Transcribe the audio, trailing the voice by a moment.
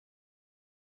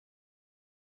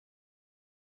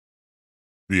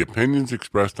The opinions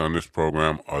expressed on this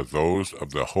program are those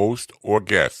of the host or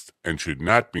guest and should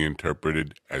not be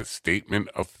interpreted as statement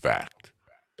of fact.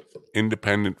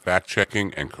 Independent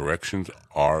fact-checking and corrections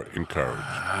are encouraged.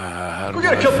 We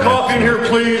got a cup of coffee in here,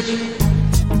 please.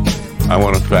 I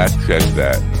want to fact-check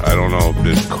that. I don't know if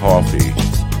there's coffee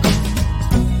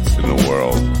in the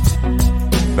world.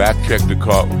 Fact-check the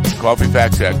coffee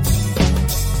fact-check.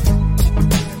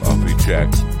 Coffee check.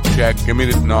 Check. Give me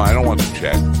the... No, I don't want the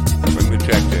check. Bring the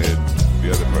check to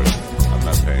the other person. I'm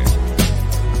not paying.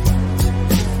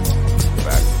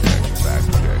 Fact check.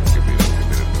 Give me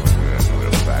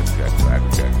the fact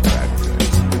check.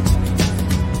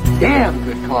 Damn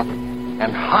good coffee.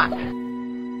 And hot.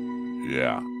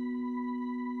 Yeah.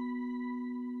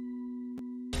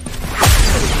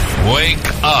 Wake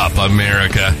up,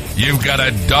 America. You've got a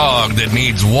dog that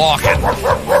needs walking.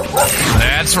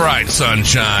 That's right,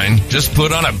 sunshine. Just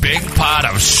put on a big pot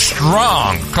of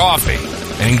strong coffee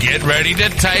and get ready to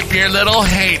type your little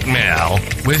hate mail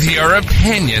with your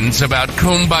opinions about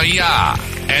kumbaya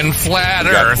and flat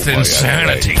earth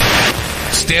insanity.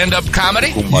 Stand-up comedy?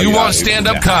 Kumbaya, You want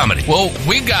stand-up comedy? Well,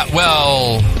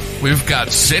 we've got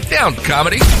sit-down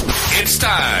comedy. It's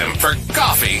time for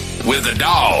Coffee with a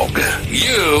Dog.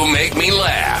 You make me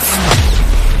laugh.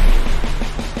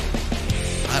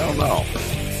 I don't know.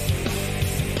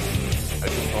 I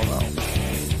just don't know.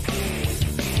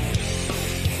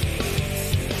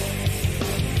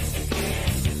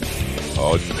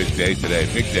 Oh, it's a big day today.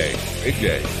 Big day. Big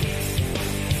day.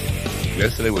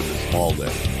 Yesterday was a small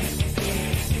day.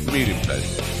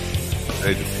 Medium-sized day.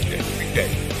 Today's a big day. Big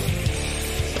day.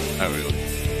 Not really.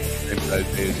 Same size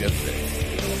day as yesterday.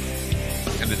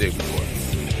 And the day before.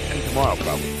 And tomorrow,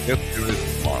 probably. If there is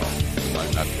tomorrow. It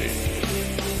might not be.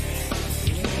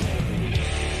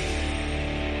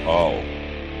 Oh.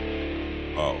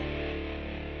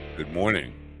 Good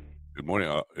morning. Good morning.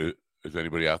 Is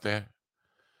anybody out there?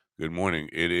 Good morning.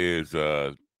 It is,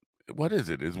 what is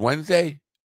it? Is Wednesday?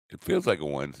 It feels like a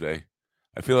Wednesday.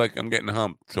 I feel like I'm getting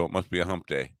humped, so it must be a hump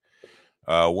day.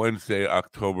 Wednesday,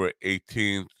 October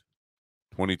 18th,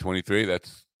 2023.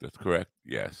 That's correct.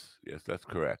 Yes, that's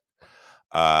correct.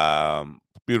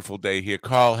 Beautiful day here.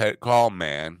 Carl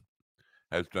Man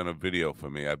has done a video for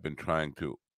me. I've been trying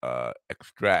to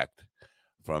extract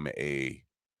from a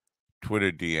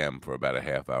Twitter DM for about a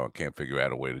half hour. Can't figure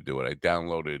out a way to do it. I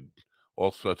downloaded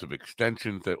all sorts of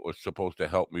extensions that were supposed to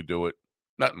help me do it.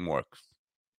 Nothing works.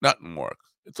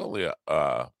 It's only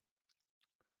a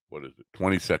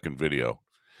 20-second video.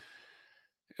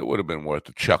 It would have been worth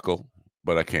a chuckle,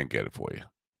 but I can't get it for you.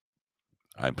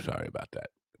 I'm sorry about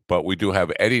that. But we do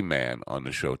have Eddie Man on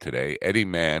the show today. Eddie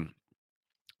Man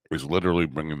is literally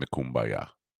bringing the kumbaya.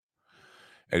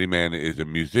 Eddie Man is a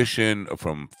musician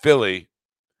from Philly,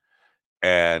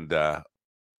 and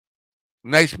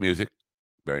nice music,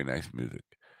 very nice music,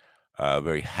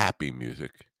 very happy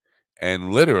music,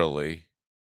 and literally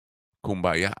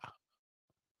kumbaya.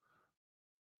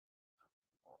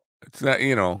 It's not,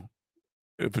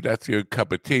 if that's your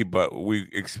cup of tea, but we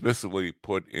explicitly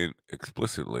put in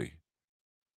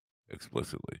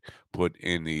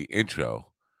the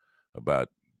intro about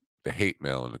the hate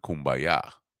mail and the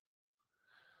kumbaya.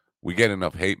 We get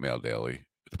enough hate mail daily.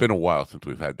 It's been a while since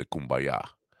we've had the kumbaya,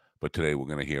 but today we're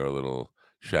going to hear I'm going to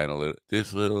shine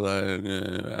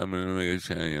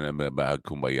about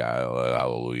kumbaya,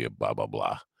 hallelujah, blah, blah,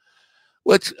 blah.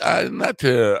 Which, not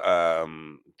to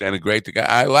denigrate the guy.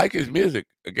 I like his music.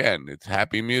 Again, it's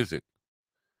happy music.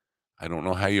 I don't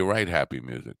know how you write happy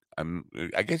music.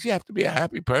 I guess you have to be a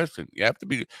happy person. You have to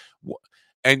be,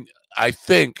 and I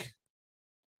think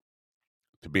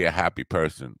to be a happy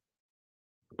person,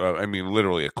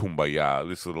 literally a kumbaya,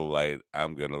 this little light,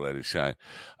 I'm going to let it shine.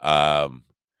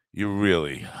 You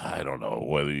really, I don't know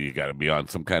whether you got to be on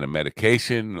some kind of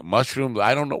medication, mushrooms.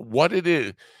 I don't know what it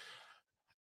is.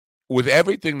 With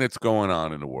everything that's going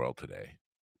on in the world today,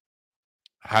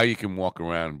 how you can walk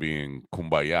around being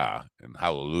kumbaya and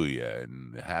hallelujah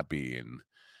and happy and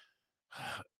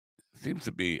seems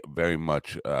to be very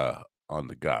much on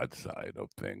the God side of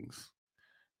things.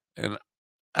 And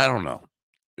I don't know.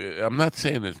 I'm not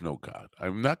saying there's no God.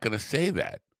 I'm not going to say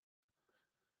that.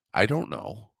 I don't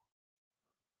know.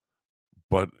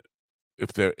 But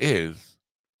if there is,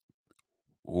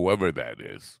 whoever that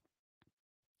is,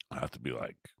 I have to be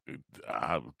like,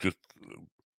 just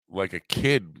like a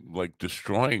kid, like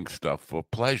destroying stuff for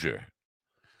pleasure.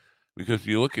 Because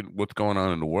you look at what's going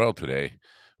on in the world today,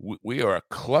 we are a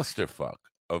clusterfuck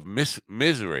of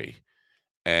misery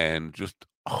and just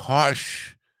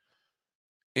harsh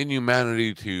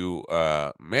inhumanity to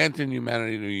man's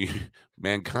inhumanity to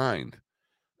mankind,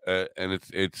 and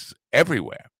it's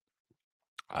everywhere.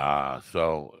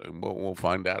 So we'll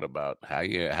find out about how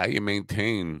you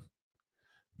maintain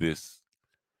this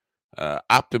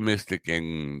optimistic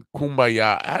and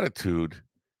kumbaya attitude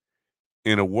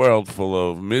in a world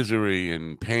full of misery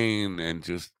and pain and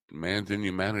just man's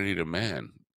inhumanity to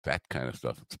man. That kind of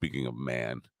stuff. Speaking of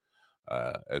man,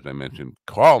 as I mentioned,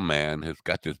 Carl Mann has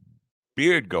got this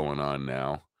beard going on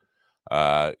now.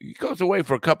 He goes away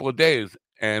for a couple of days,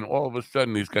 and all of a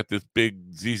sudden he's got this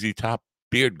big ZZ Top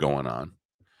beard going on.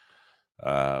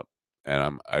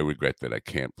 And I regret that I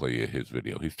can't play you his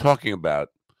video. He's talking about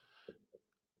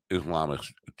Islamic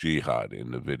jihad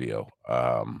in the video.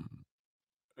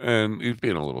 And he's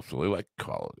being a little silly, like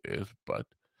Carl is, but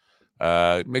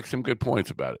makes some good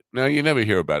points about it. Now, you never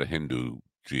hear about a Hindu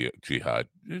jihad.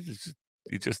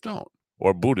 You just don't.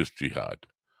 Or Buddhist jihad.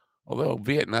 Although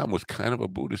Vietnam was kind of a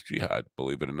Buddhist jihad,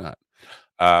 believe it or not.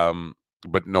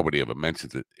 But nobody ever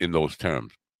mentions it in those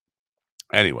terms.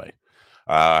 Anyway,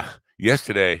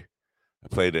 yesterday I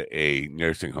played a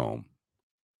nursing home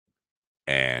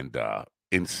and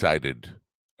incited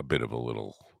a bit of a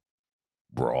little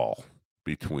brawl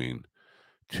between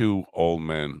two old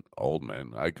men.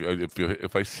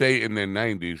 If I say in their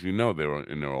 90s, you know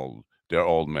they're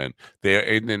old men. They're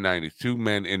in their 90s. Two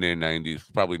men in their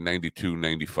 90s, probably 92,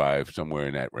 95, somewhere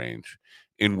in that range,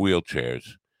 in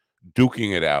wheelchairs,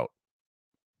 duking it out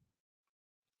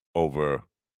over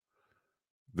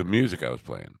the music I was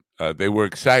playing. They were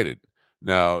excited.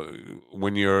 Now,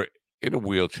 when you're in a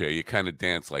wheelchair, you kind of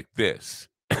dance like this.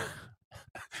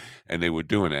 And they were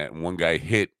doing that. And one guy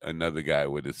hit another guy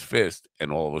with his fist, and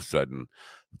all of a sudden,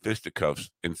 fisticuffs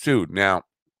ensued. Now,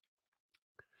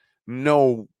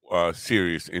 no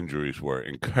serious injuries were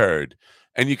incurred.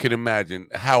 And you can imagine,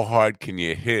 how hard can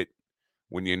you hit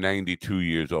when you're 92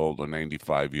 years old or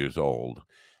 95 years old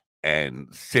and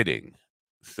sitting?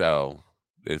 So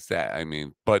there's that. I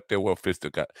mean, but there were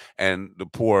fisticuffs. And the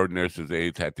poor nurses'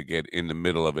 aides had to get in the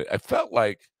middle of it. I felt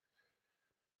like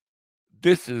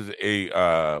this is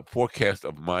a forecast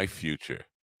of my future.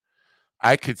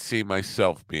 I could see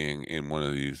myself being in one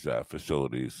of these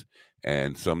facilities,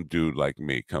 and some dude like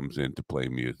me comes in to play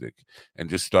music and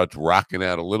just starts rocking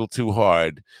out a little too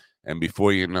hard. And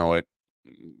before you know it,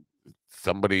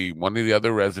 one of the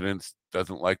other residents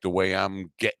doesn't like the way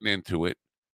I'm getting into it,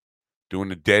 doing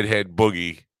the deadhead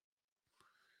boogie,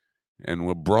 and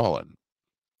we're brawling.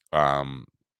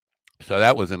 So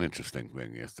that was an interesting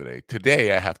thing yesterday.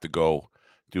 Today I have to go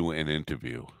do an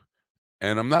interview,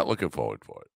 and I'm not looking forward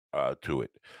to it.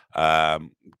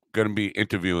 Going to be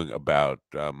interviewing about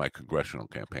my congressional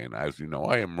campaign. As you know,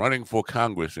 I am running for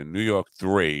Congress in New York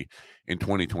 3 in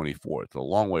 2024. It's a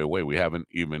long way away. We haven't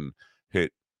even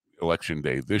hit election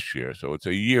day this year, so it's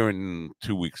a year and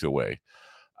 2 weeks away.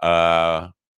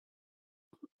 I'm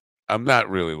not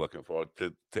really looking forward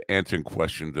to answering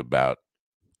questions about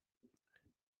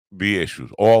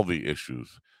all the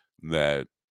issues that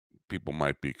people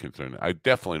might be concerned. I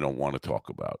definitely don't want to talk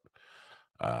about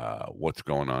what's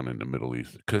going on in the Middle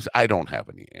East, because I don't have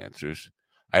any answers.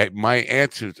 My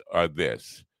answers are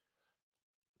this: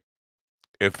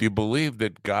 if you believe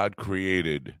that God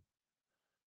created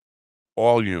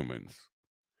all humans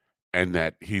and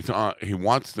that he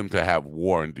wants them to have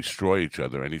war and destroy each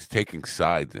other, and he's taking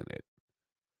sides in it,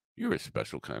 you're a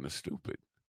special kind of stupid.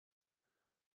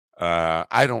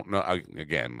 I don't know.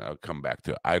 I'll come back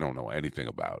to, I don't know anything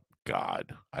about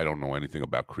God. I don't know anything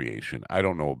about creation. I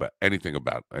don't know about anything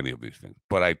about any of these things.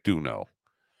 But I do know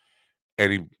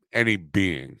any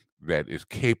being that is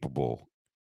capable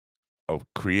of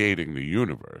creating the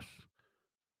universe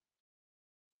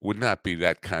would not be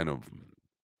that kind of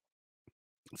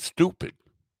stupid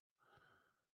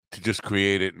to just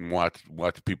create it and watch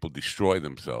people destroy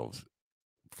themselves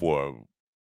for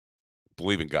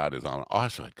believing God is on our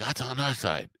side. God's on our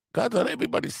side. God's on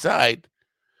everybody's side.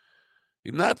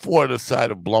 He's not for the side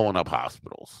of blowing up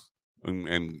hospitals.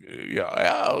 And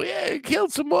oh yeah, he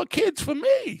killed some more kids for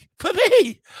me.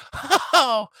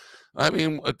 Oh, I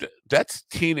mean, that's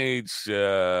teenage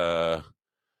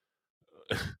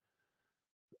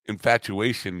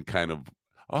infatuation kind of.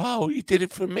 Oh, he did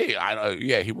it for me.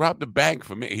 Yeah, he robbed a bank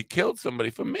for me. He killed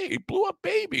somebody for me. He blew up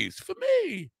babies for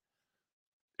me.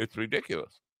 It's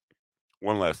ridiculous.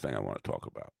 One last thing I want to talk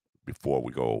about before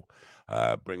we go,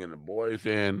 bringing the boys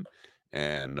in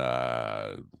and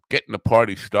getting the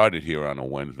party started here on a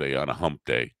Wednesday, on a hump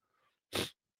day.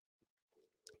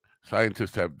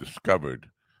 Scientists have discovered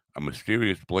a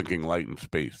mysterious blinking light in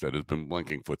space that has been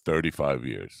blinking for 35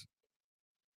 years,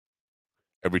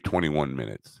 every 21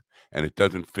 minutes. And it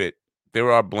doesn't fit.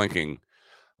 There are blinking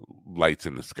lights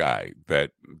in the sky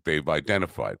that they've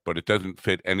identified, but it doesn't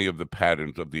fit any of the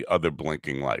patterns of the other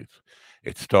blinking lights.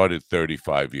 It started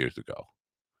 35 years ago.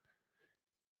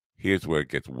 Here's where it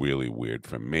gets really weird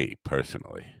for me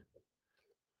personally.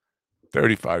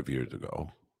 35 years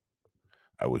ago,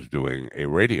 I was doing a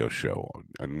radio show on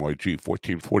NYG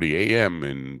 1440 AM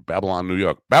in Babylon, New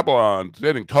York. Babylon,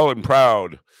 sitting tall and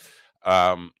proud.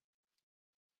 I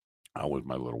was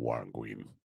my little Warren Green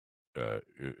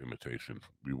imitation.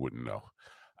 You wouldn't know.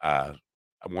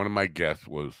 One of my guests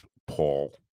was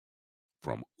Paul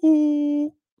from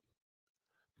Ooh.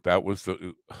 That was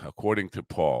according to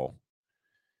Paul,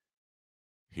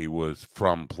 he was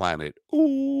from planet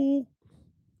Ooh.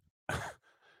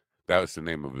 That was the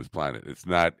name of his planet. It's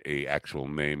not a actual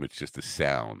name. It's just a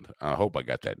sound. I hope I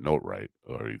got that note right,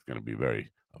 or he's going to be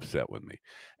very upset with me.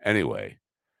 Anyway,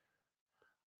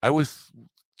 I was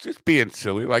just being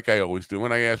silly like I always do.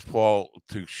 And I asked Paul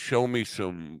to show me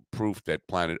some proof that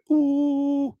planet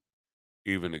Ooh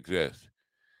even exists.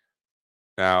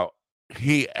 Now,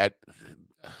 it's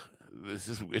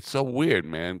so weird,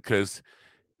 man, because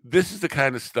this is the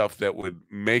kind of stuff that would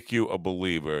make you a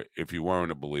believer if you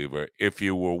weren't a believer, if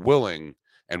you were willing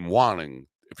and wanting,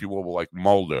 if you were like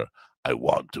Mulder, I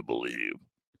want to believe.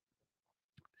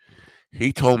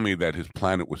 He told me that his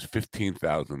planet was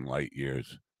 15,000 light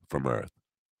years from Earth.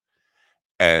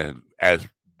 And as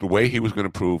the way he was going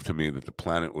to prove to me that the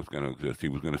planet was going to exist, he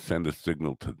was going to send a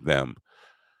signal to them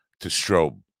to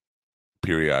strobe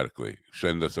periodically,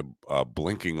 send us a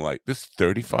blinking light. This is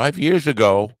 35 years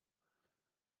ago.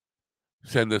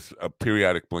 Send us a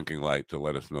periodic blinking light to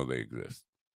let us know they exist.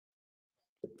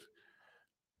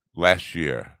 Last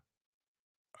year,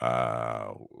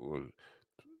 let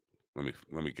me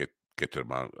get to the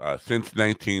amount. Since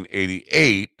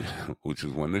 1988, which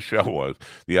is when the show was,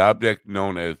 the object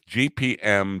known as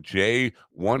GPM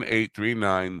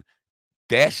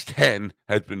J1839-10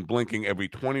 has been blinking every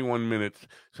 21 minutes.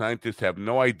 Scientists have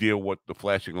no idea what the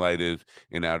flashing light is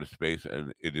in outer space,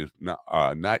 and it is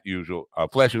not usual.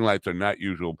 Flashing lights are not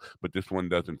usual, but this one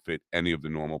doesn't fit any of the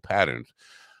normal patterns.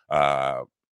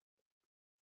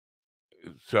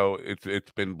 So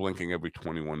it's been blinking every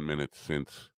 21 minutes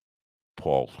since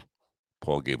Paul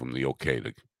gave him the okay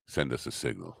to send us a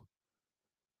signal.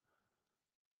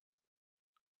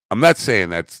 I'm not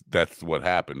saying that's what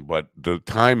happened, but the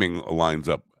timing lines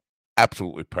up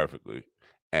absolutely perfectly,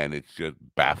 and it's just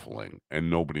baffling, and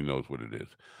nobody knows what it is.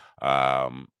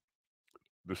 The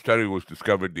study was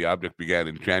discovered. The object began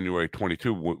in January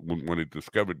 22 when it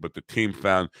discovered, but the team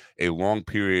found a long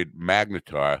period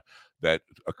magnetar that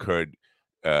occurred.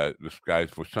 The skies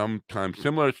for some time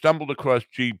similar, stumbled across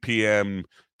GPM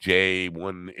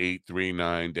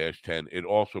J1839-10. It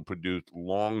also produced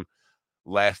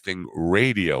long-lasting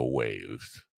radio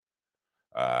waves,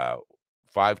 5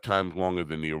 times longer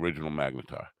than the original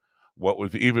magnetar. What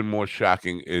was even more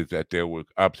shocking is that there were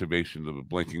observations of the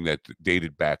blinking that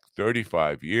dated back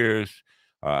 35 years.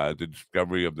 The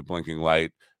discovery of the blinking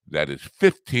light that is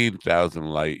 15,000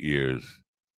 light years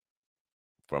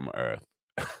from Earth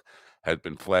has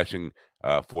been flashing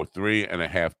for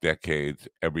 3.5 decades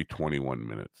every 21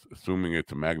 minutes. Assuming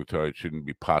it's a magnetar, it shouldn't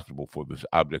be possible for this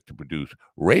object to produce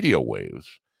radio waves,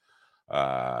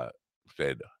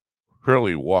 said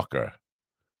Hurley Walker.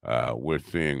 We're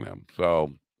seeing them.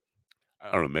 So,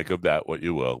 I don't know, make of that what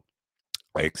you will.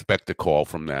 I expect a call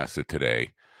from NASA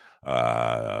today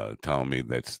telling me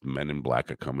that Men in Black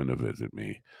are coming to visit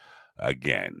me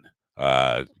again.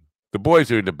 The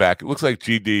boys are in the back. It looks like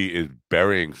GD is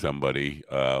burying somebody.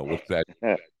 What's that?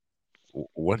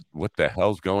 What the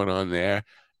hell's going on there?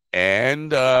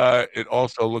 And it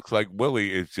also looks like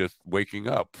Willie is just waking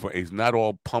up. He's not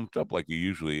all pumped up like he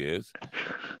usually is.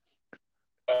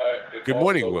 Good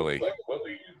morning, Willie.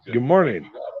 Good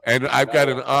morning. And I've got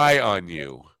an eye on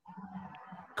you.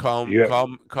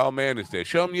 Carl Man is there.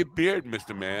 Show him your beard,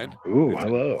 Mr. Man. Ooh,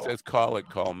 hello. It says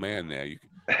Carl Man there.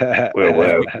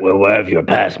 We'll have your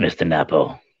pass, Mr.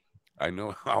 Napo. I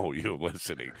know how you're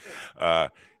listening.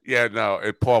 Yeah, no,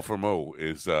 Paul from O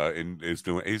is doing.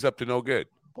 He's up to no good.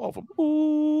 Paul from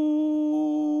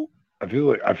Ooh. I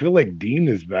feel like Dean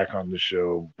is back on the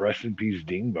show. Rest in peace,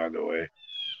 Dean. By the way.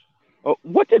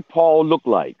 What did Paul look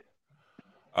like?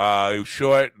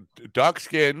 Short, dark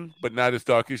skin, but not as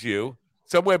dark as you.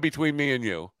 Somewhere between me and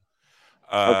you.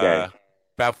 Okay.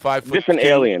 About 5 foot. Different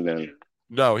alien then.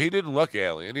 No, he didn't look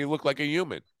alien. He looked like a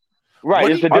human. Right.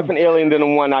 It's a different alien than the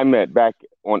one I met back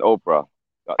on Oprah,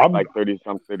 like 30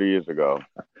 years ago.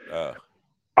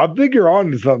 I think you're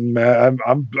on to something, man.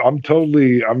 I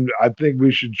think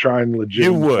we should try and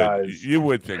legitimize. You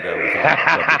would think I was on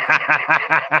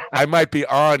something. I might be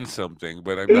on something,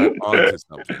 but I'm not on to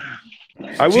something.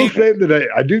 I will say that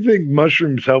I do think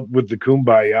mushrooms help with the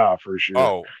kumbaya for sure.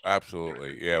 Oh,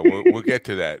 absolutely. Yeah, we'll get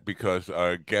to that because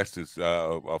our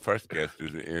first guest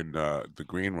is in the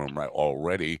green room right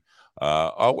already.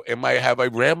 Have I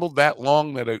rambled that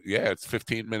long that it's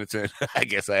 15 minutes in? I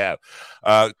guess I have.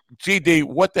 GD,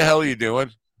 what the hell are you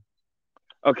doing?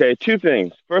 Okay, two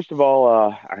things. First of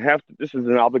all, this is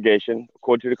an obligation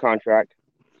according to the contract.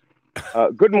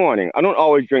 Good morning. I don't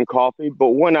always drink coffee, but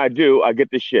when I do, I get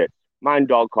the shit. Mind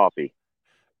Dog Coffee.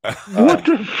 What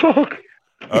the fuck?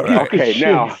 All right. Okay,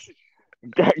 now.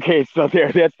 Okay, so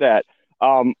that's that.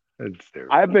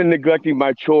 I've been neglecting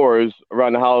my chores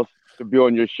around the house to be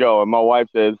on your show, and my wife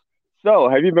says, "So,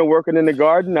 have you been working in the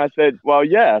garden?" I said, "Well,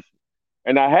 yes."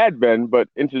 And I had been, but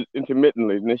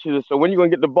intermittently. And then she said, "So when are you going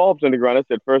to get the bulbs in the ground?" I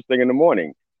said, "First thing in the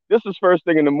morning." This is first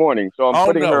thing in the morning. So I'm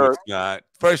putting her. It's not.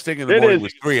 First thing in the morning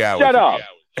was 3 hours. Shut up.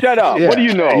 Shut up. Yeah, what do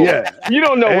you know? Yeah. You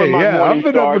don't know when my morning I've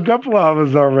been starts. up a couple of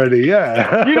hours already.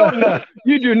 Yeah. You don't know.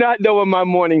 You do not know when my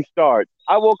morning starts.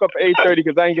 I woke up at 8:30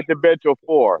 because I didn't get to bed till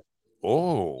 4.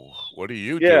 Oh, what are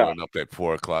you doing up at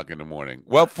 4 o'clock in the morning?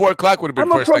 Well, 4 o'clock would have been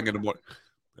first thing in the morning.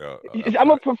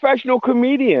 I'm a professional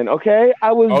comedian, okay?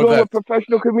 I was doing what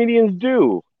professional comedians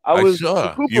do. I was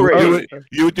recuperating.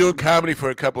 You were doing comedy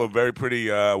for a couple of very pretty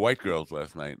white girls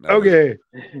last night. Okay.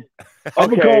 I'm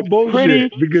going to call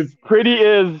bullshit because pretty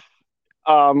is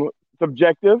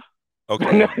subjective.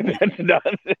 Okay.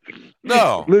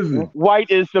 No. Listen.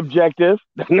 White is subjective.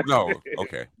 No.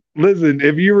 Okay. Listen,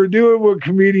 if you were doing what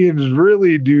comedians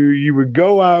really do, you would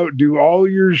go out, do all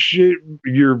your shit,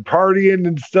 your partying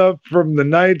and stuff from the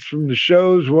nights, from the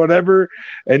shows, whatever,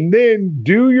 and then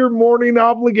do your morning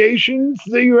obligations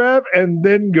that you have, and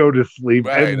then go to sleep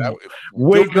and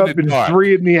wake up at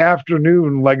 3 in the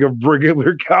afternoon like a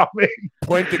regular comic.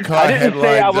 Point the car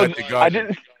headlines.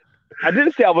 I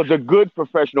didn't say I was a good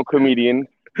professional comedian.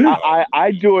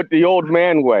 I do it the old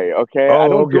man way, okay? I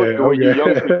don't do it the way you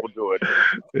young people do it.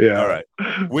 Yeah. All right.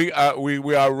 We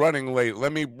are running late.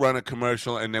 Let me run a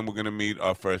commercial, and then we're going to meet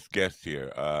our first guest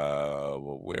here.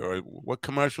 What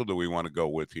commercial do we want to go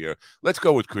with here? Let's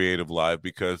go with Creative Live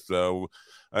because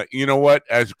you know what?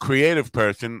 As a creative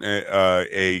person,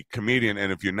 a comedian,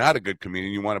 and if you're not a good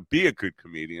comedian, you want to be a good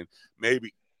comedian,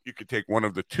 maybe you could take one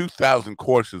of the 2,000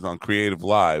 courses on Creative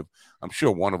Live. I'm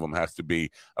sure one of them has to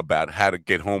be about how to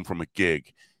get home from a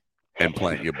gig and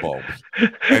plant your bulbs.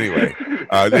 Anyway,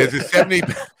 there's a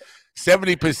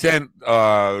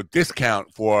 70%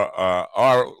 discount for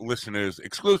our listeners,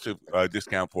 exclusive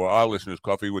discount for our listeners,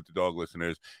 Coffee with the Dog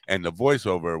listeners, and the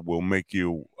voiceover will make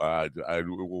you,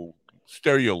 will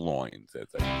stir your loins.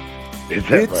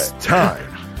 It's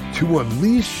time to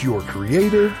unleash your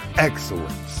creative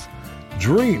excellence.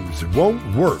 Dreams won't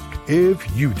work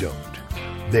if you don't.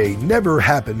 They never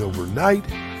happen overnight,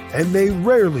 and they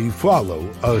rarely follow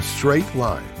a straight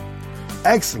line.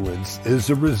 Excellence is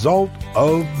a result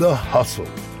of the hustle,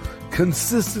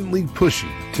 consistently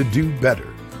pushing to do better.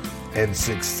 And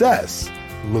success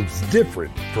looks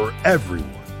different for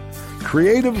everyone.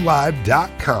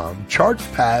 CreativeLive.com charts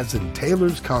paths and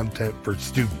tailors content for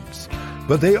students,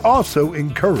 but they also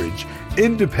encourage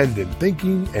independent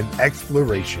thinking and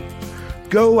exploration.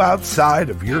 Go outside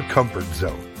of your comfort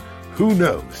zone. Who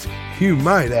knows? You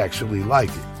might actually like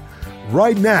it.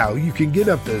 Right now, you can get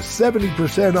up to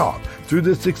 70% off through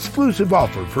this exclusive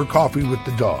offer for Coffee with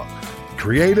the Dog.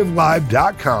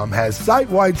 CreativeLive.com has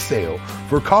site-wide sale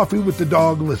for Coffee with the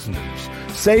Dog listeners.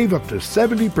 Save up to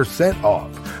 70%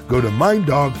 off. Go to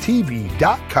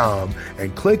minddogtv.com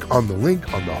and click on the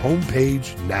link on the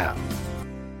homepage now.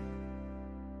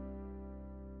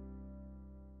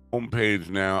 Homepage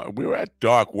now. We were at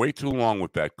dark way too long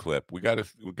with that clip.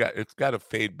 It's got to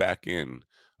fade back in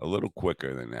a little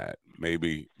quicker than that.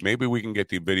 Maybe we can get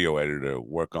the video editor to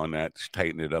work on that,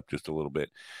 tighten it up just a little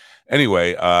bit.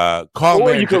 Anyway, or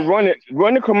you can run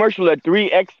the commercial at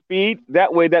 3x speed.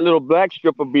 That way, that little black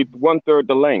strip will be 1/3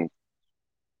 the length.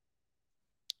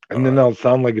 And then they'll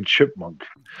sound like a chipmunk.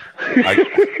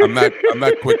 I'm not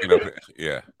quick enough.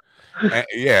 Yeah.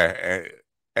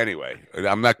 Anyway,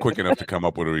 I'm not quick enough to come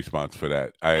up with a response for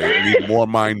that. I need more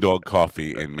Mind Dog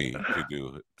coffee in me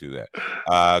to do that.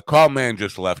 Carl Mann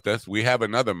just left us. We have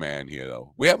another man here,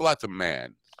 though. We have lots of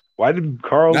man. Why did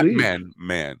Carl leave?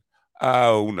 Man.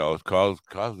 Who knows? Carl's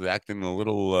acting a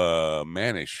little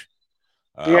mannish.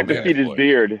 He had to feed his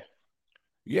beard.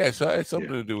 Yeah, so it's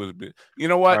something to do with his beard. You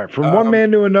know what? Right, from one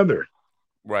man to another.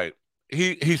 Right.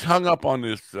 He's hung up on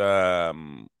this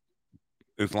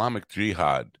Islamic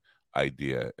Jihad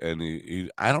idea, and he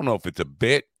I don't know if it's a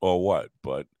bit or what,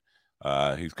 but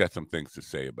he's got some things to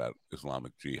say about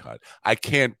Islamic Jihad. I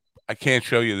can't I can't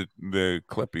show you the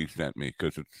clip he sent me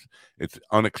because it's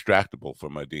unextractable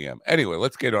from my DM. Anyway,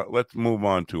 let's move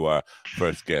on to our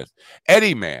first guest.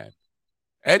 Eddie Man.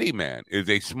 Eddie Man is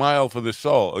a smile for the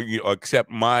soul,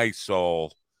 except my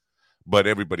soul, but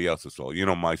everybody else's soul.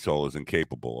 My soul is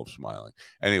incapable of smiling.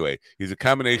 Anyway, he's a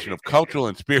combination of cultural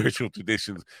and spiritual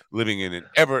traditions, living in an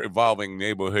ever-evolving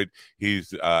neighborhood.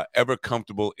 He's ever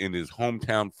comfortable in his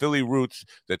hometown Philly roots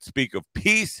that speak of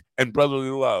peace and brotherly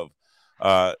love.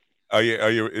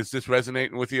 Is this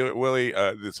resonating with you, Willie?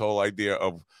 This whole idea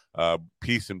of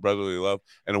peace and brotherly love.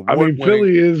 And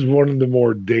Philly is one of the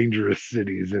more dangerous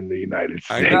cities in the United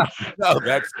States. No,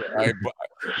 that's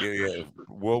yeah.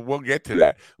 We'll get to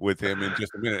that with him in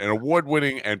just a minute. An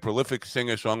award-winning and prolific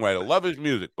singer-songwriter. Love his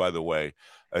music, by the way.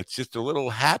 It's just a little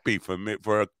happy for me,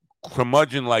 for a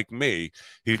curmudgeon like me.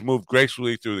 He's moved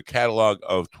gracefully through the catalog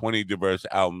of 20 diverse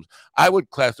albums. I would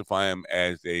classify him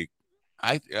as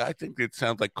I think it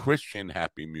sounds like Christian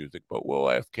happy music, but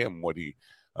we'll ask him what he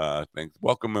thinks.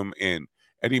 Welcome him in.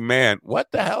 Eddie Man,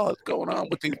 what the hell is going on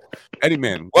with these? Eddie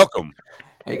Man, welcome.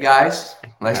 Hey guys,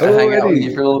 nice to hang out with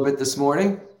you for a little bit this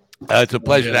morning. It's a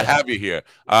pleasure to have you here.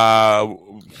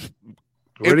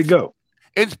 Where'd he go?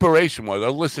 Inspiration was, I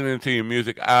was listening to your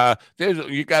music.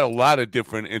 You got a lot of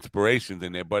different inspirations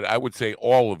in there, but I would say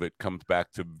all of it comes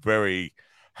back to very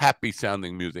happy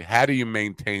sounding music. How do you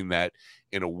maintain that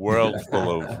in a world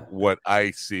full of what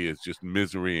I see as just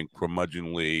misery and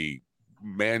curmudgeonly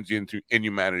man's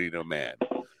inhumanity to man?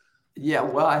 Yeah,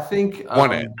 well, I think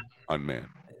on man.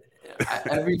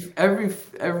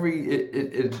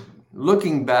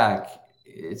 Looking back,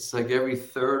 it's like every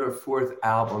third or fourth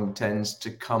album tends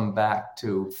to come back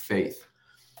to faith,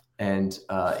 and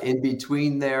in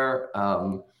between there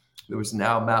was an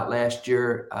album out last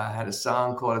year. I had a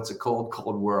song called "It's a Cold,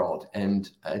 Cold World," and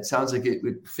it sounds like it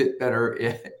would fit better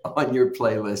on your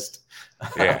playlist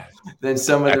than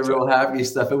some of the real happy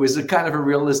stuff. It was a kind of a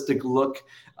realistic look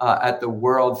at the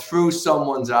world through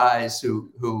someone's eyes who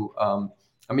you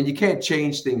can't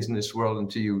change things in this world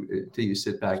until you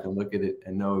sit back and look at it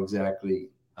and know exactly.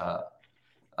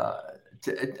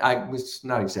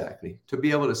 To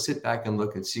be able to sit back and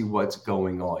look and see what's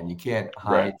going on. You can't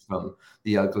hide from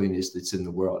the ugliness that's in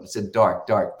the world. It's a dark,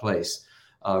 dark place,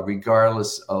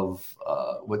 regardless of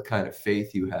what kind of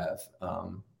faith you have.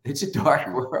 It's a dark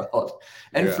world,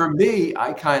 and for me,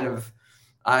 I kind of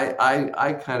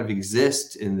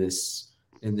exist in this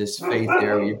faith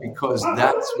area because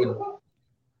that's what.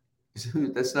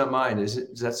 That's not mine, is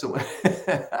it? Is that someone?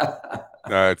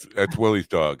 That's Willie's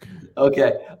dog.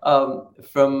 Okay.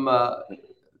 From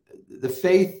the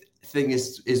faith thing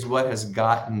is what has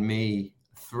gotten me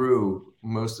through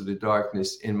most of the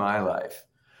darkness in my life.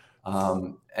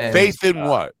 And, faith in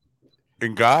what?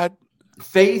 In God?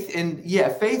 Faith in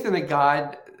a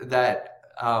God that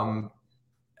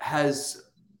has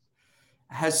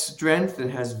strength and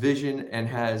has vision and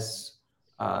has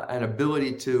an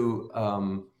ability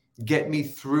to get me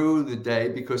through the day,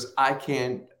 because I'm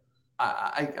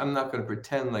not going to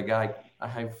pretend like I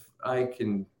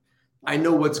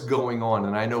know what's going on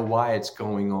and I know why it's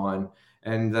going on,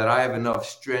 and that I have enough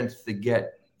strength to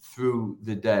get through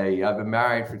the day. I've been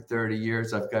married for 30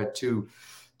 years. I've got two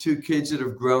kids that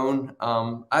have grown.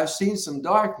 I've seen some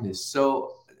darkness,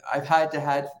 so I've had to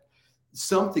have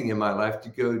something in my life to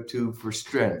go to for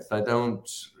strength. A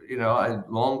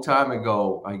long time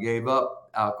ago, I gave up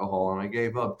alcohol and I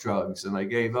gave up drugs and I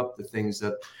gave up the things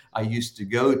that I used to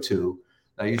go to,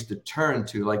 I used to turn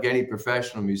to, like any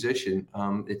professional musician.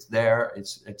 It's there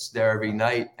every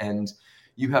night, and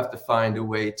you have to find a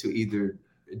way to either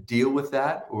deal with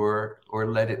that or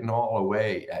let it gnaw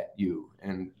away at you.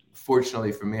 And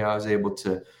fortunately for me, I was able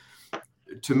to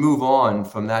move on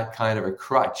from that kind of a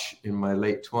crutch in my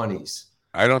late 20s.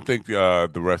 I don't think the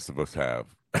rest of us have.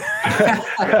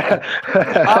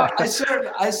 I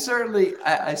certainly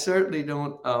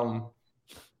don't. I'm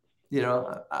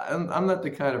not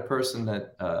the kind of person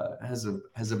that has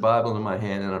a Bible in my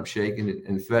hand and I'm shaking it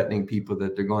and threatening people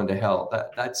that they're going to hell.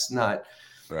 That's not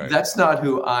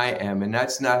who I am, and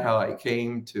that's not how I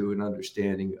came to an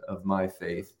understanding of my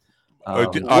faith.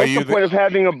 What's the point of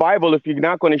having a Bible if you're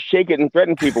not going to shake it and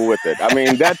threaten people with it? I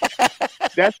mean, that's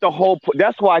the whole.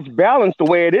 That's why it's balanced the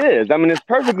way it is. I mean, it's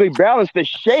perfectly balanced to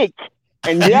shake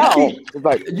and yell. It's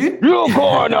like, you're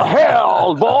going to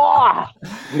hell, boy.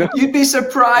 You'd be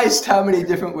surprised how many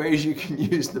different ways you can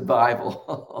use the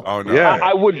Bible. Oh no, yeah,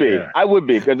 I would be. Yeah. I would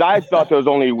be, because I thought there was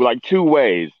only like two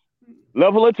ways: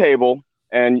 level a table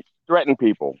and threaten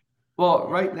people. Well,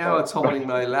 right now it's holding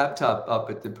my laptop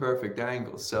up at the perfect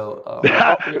angle. So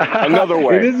another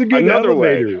way. It is a good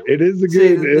elevator. It is a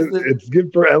good. It's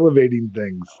good for elevating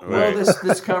things. Well,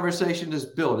 this conversation is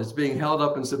built. It's being held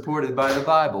up and supported by the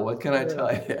Bible. What can I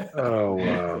tell you? Oh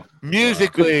wow!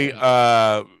 Musically,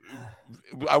 I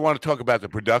want to talk about the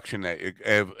production,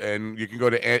 and you can go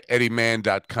to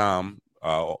eddiemann.com.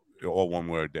 All one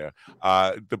word there.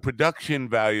 The production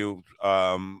value,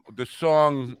 the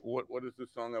song. What is the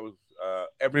song that was?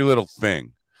 Every Little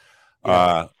Thing.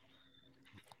 Yeah.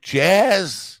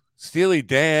 Jazz, Steely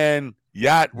Dan,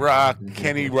 Yacht Rock,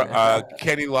 Kenny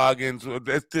Loggins.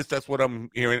 That's what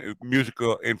I'm hearing.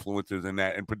 Musical influences in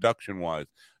that, and production wise.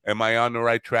 Am I on the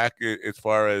right track as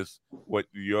far as what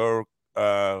your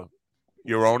own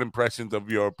impressions of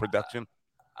your production?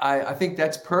 I think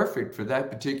that's perfect for that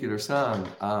particular song.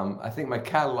 I think my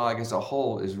catalog as a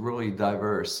whole is really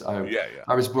diverse.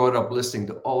 I was brought up listening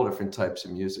to all different types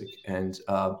of music, and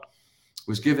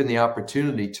was given the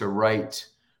opportunity to write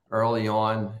early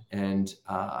on. And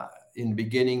in the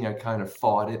beginning, I kind of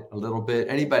fought it a little bit.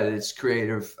 Anybody that's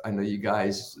creative, I know you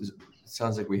guys, it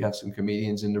sounds like we have some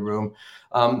comedians in the room.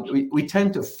 We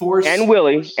tend to force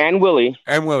Willie,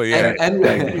 yeah.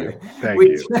 Thank you.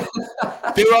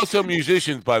 They're also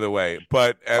musicians, by the way,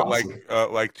 but awesome.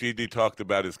 like GD talked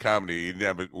about his comedy.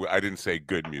 I didn't say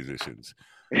good musicians.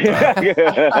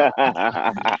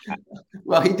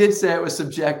 Well, he did say it was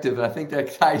subjective, and I think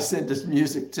that guy sent us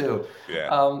music too. Yeah.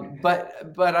 But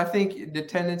I think the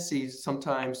tendency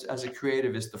sometimes as a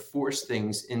creative is to force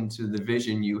things into the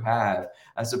vision you have,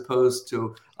 as opposed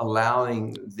to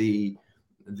allowing the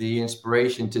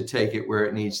inspiration to take it where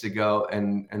it needs to go,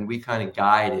 and we kind of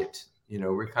guide it. You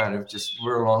know, we're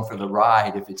along for the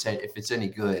ride if it's any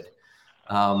good.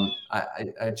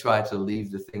 I try to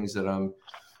leave the things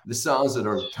the songs that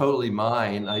are totally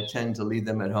mine, I tend to leave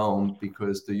them at home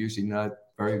because they're usually not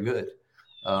very good.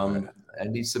 I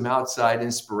need some outside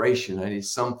inspiration. I need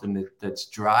something that's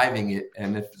driving it.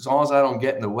 And as long as I don't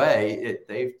get in the way,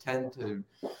 they tend to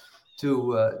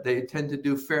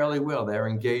do fairly well. They're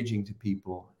engaging to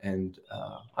people. And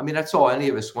I mean, that's all any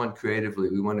of us want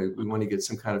creatively. We want to get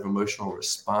some kind of emotional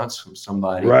response from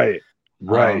somebody. Right.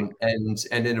 And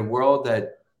in a world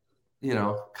that, you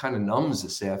know, kind of numbs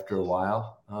us after a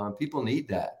while, people need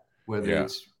that, whether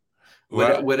it's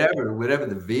whatever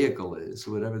the vehicle is,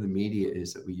 whatever the media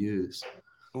is that we use.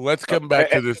 Let's come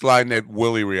back to this line that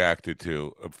Willie reacted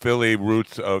to: Philly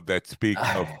roots that speak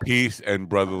of peace and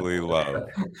brotherly love.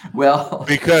 Well,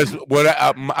 because what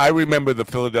I remember, the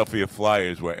Philadelphia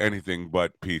Flyers were anything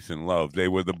but peace and love. They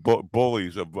were the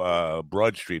bullies of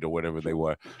Broad Street or whatever they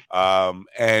were.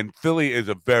 And Philly is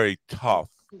a very tough,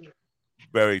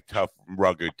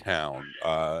 rugged town.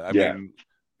 I mean,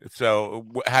 so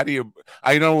how do you?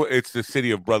 I know it's the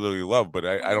city of brotherly love, but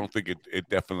I don't think it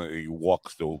definitely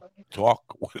walks the talk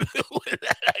with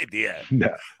that idea.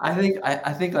 No. I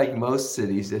think like most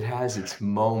cities, it has its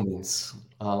moments,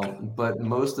 but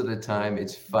most of the time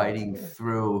it's fighting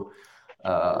through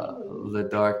the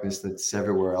darkness that's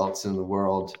everywhere else in the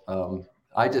world.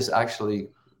 I just actually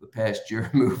the past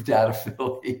year moved out of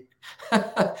Philly.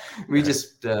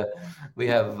 We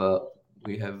have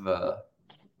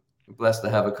blessed to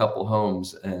have a couple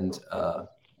homes, and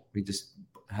we just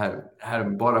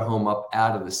had bought a home up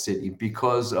out of the city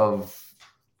because of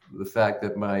the fact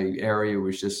that my area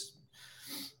was just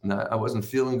I wasn't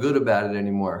feeling good about it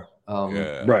anymore.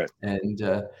 Right. And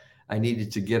I needed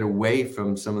to get away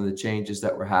from some of the changes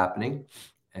that were happening,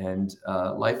 and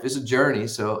life is a journey.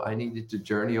 So I needed to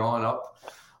journey on up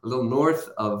a little north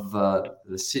of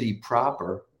the city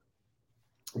proper.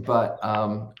 But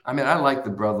I mean, I like the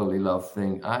brotherly love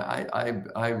thing.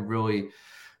 I really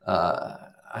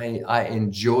I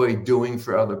enjoy doing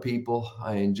for other people.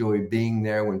 I enjoy being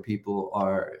there when people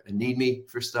need me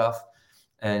for stuff,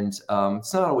 and it's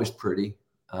not always pretty.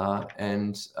 But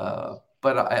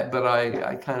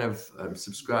I kind of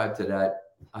subscribe to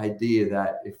that idea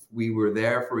that if we were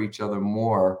there for each other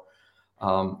more,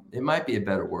 it might be a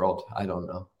better world. I don't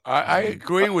know. I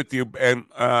agree with you. And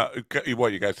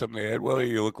what, you got something to add, Willie?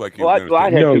 You look like you. I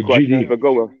had two questions, but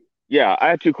go. Yeah, I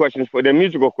had two questions for the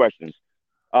musical questions.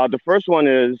 The first one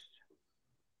is,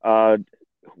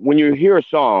 when you hear a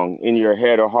song in your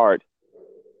head or heart,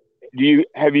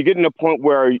 have you gotten to a point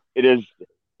where it is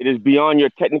beyond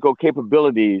your technical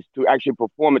capabilities to actually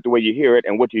perform it the way you hear it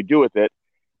and what you do with it?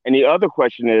 And the other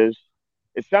question is,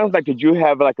 it sounds like that you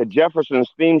have like a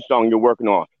Jefferson's theme song you're working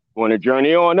on. Want to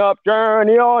journey on up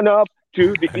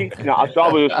to the east. Now,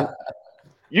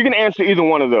 you can answer either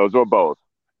one of those or both.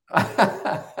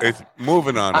 It's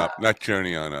moving on up, not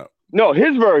journey on up. No,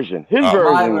 his version. His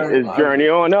version is journey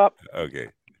on up. Okay.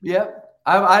 Yep.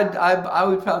 I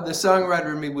would probably, the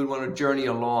songwriter in me would want to journey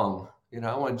along.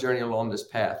 I want to journey along this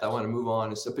path. I want to move on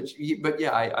and stuff. But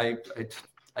yeah, I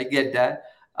get that.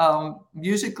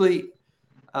 Musically,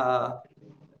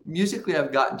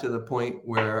 I've gotten to the point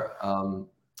where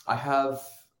I have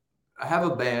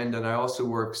a band and I also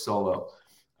work solo.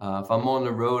 If I'm on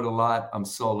the road a lot, I'm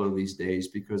solo these days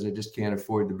because I just can't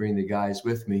afford to bring the guys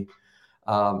with me.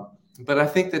 But I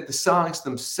think that the songs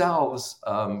themselves,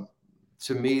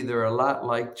 to me, they're a lot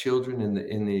like children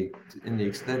in the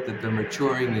extent that they're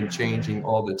maturing and changing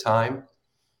all the time,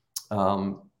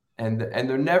 and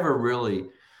they're never really,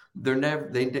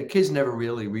 kids never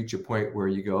really reach a point where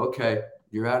you go, okay,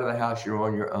 you're out of the house, you're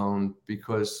on your own,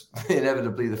 because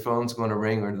inevitably the phone's going to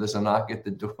ring or there's a knock at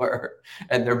the door,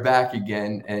 and they're back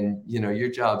again, and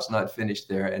your job's not finished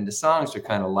there. And the songs are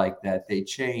kind of like that; they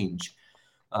change.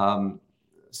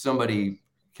 Somebody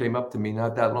came up to me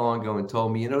not that long ago and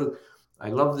told me, I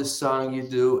love this song you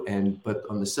do, but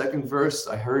on the second verse,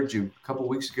 I heard you a couple of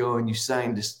weeks ago, and you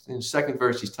sang this. In the second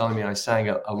verse, he's telling me I sang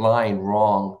a line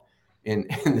wrong in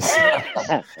the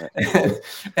song.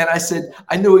 and I said,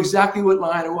 I knew exactly what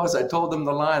line it was. I told him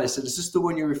the line. I said, is this the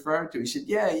one you're referring to? He said,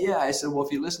 yeah. I said, well,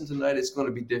 if you listen tonight, it's going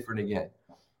to be different again.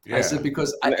 Yeah. I said,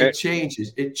 because it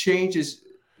changes. It changes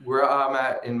where I'm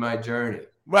at in my journey.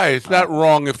 Right. It's not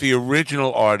wrong if the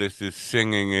original artist is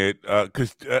singing it,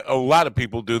 because a lot of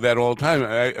people do that all the time.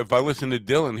 If I listen to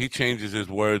Dylan, he changes his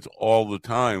words all the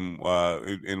time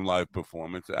in live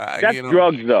performance. That's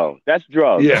drugs, though. That's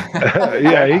drugs. Yeah.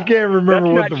 Yeah, he can't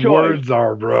remember what the words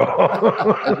are, bro.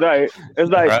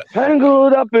 It's like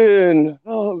tangled up in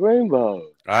rainbow.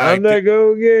 I'm not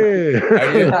go again.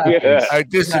 I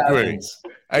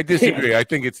disagree. I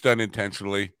think it's done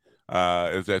intentionally.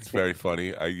 That's very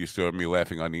funny. You saw me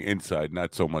laughing on the inside,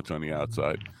 not so much on the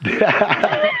outside.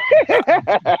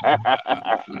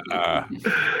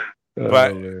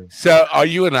 So are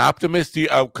you an optimist?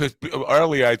 Because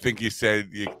earlier I think you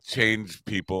said you change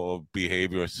people's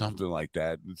behavior or something like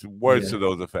that. It's words to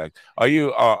those effects. Are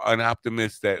you an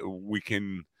optimist that we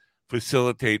can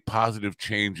facilitate positive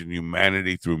change in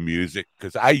humanity through music?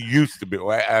 Because I used to be,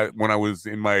 when I was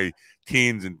in my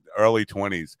teens and early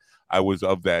 20s, I was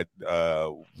of that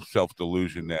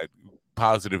self-delusion that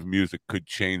positive music could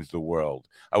change the world.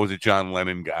 I was a John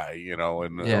Lennon guy,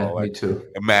 me too.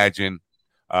 Imagine.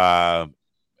 I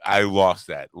lost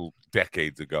that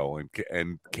decades ago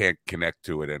and can't connect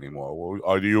to it anymore.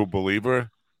 Are you a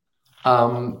believer?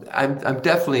 I'm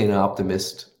definitely an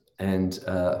optimist and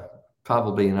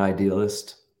probably an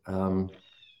idealist.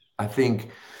 I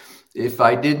think if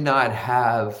I did not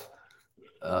have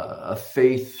a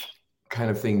faith kind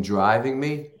of thing driving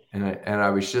me, and I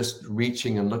was just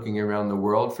reaching and looking around the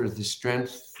world for the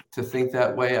strength to think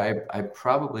that way, I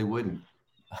probably wouldn't.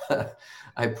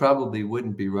 I probably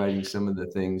wouldn't be writing some of the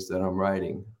things that I'm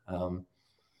writing.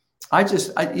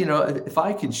 If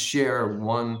I can share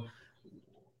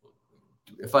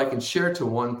to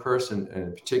one person in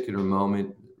a particular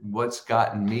moment what's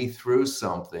gotten me through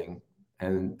something,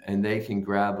 and they can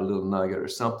grab a little nugget or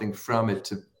something from it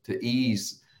to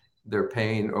ease their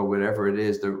pain or whatever it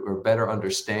is, or better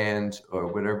understand or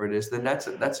whatever it is, then that's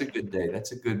a good day.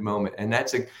 That's a good moment. And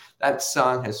that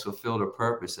song has fulfilled a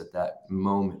purpose at that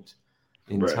moment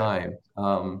in time.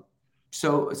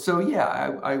 So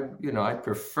yeah, I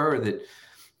prefer that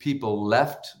people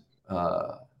left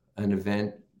an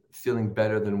event feeling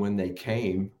better than when they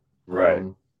came. Right.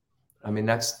 I mean,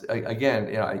 that's again,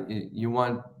 you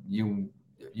want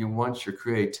your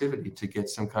creativity to get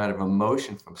some kind of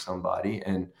emotion from somebody,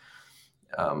 and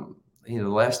the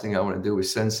last thing I want to do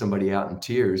is send somebody out in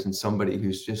tears, and somebody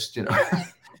who's just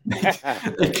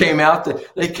they came out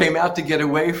to get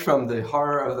away from the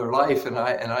horror of their life, and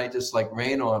I just like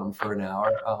rain on them for an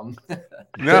hour.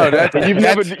 No,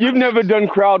 you've never done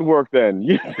crowd work then.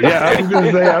 Yeah, I was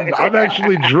gonna say I've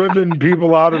actually driven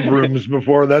people out of rooms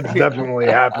before. That's definitely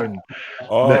happened.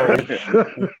 Oh,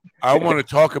 I want to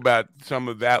talk about some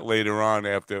of that later on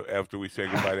after we say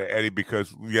goodbye to Eddie,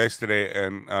 because yesterday,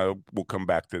 and we'll come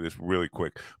back to this really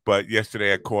quick, but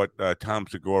yesterday I caught Tom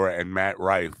Segura and Matt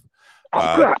Rife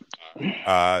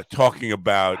talking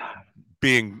about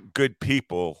being good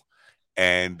people,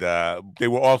 and they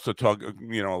were also talking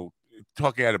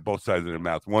out of both sides of their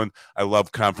mouth. One, I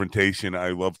love confrontation. I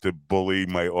love to bully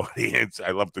my audience.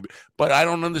 But I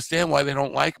don't understand why they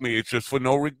don't like me. It's just for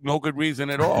no good reason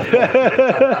at all.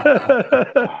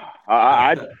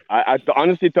 I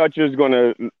honestly thought you was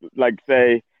gonna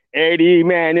say, Eddie,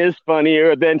 man, is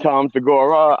funnier than Tom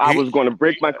Segura. I was going to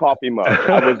break my coffee mug.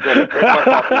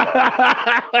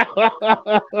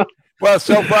 Well,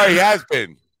 so far he has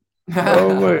been.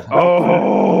 Oh my!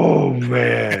 Oh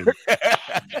man!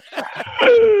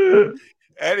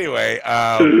 Anyway,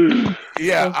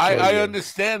 yeah, I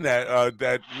understand that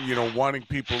that wanting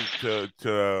people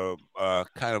to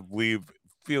kind of leave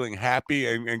feeling happy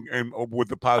and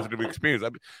with a positive experience. I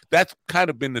mean, that's kind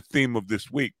of been the theme of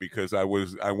this week, because I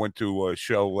went to a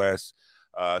show last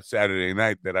Saturday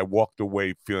night that I walked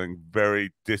away feeling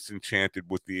very disenchanted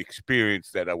with the experience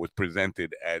that I was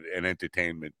presented at an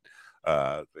entertainment.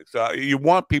 So you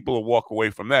want people to walk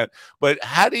away from that, but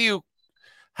how do you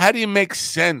make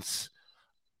sense?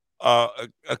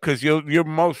 Because your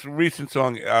most recent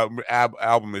song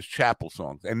album is Chapel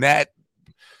Songs, and that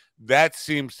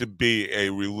seems to be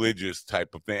a religious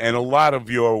type of thing, and a lot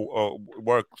of your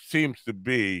work seems to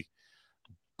be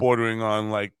bordering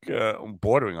on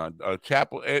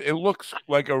chapel. It looks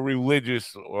like a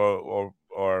religious or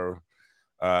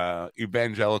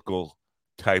evangelical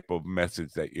type of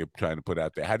message that you're trying to put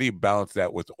out there. How do you balance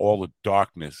that with all the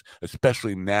darkness,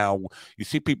 especially now you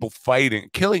see people fighting,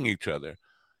 killing each other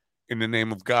in the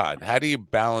name of God? How do you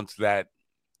balance that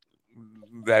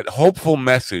hopeful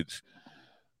message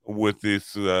with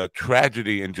this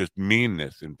tragedy and just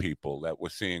meanness in people that we're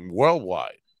seeing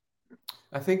worldwide?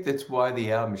 I think that's why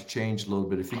the album's changed a little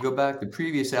bit. If you go back, the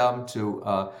previous album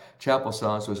to Chapel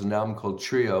Songs was an album called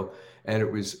Trio, and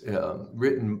it was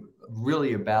written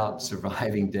really about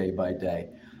surviving day by day.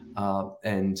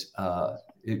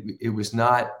 It was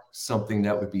not something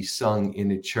that would be sung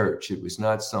in a church. It was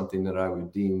not something that I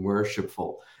would deem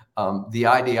worshipful. The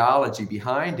ideology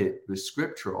behind it was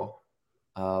scriptural,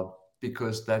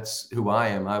 because that's who I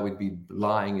am. I would be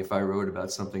lying if I wrote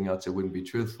about something else that wouldn't be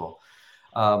truthful.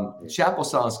 Chapel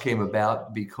Songs came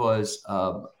about because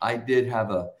I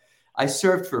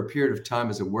served for a period of time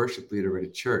as a worship leader at a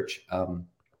church.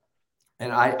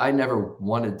 And I never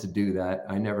wanted to do that.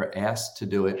 I never asked to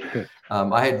do it.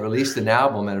 I had released an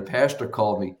album, and a pastor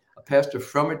called me, a pastor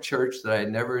from a church that I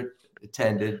had never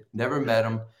attended, never met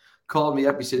him, called me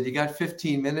up. He said, "You got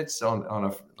 15 minutes on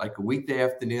a weekday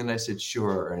afternoon?" I said,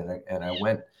 "Sure." And I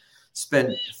went,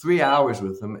 spent 3 hours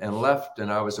with him and left.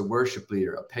 And I was a worship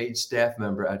leader, a paid staff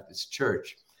member at this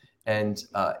church. And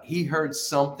he heard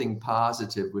something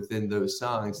positive within those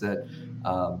songs that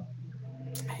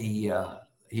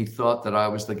he thought that I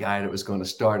was the guy that was going to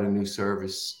start a new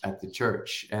service at the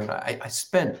church. And I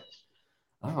spent,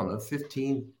 I don't know,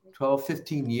 15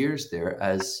 years there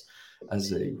as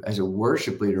a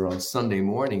worship leader on Sunday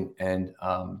morning. And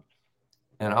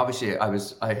obviously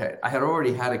I had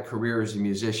already had a career as a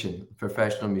musician,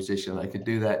 professional musician. I could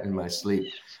do that in my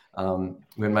sleep.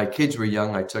 When my kids were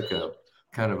young, I took a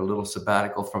kind of a little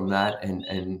sabbatical from that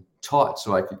and taught,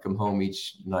 so I could come home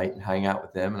each night and hang out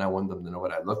with them. And I wanted them to know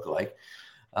what I looked like.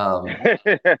 So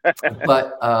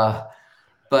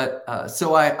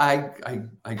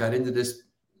I got into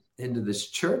this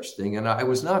church thing, and I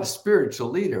was not a spiritual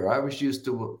leader. I was used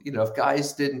to, if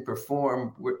guys didn't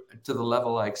perform to the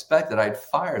level I expected, I'd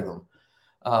fire them.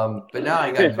 But now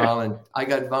I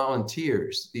got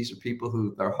volunteers. These are people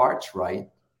who their heart's right,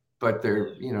 but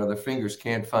their fingers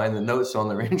can't find the notes on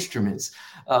their instruments.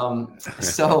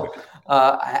 So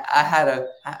I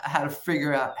had to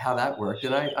figure out how that worked,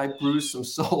 and I bruised some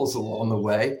souls along the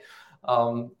way.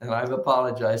 And I've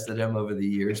apologized to them over the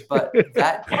years, but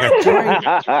that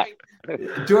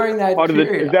during that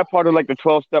period, is that part of like the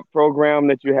 12-step program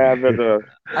that you have as a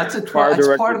that's part of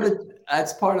the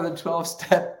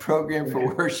 12-step program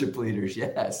for worship leaders.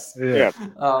 Yes. Yeah.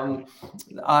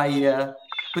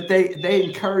 But they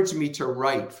encouraged me to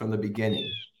write from the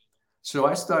beginning. So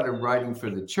I started writing for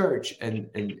the church and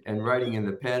writing in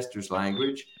the pastor's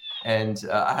language. And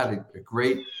I had a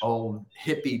great old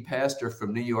hippie pastor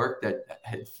from New York that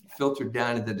had filtered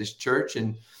down into this church,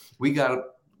 and we got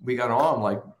on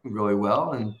like really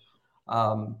well. And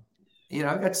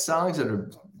I've got songs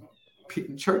that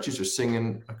churches are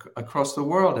singing across the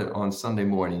world on Sunday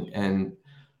morning, and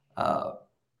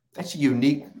that's a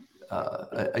unique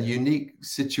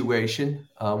situation,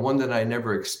 one that I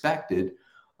never expected,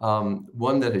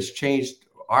 one that has changed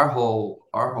our whole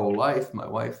life. My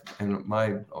wife and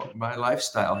my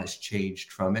lifestyle has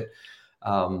changed from it.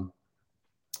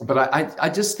 But I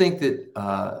just think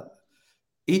that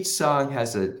each song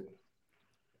has a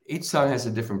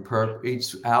different purpose.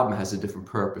 Each album has a different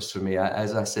purpose for me.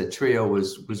 As I said, Trio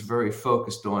was very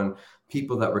focused on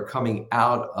people that were coming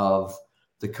out of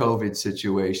the COVID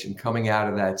situation, coming out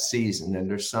of that season, and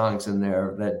there's songs in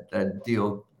there that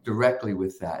deal directly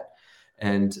with that.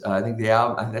 And I think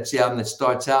that's the album that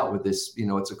starts out with this,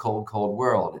 it's a cold, cold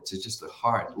world. It's just a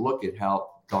hard look at how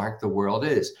dark the world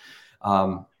is.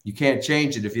 You can't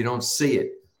change it if you don't see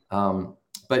it.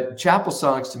 But But chapel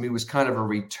songs to me was kind of a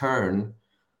return.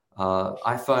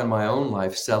 I find my own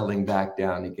life settling back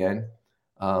down again.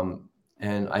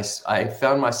 And I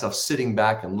found myself sitting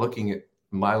back and looking at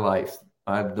my life,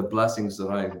 the blessings that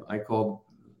I call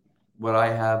what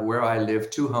I have, where I live,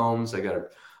 2 homes. I got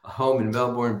a home in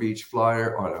Melbourne Beach,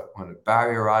 Florida, on a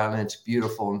barrier island. It's a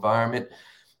beautiful environment.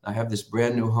 I have this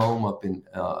brand new home up in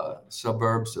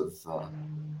suburbs of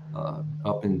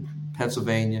up in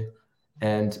Pennsylvania,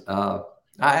 and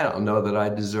I don't know that I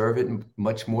deserve it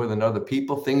much more than other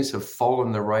people. Things have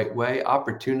fallen the right way.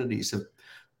 Opportunities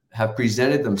have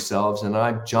presented themselves, and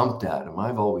I've jumped at them.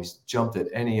 I've always jumped at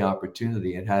any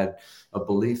opportunity and had a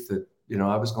belief that,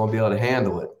 I was going to be able to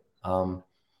handle it.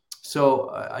 So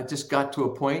I just got to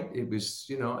a point. It was,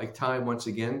 like time once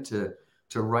again to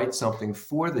write something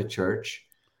for the church,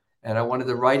 and I wanted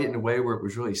to write it in a way where it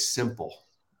was really simple.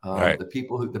 Right. The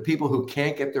people who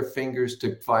can't get their fingers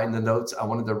to find the notes, I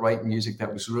wanted to write music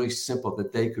that was really simple,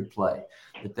 that they could play,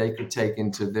 that they could take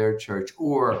into their church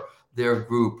or their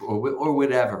group or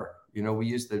whatever.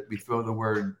 We throw the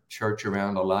word church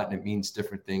around a lot, and it means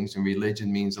different things, and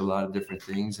religion means a lot of different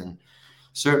things. And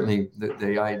certainly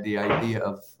the idea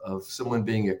of someone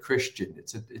being a Christian,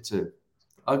 it's a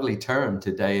ugly term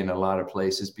today in a lot of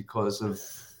places because of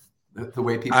the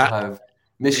way people have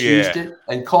misused it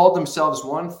and called themselves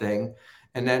one thing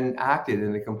and then acted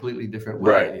in a completely different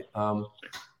way. Right.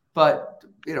 But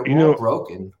we're all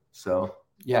broken. So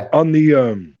yeah. On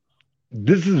the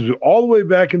this is all the way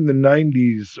back in the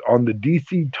 90s on the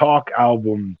DC Talk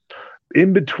album.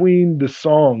 In between the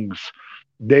songs,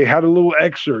 they had a little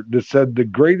excerpt that said the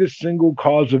greatest single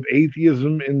cause of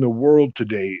atheism in the world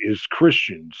today is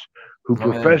Christians who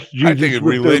profess Jesus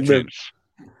with their lips.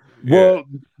 Well,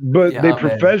 but they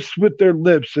profess with their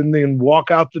lips and then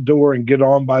walk out the door and get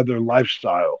on by their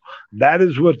lifestyle. That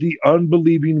is what the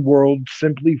unbelieving world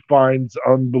simply finds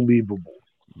unbelievable.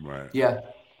 Right. Yeah.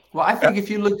 Well, I think if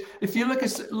you look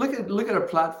at a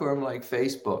platform like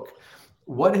Facebook,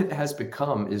 what it has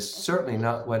become is certainly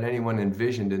not what anyone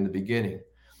envisioned in the beginning.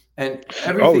 And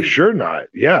sure not.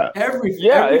 Yeah. Everything.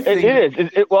 It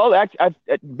is. Well, I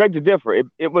beg to differ.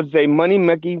 It was a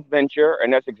money-making venture,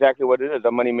 and that's exactly what it is,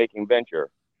 a money-making venture.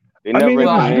 It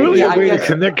was really a way to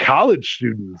connect college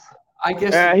students. I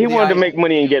guess he wanted to make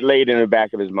money and get laid in the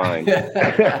back of his mind.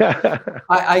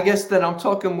 I guess that I'm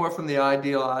talking more from the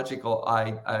ideological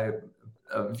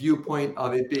viewpoint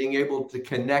of it being able to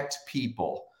connect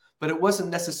people. But it wasn't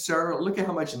necessarily, look at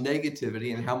how much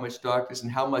negativity and how much darkness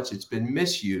and how much it's been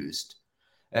misused.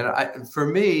 And for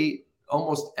me,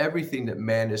 almost everything that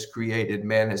man has created,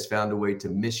 man has found a way to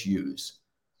misuse.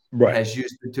 Right. Has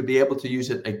used it to be able to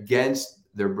use it against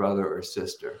their brother or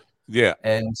sister. Yeah.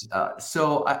 And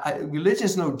so religion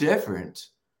is no different.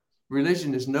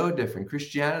 Religion is no different.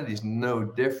 Christianity is no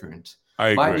different. I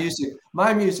agree.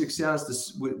 My music sounds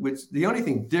the only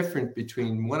thing different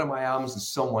between one of my albums and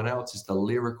someone else is the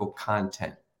lyrical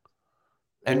content.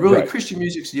 And really, Christian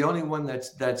music's the only one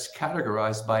that's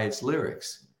categorized by its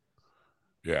lyrics.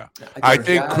 Yeah. I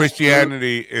think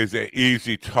Christianity is an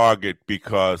easy target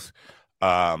because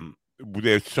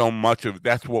there's so much of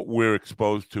that's what we're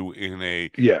exposed to in a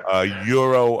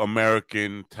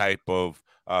Euro-American type of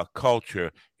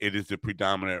culture. It is the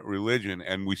predominant religion,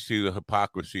 and we see the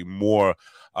hypocrisy more.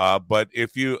 But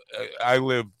if I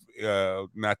live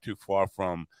not too far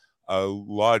from a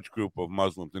large group of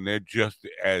Muslims, and they're just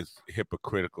as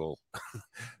hypocritical.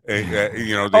 They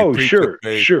preach the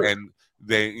faith, and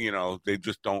they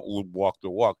just don't walk the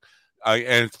walk.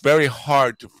 And it's very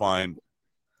hard to find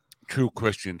true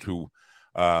Christians who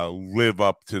live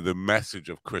up to the message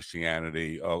of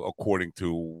Christianity according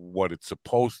to what it's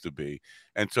supposed to be.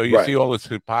 And so you see all this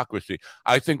hypocrisy.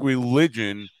 I think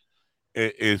religion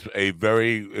is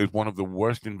one of the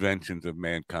worst inventions of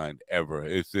mankind ever.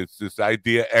 It's this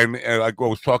idea, and like I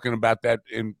was talking about that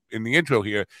in the intro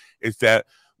here, is that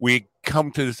we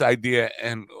come to this idea,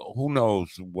 and who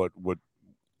knows what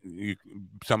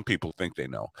some people think they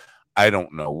know. I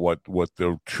don't know what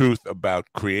the truth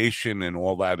about creation and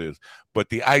all that is, but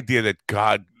the idea that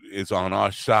God is on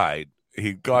our side,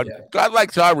 God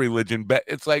likes our religion, but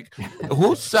it's like,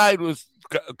 whose side was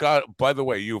God? By the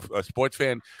way, you a sports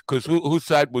fan, because whose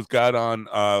side was God on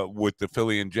with the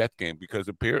Philly and Jets game? Because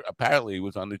apparently he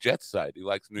was on the Jets side. He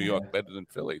likes New York better than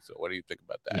Philly. So what do you think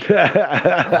about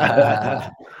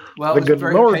that? Well, it was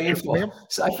very painful.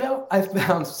 So I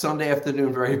found Sunday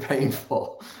afternoon very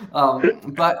painful.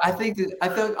 But I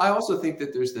also think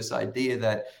that there's this idea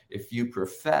that if you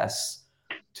profess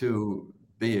to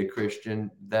be a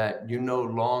Christian, that you no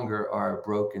longer are a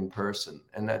broken person.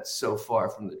 And that's so far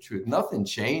from the truth. Nothing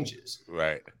changes.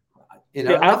 Right. You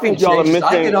know, I think y'all are missing.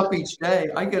 I get up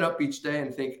each day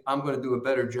and think I'm going to do a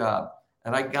better job,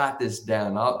 and I got this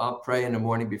down. I'll pray in the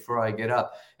morning before I get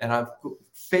up, and I'm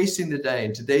facing the day.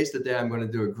 And today's the day I'm going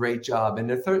to do a great job. And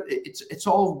it's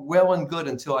all well and good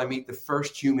until I meet the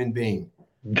first human being.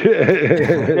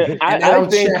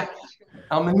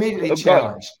 I'm immediately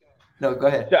challenged. No, go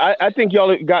ahead. I think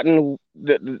y'all have gotten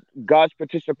God's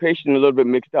participation a little bit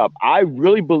mixed up. I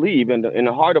really believe in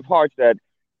the heart of hearts that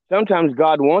sometimes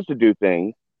God wants to do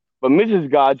things, but Mrs.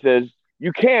 God says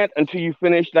you can't until you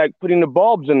finish like putting the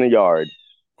bulbs in the yard.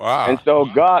 Wow. And so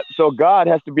God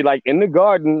has to be like in the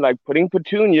garden, like putting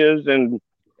petunias and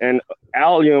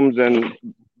alliums and.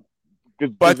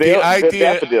 But the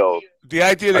idea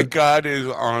that God is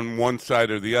on one side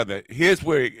or the other, here's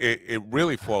where it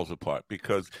really falls apart,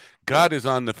 because God is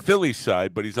on the Philly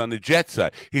side, but he's on the Jets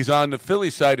side. He's on the Philly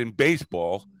side in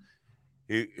baseball.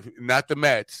 Not the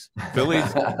Mets.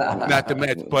 Phillies, not the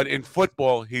Mets. But in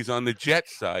football, he's on the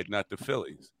Jets side, not the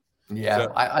Phillies. Yeah,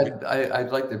 so, I'd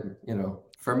like to,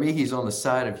 for me, he's on the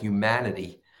side of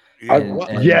humanity.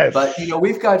 Yes. But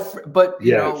we've got,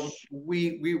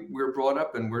 we're brought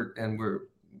up and we're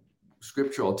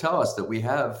Scripture will tell us that we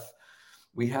have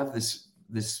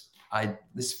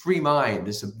this free mind,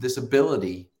 this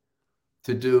ability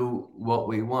to do what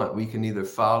we want. We can either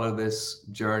follow this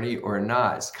journey or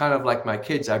not. It's kind of like my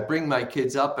kids. I bring my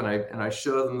kids up and I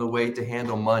show them the way to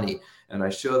handle money, and I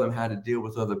show them how to deal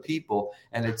with other people.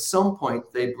 And at some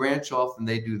point they branch off and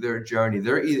they do their journey.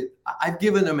 I've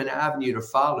given them an avenue to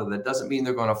follow. That doesn't mean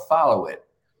they're going to follow it.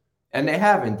 And they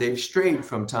haven't. They've strayed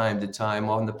from time to time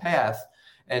on the path.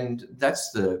 And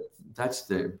that's the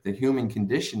human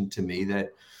condition to me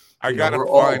that I got to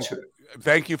find.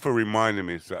 Thank you for reminding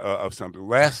me of something.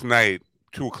 Last night,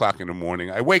 2:00 in the morning,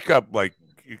 I wake up like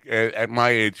at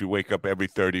my age, you wake up every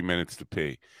 30 minutes to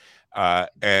pee.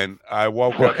 And I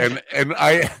woke up and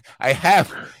I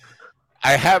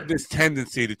have this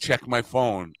tendency to check my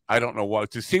phone. I don't know what,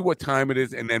 to see what time it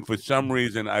is. And then for some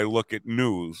reason, I look at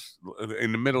news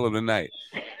in the middle of the night,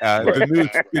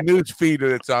 the news feed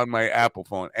that's on my Apple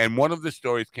phone. And one of the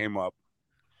stories came up.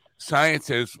 Science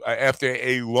has, after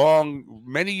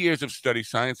many years of study,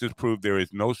 science has proved there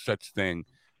is no such thing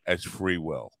as free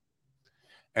will.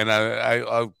 And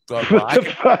I thought,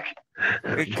 well,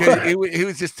 he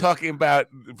was just talking about,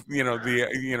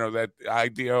 that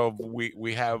idea of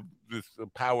we have this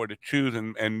power to choose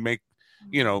and make,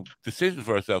 decisions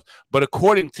for ourselves. But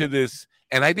according to this,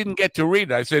 and I didn't get to read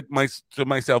it, I said to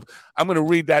myself, I'm going to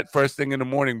read that first thing in the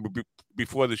morning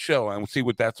before the show and see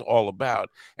what that's all about.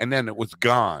 And then it was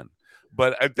gone.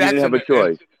 But you didn't have a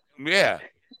choice. Yeah,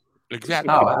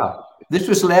 exactly. Oh, wow. This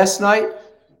was last night?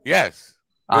 Yes.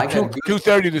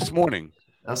 2:30 this morning.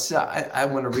 I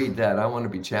want to read that. I want to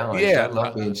be challenged. Yeah. I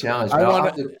love being challenged.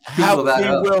 How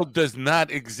free will does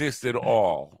not exist at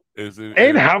all.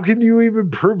 And how can you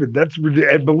even prove it? That's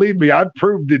ridiculous. And believe me, I've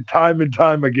proved it time and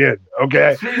time again.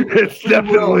 Okay, it's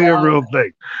definitely a real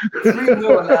thing. Free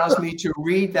will allows me to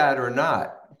read that or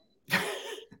not.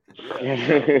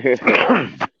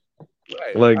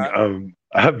 Like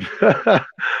I've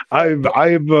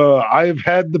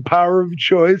had the power of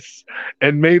choice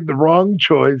and made the wrong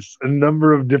choice a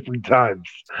number of different times.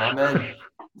 Amen.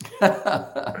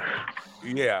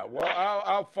 Yeah, well,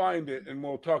 I'll find it and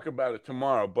we'll talk about it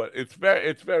tomorrow. But it's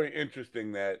very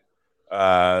interesting that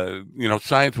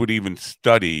science would even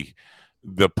study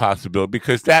the possibility,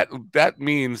 because that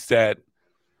means that,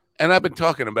 and I've been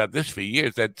talking about this for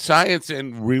years, that science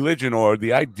and religion, or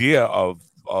the idea of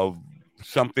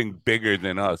something bigger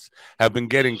than us, have been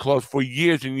getting close for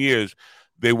years and years.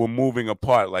 They were moving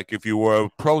apart. Like if you were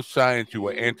pro-science, you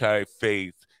were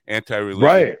anti-faith, anti-religion.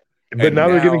 Right. But now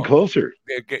they're getting closer.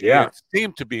 They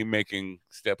seem to be making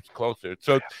steps closer.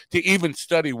 So to even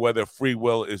study whether free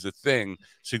will is a thing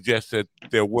suggests that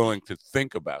they're willing to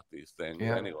think about these things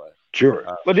anyway. Sure.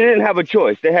 But they didn't have a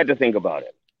choice. They had to think about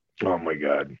it. Oh, my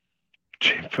God.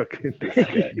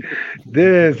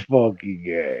 This funky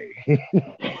guy.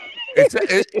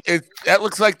 That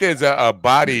looks like there's a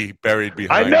body buried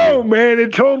behind. I know, you. man.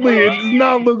 It does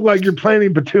not look like you're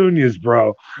planting petunias,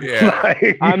 bro. Yeah,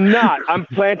 I'm not. I'm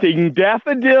planting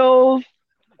daffodils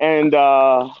and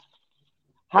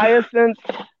hyacinths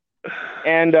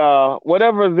and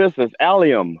whatever this is,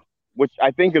 allium, which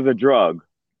I think is a drug.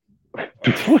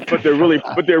 but they're really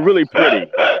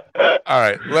pretty. All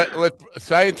right, let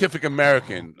Scientific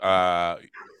American. Now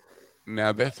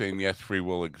they're saying yes, free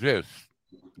will exists.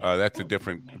 That's a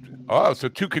different. Oh, so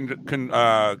two conflicting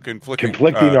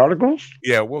articles.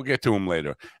 Yeah, we'll get to them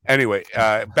later. Anyway,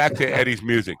 back to Eddie's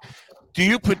music. Do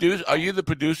you produce? Are you the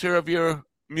producer of your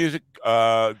music?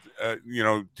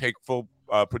 Take full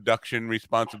production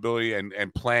responsibility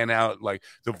and plan out like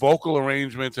the vocal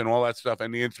arrangements and all that stuff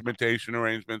and the instrumentation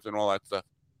arrangements and all that stuff?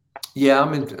 Yeah,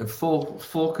 I'm in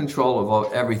full control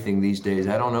of everything these days.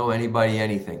 I don't owe anybody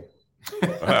anything. All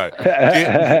right.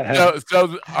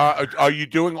 So are you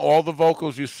doing all the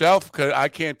vocals yourself? Because I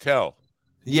can't tell.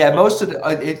 Yeah, most of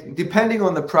it, depending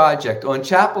on the project. On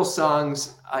Chapel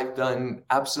songs, I've done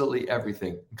absolutely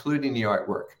everything, including the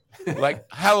artwork. Like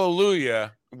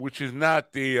Hallelujah, which is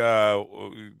not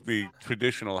the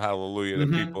traditional Hallelujah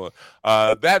that people.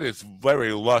 That is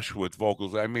very lush with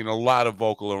vocals. I mean, a lot of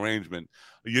vocal arrangement.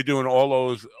 You're doing all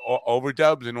those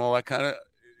overdubs and all that kind of.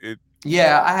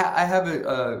 Yeah, I have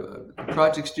a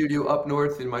project studio up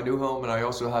north in my new home, and I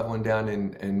also have one down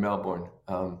in Melbourne.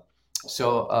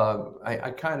 So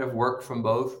I kind of work from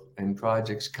both, and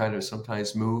projects kind of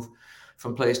sometimes move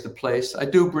from place to place. I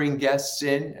do bring guests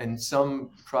in, and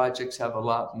some projects have a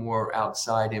lot more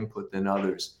outside input than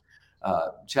others.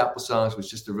 Chapel Songs was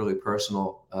just a really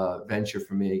personal venture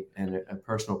for me and a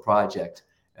personal project,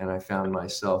 and I found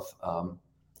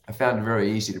it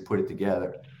very easy to put it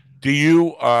together. Do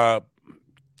you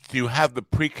have the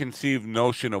preconceived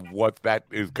notion of what that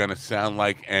is going to sound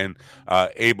like and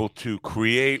able to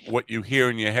create what you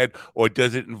hear in your head, or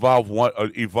does it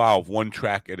evolve one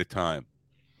track at a time?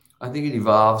 I think it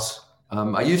evolves.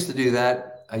 I used to do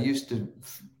that. I used to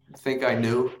think I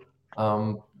knew,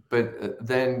 but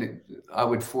then I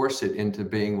would force it into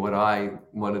being what I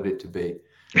wanted it to be,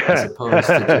 as opposed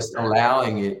to just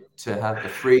allowing it to have the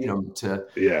freedom to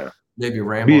maybe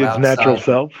ramble be its outside. natural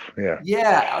self.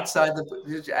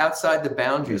 Outside the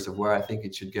boundaries of where I think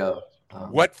it should go.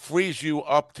 What frees you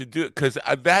up to do it? Because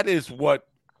that is what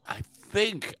I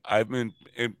think I'm in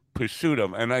pursuit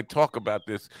of, and I talk about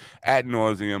this ad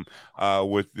nauseum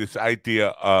with this idea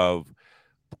of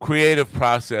creative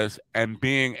process and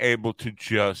being able to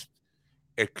just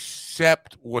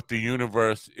accept what the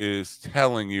universe is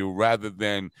telling you rather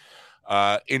than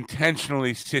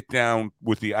intentionally sit down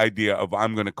with the idea of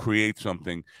I'm going to create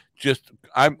something.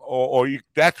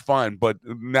 That's fine, but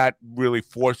not really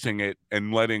forcing it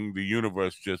and letting the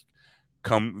universe just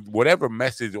come, whatever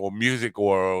message or music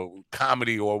or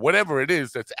comedy or whatever it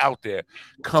is that's out there,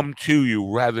 come to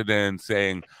you rather than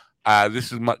saying,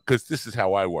 because this is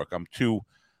how I work.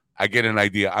 I get an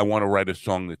idea. I want to write a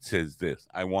song that says this.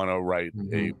 I want to write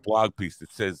a blog piece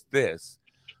that says this.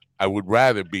 I would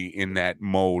rather be in that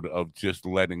mode of just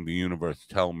letting the universe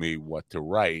tell me what to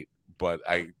write, but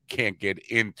I can't get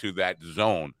into that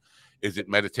zone. Is it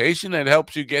meditation that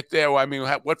helps you get there? I mean,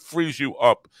 what frees you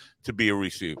up to be a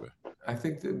receiver? I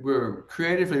think that we're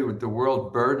creatively, the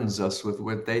world burdens us with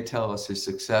what they tell us is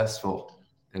successful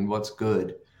and what's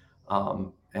good.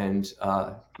 Man,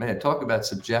 talk about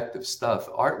subjective stuff.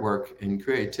 Artwork and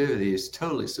creativity is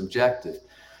totally subjective.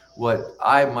 What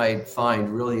I might find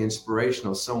really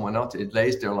inspirational, someone else, it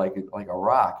lays there like a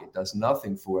rock. It does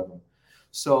nothing for them.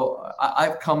 So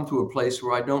I've come to a place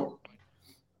where I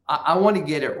want to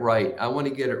get it right. I want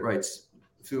to get it right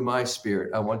through my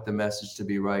spirit. I want the message to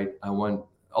be right. I want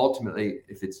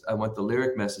the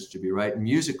lyric message to be right. And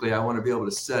musically, I want to be able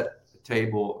to set the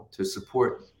table to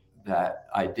support that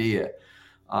idea.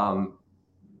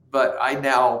 But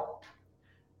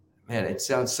it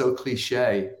sounds so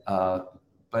cliche,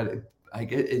 but I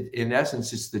get it. In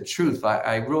essence, it's the truth.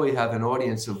 I really have an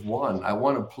audience of one. I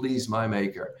want to please my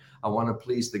maker. I want to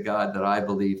please the God that I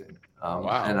believe in.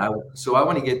 Wow. And I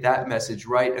want to get that message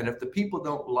right. And if the people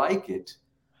don't like it,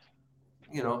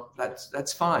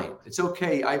 that's fine. It's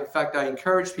okay. In fact, I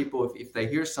encourage people if they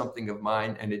hear something of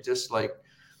mine and it just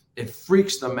it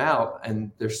freaks them out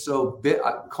and they're so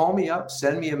call me up,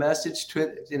 send me a message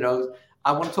to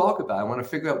I want to talk about it. I want to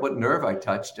figure out what nerve I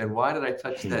touched and why did I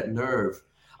touch that nerve.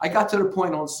 I got to the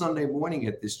point on Sunday morning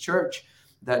at this church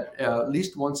that at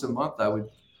least once a month I would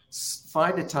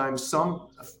find a time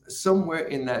somewhere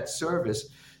in that service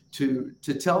to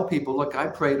tell people, look, I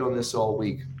prayed on this all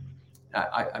week.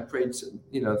 I prayed,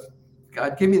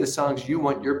 God, give me the songs you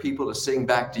want your people to sing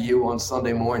back to you on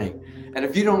Sunday morning. And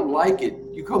if you don't like it,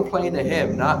 you complain to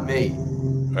him, not me.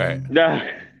 Right.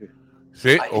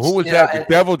 See, who was that? The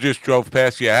devil just drove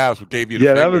past your house and gave you the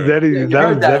finger. That was Eddie. Yeah, that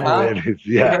was that, Eddie. huh?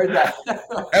 Yeah. You heard that?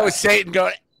 That was Satan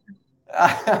going.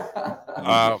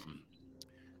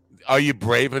 Are you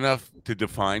brave enough to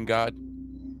define God?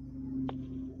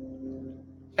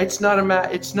 It's not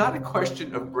a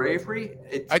question of bravery.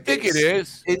 I think it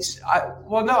is. I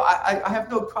have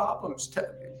no problems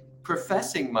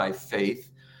professing my faith,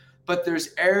 but there's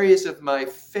areas of my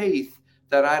faith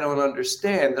that I don't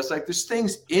understand. There's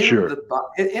things in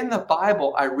the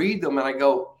Bible. I read them and I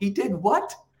go, he did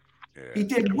what? Yeah. He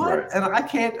did what? Right. And I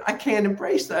can't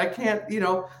embrace that. I can't,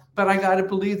 But I got to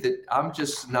believe that I'm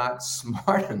just not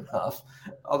smart enough.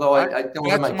 Although I don't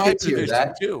want my kids hear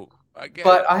that too.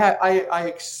 But I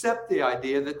accept the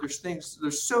idea that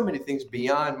there's so many things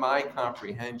beyond my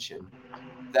comprehension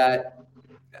that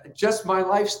just my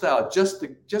lifestyle, just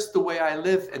the way I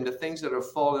live and the things that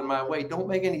have fallen my way don't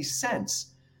make any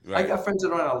sense. Right. I got friends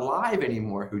that aren't alive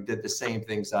anymore who did the same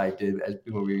things I did as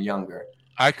when we were younger.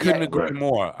 I couldn't agree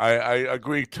more. I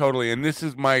agree totally. And this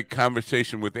is my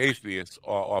conversation with atheists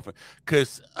often,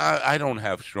 because I don't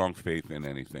have strong faith in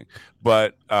anything.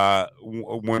 But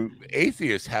when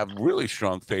atheists have really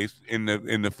strong faith in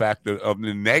the fact of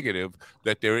the negative,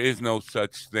 that there is no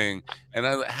such thing.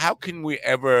 And how can we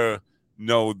ever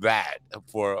know that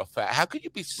for a fact? How could you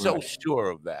be so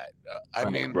sure of that? I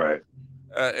mean,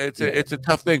 it's a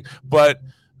tough thing. But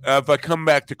if I come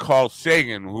back to Carl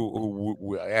Sagan,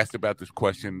 who asked about this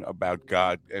question about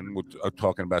God, and we're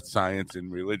talking about science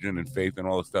and religion and faith and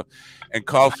all this stuff, and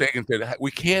Carl Sagan said we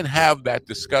can't have that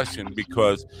discussion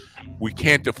because we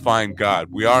can't define God.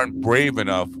 We aren't brave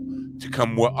enough to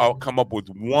come up with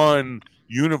one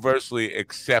universally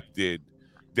accepted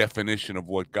definition of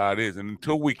what God is, and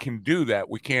until we can do that,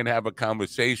 we can't have a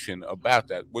conversation about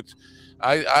that. Which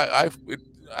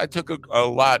I took a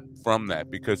lot from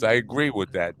that, because I agree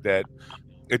with that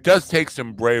it does take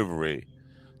some bravery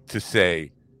to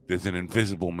say there's an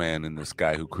invisible man in the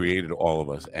sky who created all of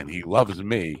us, and he loves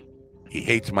me. He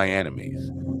hates my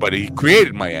enemies, but he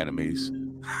created my enemies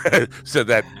so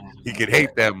that he could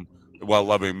hate them while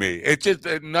loving me. It's just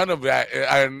none of that.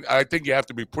 I think you have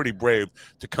to be pretty brave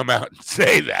to come out and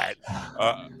say that,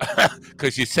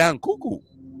 because you sound cuckoo.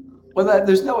 Well,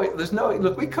 there's no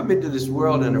look. We come into this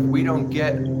world, and if we don't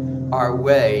get our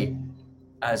way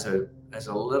as a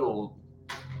little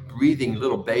breathing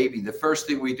little baby, the first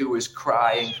thing we do is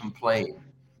cry and complain,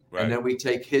 and then we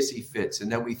take hissy fits, and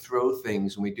then we throw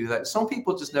things, and we do that. Some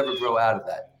people just never grow out of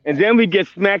that. And then we get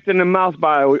smacked in the mouth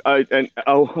by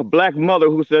a black mother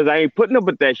who says, "I ain't putting up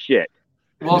with that shit."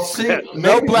 Well, see,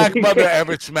 no black mother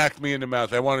ever smacked me in the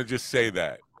mouth. I want to just say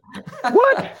that.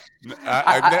 What?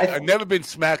 I've never been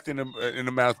smacked in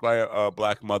the mouth by a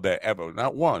black mother ever,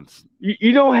 not once.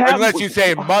 You don't have, unless you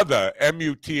say mother,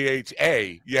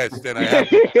 M-U-T-H-A. Yes, then I have.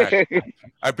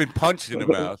 I've been punched in the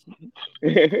mouth.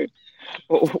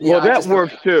 Well, that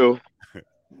works too.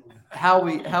 How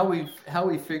we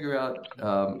figure out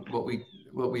what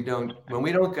we don't, when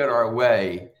we don't get our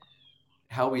way,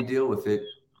 how we deal with it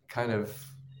kind of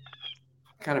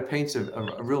paints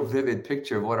a real vivid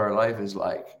picture of what our life is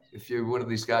like. If you're one of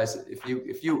these guys, if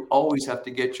you always have to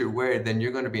get your way, then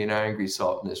you're going to be an angry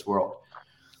salt in this world,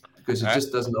 because it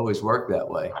just doesn't always work that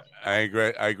way. I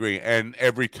agree. And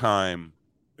every time,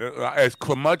 as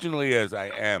curmudgeonly as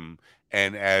I am,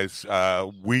 and as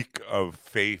weak of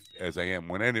faith as I am,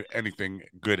 when anything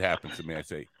good happens to me, I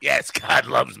say, "Yes, God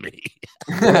loves me."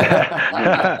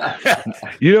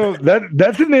 You know,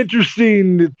 that's an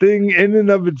interesting thing in and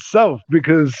of itself,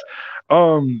 because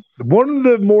one of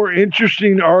the more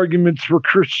interesting arguments for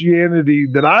Christianity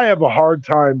that I have a hard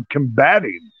time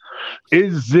combating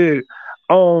is that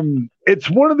it's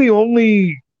one of the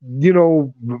only, you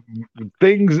know,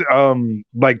 things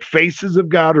like faces of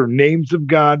God or names of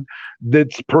God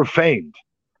that's profaned.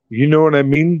 You know what I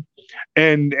mean?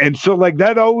 And so like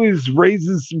that always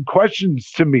raises some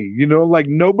questions to me, you know, like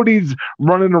nobody's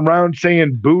running around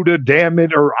saying Buddha damn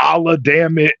it or Allah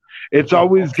damn it. It's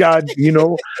always God, you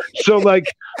know. So like,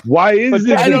 why is it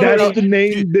that's the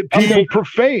name that people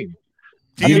profane?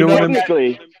 You know what I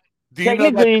mean?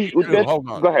 Technically, hold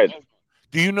on. Go ahead.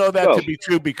 Do you know that to be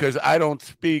true? Because I don't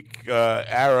speak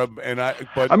Arab, and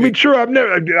sure.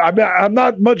 I'm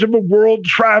not much of a world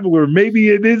traveler. Maybe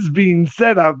it is being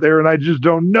said out there, and I just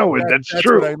don't know it. That's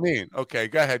true. What I mean. Okay,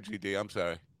 go ahead, GD. I'm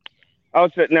sorry.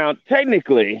 Now,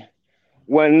 technically,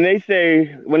 when they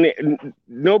say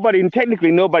nobody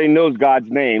knows God's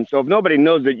name. So if nobody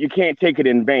knows it, you can't take it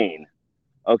in vain.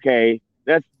 Okay,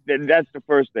 that's the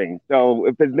first thing. So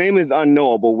if his name is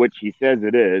unknowable, which he says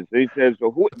it is, he says,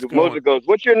 Moses goes,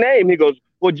 "What's your name?" He goes,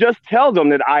 "Well, just tell them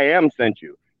that I am sent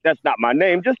you. That's not my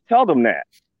name. Just tell them that."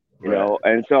 You know,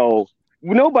 and so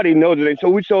nobody knows it. And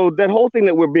so that whole thing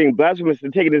that we're being blasphemous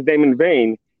and taking his name in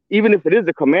vain, even if it is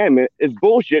a commandment, is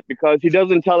bullshit, because he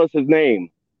doesn't tell us his name.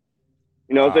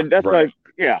 You know, so that's like,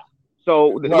 yeah.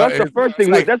 So that's the first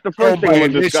thing. That's the first thing we'll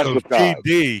discuss with God.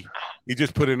 GD, he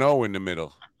just put an O in the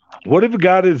middle. What if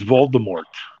God is Voldemort?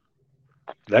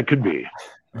 That could be.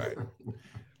 Right.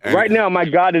 And right now, my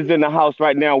God is in the house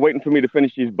right now, waiting for me to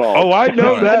finish these balls. Oh, I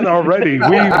know that already.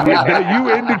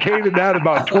 You indicated that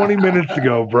about 20 minutes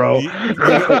ago, bro.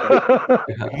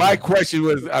 My question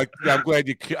was, I'm glad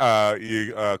you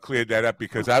cleared that up,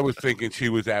 because I was thinking she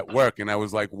was at work, and I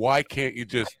was like, why can't you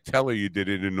just tell her you did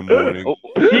it in the morning?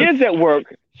 She is at work.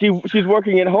 She's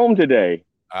working at home today.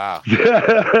 That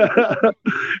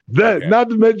not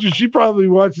to mention she probably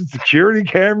watching security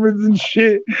cameras and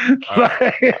shit.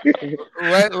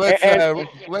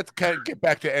 Let's kind of get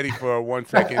back to Eddie for 1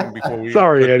 second before we.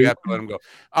 Sorry, Eddie. Have to let him go.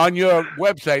 On your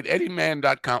website,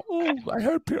 eddyman.com. Oh, I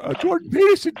heard Jordan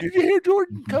Peterson. Did you hear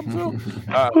Jordan come through?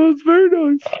 It's very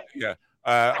nice. Yeah.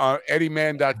 On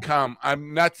eddyman.com.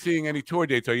 I'm not seeing any tour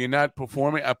dates. Are you not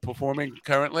performing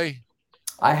currently?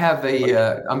 I have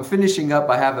I'm finishing up.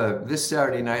 I have this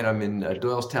Saturday night, I'm in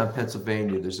Doylestown,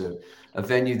 Pennsylvania. There's a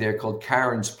venue there called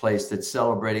Karen's Place that's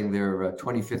celebrating their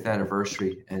 25th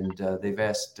anniversary. And they've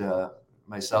asked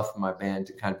myself and my band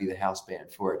to kind of be the house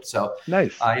band for it. So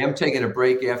nice. I am taking a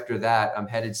break after that. I'm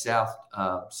headed south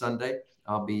Sunday.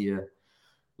 I'll be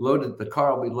loaded. The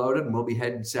car will be loaded, and we'll be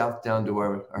heading south down to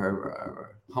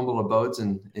our humble abodes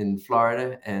in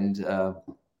Florida. And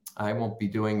I won't be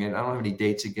doing it. I don't have any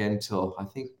dates again until I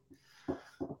think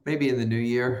maybe in the new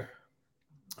year.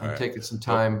 I'm taking some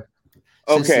time.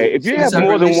 Okay, if you have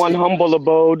more than one humble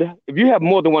abode, they're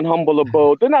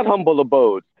not humble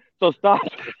abodes. So stop.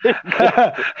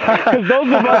 Because those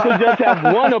of us who just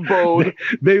have one abode,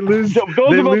 they lose their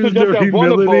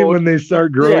humility when they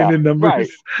start growing in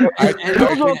numbers. Right. And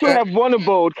those of us who have one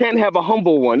abode can't have a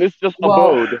humble one. It's just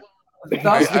abode.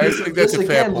 This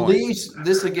again leads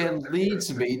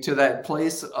me to that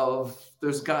place of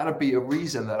there's got to be a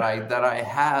reason that I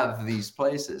have these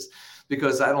places,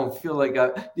 because I don't feel like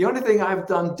the only thing I've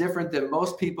done different than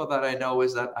most people that I know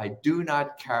is that I do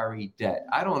not carry debt.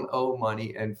 I don't owe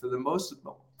money, and for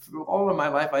all of my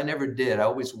life I never did. I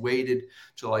always waited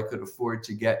till I could afford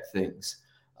to get things.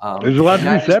 There's a lot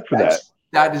to be said for that.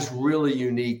 That is really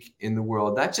unique in the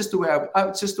world. That's just the way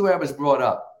I was brought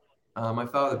up. My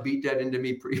father beat that into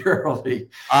me pretty early.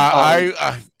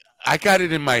 I got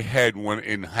it in my head when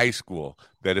in high school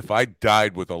that if I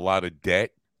died with a lot of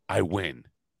debt, I win.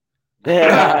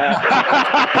 That's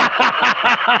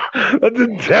a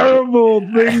terrible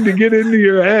thing to get into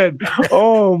your head.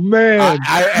 Oh man!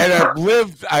 I've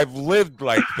lived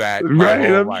like that.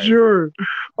 Right, I'm life. Sure.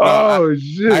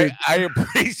 Shit! I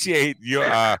appreciate your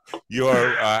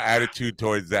attitude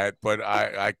towards that, but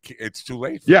it's too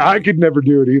late. I could never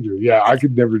do it either. Yeah, I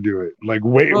could never do it. Like,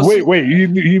 wait.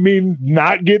 You mean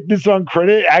not get this on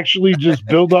credit? Actually, just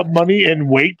build up money and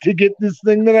wait to get this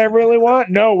thing that I really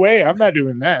want? No way! I'm not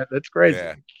doing that. That's crazy.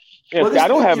 Yeah. I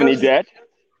don't have any debt.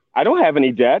 I don't have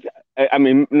any debt. I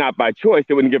mean, not by choice.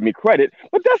 They wouldn't give me credit,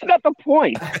 but that's not the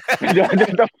point.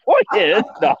 The point is,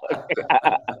 no,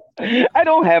 I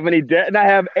don't have any debt, and I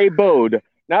have a bode,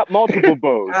 not multiple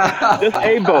bodes, just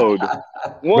a bode.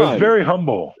 One. It's very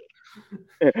humble.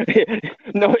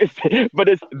 No, it's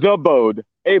the bode,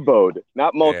 a bode,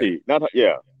 not multi,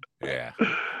 Yeah.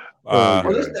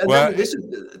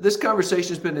 This conversation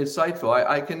has been insightful.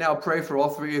 I can now pray for all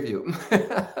three of you.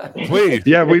 Please.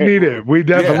 Yeah, we need it. We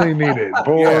definitely need it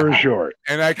for sure.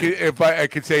 And if I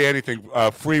could say anything,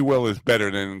 free will is better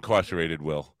than incarcerated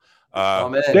will.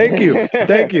 Thank you.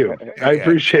 I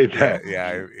appreciate that.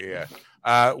 Yeah.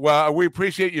 Well, we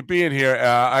appreciate you being here.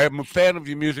 I am a fan of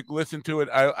your music. Listen to it.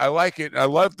 I like it. I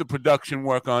love the production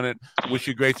work on it. Wish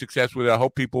you great success with it. I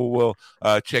hope people will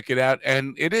check it out.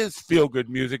 And it is feel-good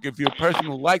music. If you're a person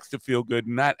who likes to feel good,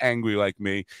 not angry like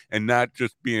me, and not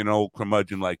just be an old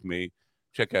curmudgeon like me,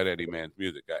 check out Eddie Man's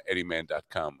music at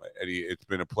eddyman.com. Eddie, it's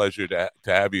been a pleasure to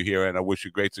have you here, and I wish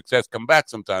you great success. Come back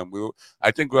sometime. I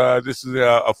think this is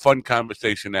a fun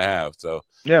conversation to have. So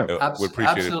we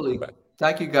appreciate absolutely. it.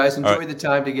 Thank you, guys. Enjoy the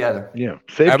time together. Yeah.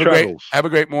 Safe travels. Have a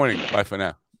great morning. Bye for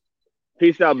now.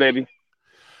 Peace out, baby.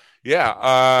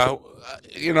 Yeah.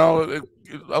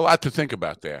 A lot to think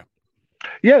about there.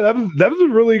 Yeah, that was a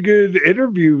really good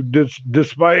interview,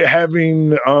 despite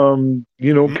having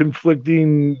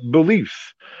conflicting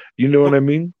beliefs. You know what I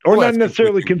mean? Or not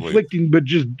necessarily conflicting, but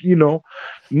just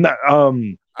not.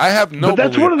 I have no. But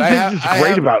that's belief. one of the things that's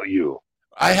great about you.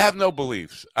 I have no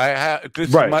beliefs. Right.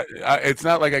 It's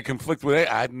not like I conflict with it.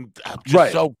 I'm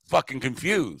just so fucking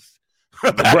confused.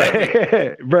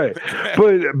 Right.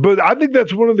 But I think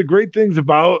that's one of the great things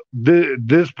about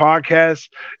this podcast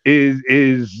is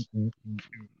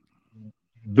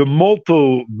the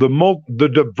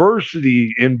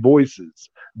diversity in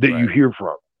voices that you hear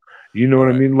from. You know what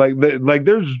I mean? Like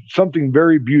there's something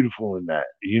very beautiful in that.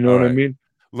 You know what I mean?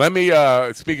 Let me,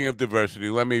 speaking of diversity,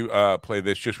 let me play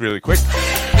this just really quick.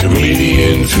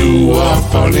 Comedians who are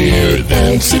funnier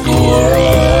than Segura.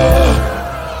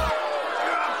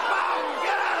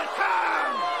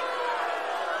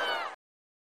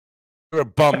 You're a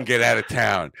bum, get out of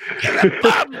town. You're a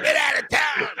bum, get out of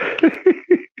town.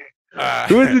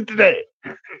 Who is it today?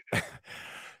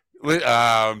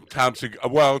 Tom Segura.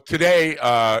 Well, today,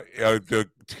 the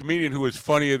comedian who is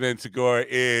funnier than Segura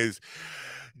is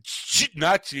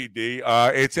not GD.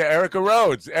 It's Erica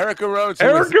Rhodes. Erica Rhodes.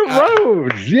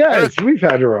 Yes, we've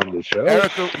had her on the show.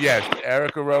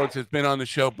 Erica Rhodes has been on the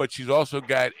show, but she's also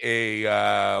got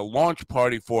a launch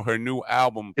party for her new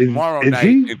album tomorrow night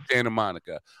in Santa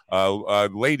Monica.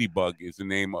 Ladybug is the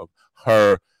name of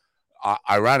her.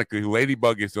 Ironically,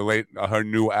 Ladybug is her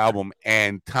new album,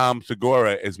 and Tom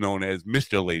Segura is known as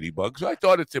Mr. Ladybug. So I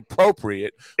thought it's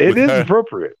appropriate. It is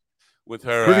appropriate. With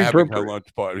her having her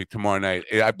launch party tomorrow night.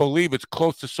 I believe it's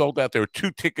close to sold out. There are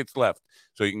 2 tickets left.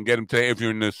 So you can get them today. If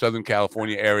you're in the Southern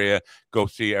California area, go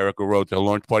see Erica Rhodes at a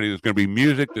launch party. There's going to be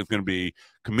music. There's going to be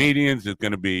comedians. There's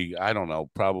going to be, I don't know,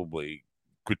 probably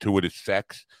gratuitous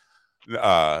sex.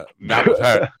 Not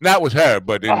with her,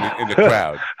 but in the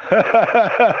crowd.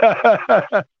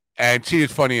 And she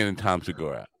is funnier than Tom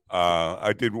Segura.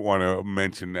 I did want to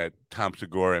mention that Tom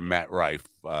Segura and Matt Rife.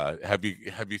 Have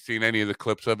you seen any of the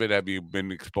clips of it? Have you been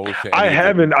exposed to? I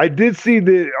haven't. I did see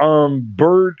that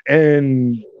Bert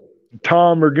and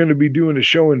Tom are going to be doing a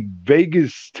show in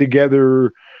Vegas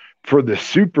together for the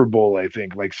Super Bowl. I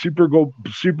think like Super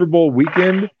Bowl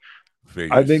weekend.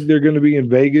 Vegas. I think they're going to be in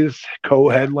Vegas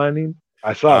co-headlining.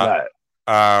 I saw that.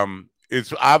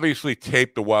 It's obviously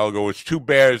taped a while ago. It's 2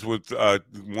 Bears with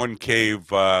One Cave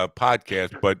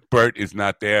podcast, but Bert is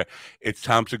not there. It's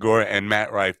Tom Segura and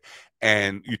Matt Rife.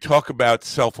 And you talk about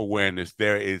self-awareness.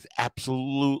 There is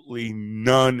absolutely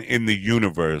none in the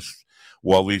universe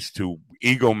while these 2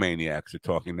 egomaniacs are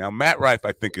talking. Now, Matt Rife,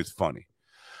 I think, is funny.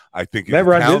 I think he's a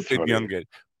talented young kid,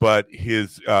 but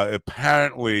his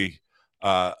apparently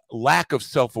lack of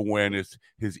self-awareness,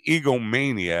 his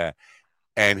egomania,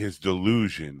 and his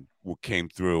delusion came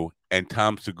through, and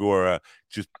Tom Segura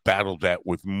just battled that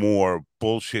with more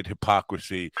bullshit,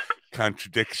 hypocrisy,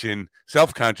 contradiction,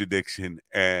 self-contradiction,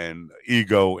 and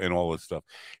ego, and all this stuff.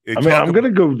 I'm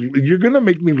gonna go. You're gonna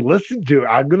make me listen to it.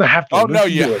 I'm gonna have to. Oh no,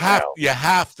 you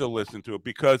have to listen to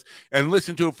it and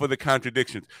listen to it for the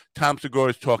contradictions. Tom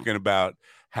Segura is talking about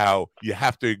how you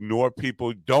have to ignore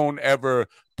people. Don't ever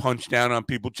punch down on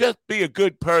people. Just be a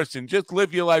good person. Just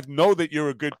live your life. Know that you're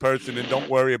a good person and don't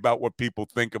worry about what people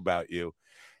think about you.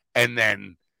 And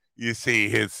then you see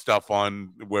his stuff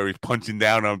on where he's punching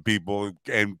down on people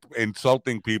and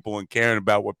insulting people and caring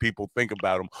about what people think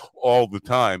about him all the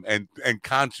time and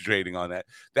concentrating on that.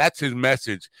 That's his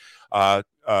message.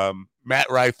 Matt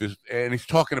Rife and he's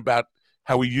talking about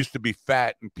how he used to be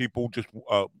fat and people just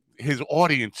his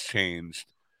audience changed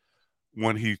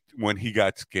when he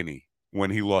got skinny, when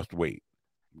he lost weight.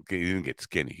 Okay, he didn't get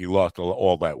skinny. He lost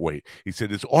all that weight. He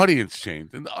said his audience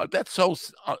changed. And that's so...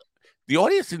 the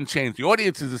audience didn't change. The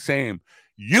audience is the same.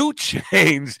 You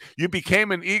changed. You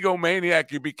became an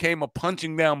egomaniac. You became a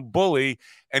punching down bully,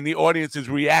 and the audience is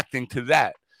reacting to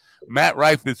that. Matt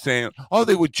Rife is saying, oh,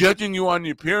 they were judging you on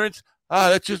your appearance?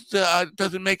 That just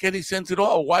doesn't make any sense at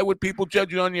all. Why would people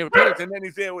judge you on your appearance? And then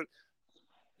he's there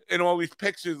in all these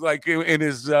pictures, like in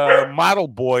his model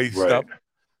boy stuff,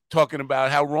 talking about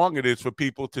how wrong it is for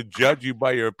people to judge you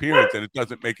by your appearance, and it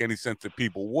doesn't make any sense that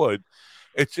people would.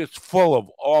 It's just full of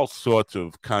all sorts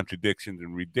of contradictions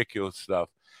and ridiculous stuff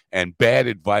and bad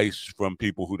advice from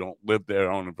people who don't live their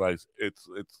own advice. It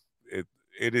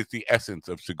is the essence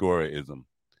of Seguraism.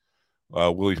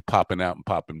 Willie's popping out and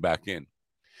popping back in.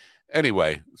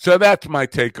 Anyway, so that's my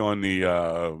take on the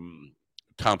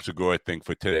Tom Segura thing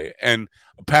for today. And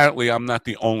apparently I'm not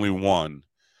the only one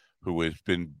who has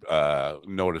been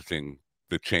noticing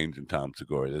the change in Tom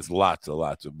Segura. There's lots of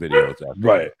videos out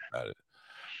there about it.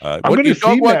 I'm going to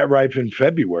see Matt Rife in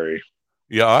February.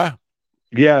 Yeah.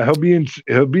 Yeah, he'll be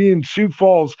in Sioux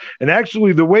Falls. And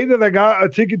actually, the way that I got a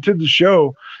ticket to the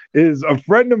show is a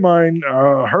friend of mine,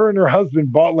 her and her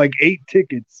husband bought like 8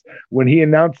 tickets when he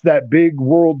announced that big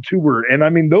world tour. And I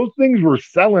mean, those things were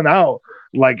selling out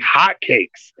like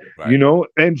hotcakes, you know?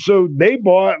 And so they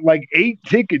bought like 8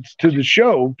 tickets to the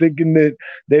show, thinking that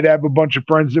they'd have a bunch of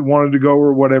friends that wanted to go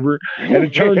or whatever. And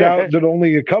it turned out that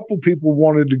only a couple people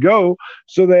wanted to go.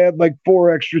 So they had like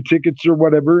 4 extra tickets or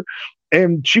whatever.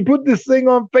 And she put this thing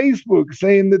on Facebook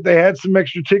saying that they had some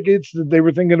extra tickets that they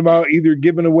were thinking about either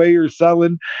giving away or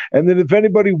selling. And then if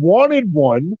anybody wanted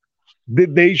one,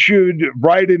 that they should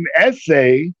write an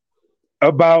essay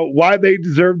about why they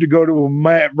deserve to go to a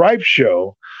Matt Rife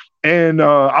show. And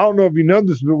I don't know if you know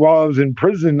this, but while I was in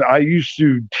prison, I used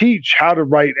to teach how to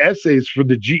write essays for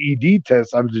the GED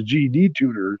test. I was a GED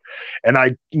tutor, and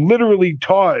I literally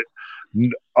taught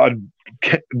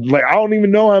like I don't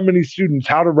even know how many students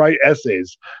how to write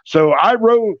essays. So I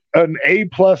wrote an A+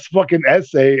 fucking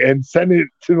essay and sent it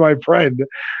to my friend,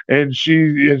 and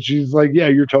she's like, "Yeah,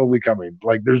 you're totally coming.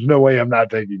 Like, there's no way I'm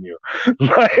not taking you."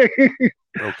 Like,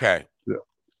 okay.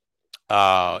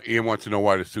 Ian wants to know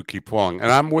why the suit keep falling, and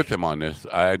I'm with him on this.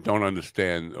 I don't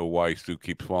understand why suit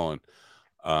keeps falling.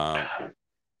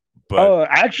 But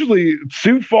actually,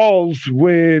 Sioux Falls,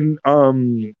 when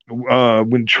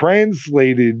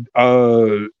translated,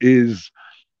 is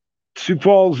Sioux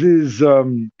Falls is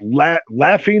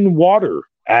laughing water.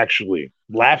 Actually,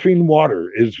 laughing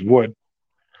water is what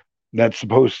that's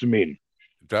supposed to mean.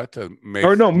 That makes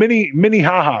or no, mini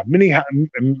haha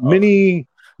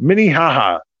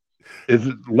is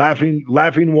laughing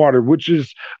water, which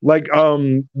is like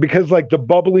because like the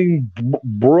bubbling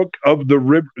brook of the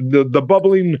river, the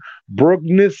bubbling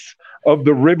brookness of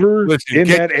the river. Listen, in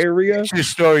that area. Get your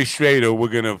story straight, or we're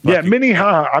gonna mini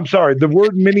haha. I'm sorry, the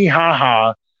word mini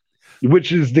haha,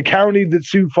 which is the county that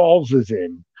Sioux Falls is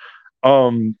in,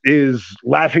 is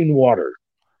laughing water.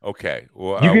 Okay,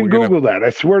 well, you can Google that. I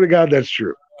swear to God, that's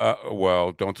true.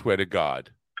 Well, don't swear to God.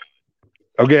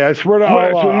 Okay, I swear to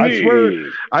Allah.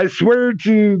 I swear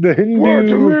to the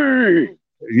Hindu.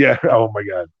 Yeah. Oh my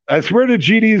God. I swear to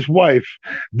GD's wife.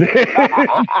 This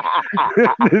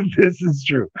is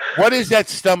true. What is that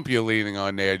stump you're leaning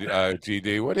on there,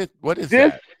 GD? What is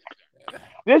this, that?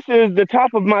 This is the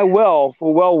top of my well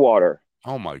for well water.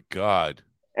 Oh my God.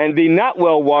 And the not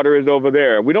well water is over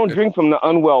there. We don't drink from the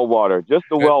unwell water, just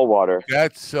the well water.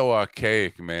 That's so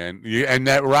archaic, man. And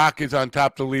that rock is on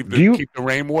top to keep the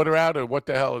rainwater out, or what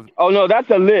the hell is? Oh no, that's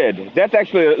a lid. That's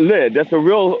actually a lid. That's a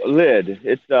real lid.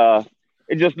 It's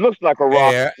it just looks like a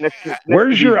rock. Yeah.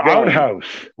 Where's your outhouse?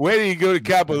 Where do you go to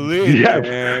cap a lid? Yeah.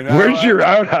 Man? Where's your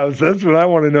outhouse? That's what I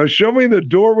want to know. Show me the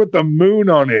door with the moon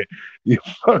on it.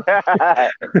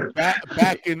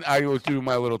 back in, I was doing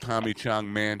my little Tommy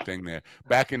Chong man thing there.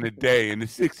 Back in the day, in the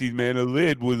 60s, man, a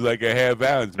lid was like a half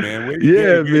ounce, man. Man.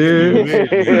 Yeah.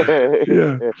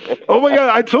 Oh my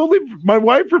God, my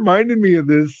wife reminded me of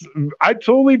this. I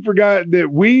totally forgot that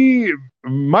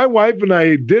my wife and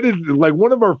I did it, like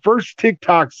one of our first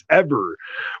TikToks ever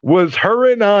was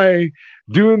her and I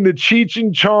doing the Cheech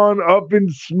and Chong Up in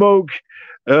Smoke.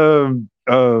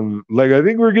 Like I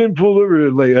think we're getting pulled over.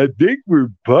 Like I think we're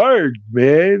parked,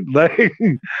 man. Like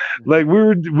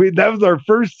that was our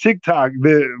first TikTok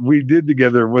that we did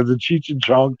together, was a Cheech and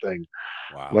Chong thing.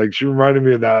 Wow. Like she reminded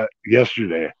me of that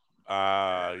yesterday.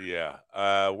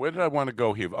 Yeah. Where did I want to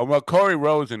go here? Oh, well, Corey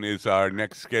Rosen is our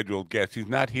next scheduled guest. He's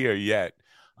not here yet.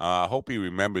 I hope he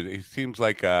remembers. It seems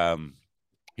like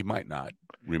he might not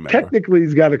remember. Technically,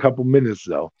 he's got a couple minutes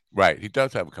though. Right, he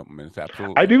does have a couple minutes.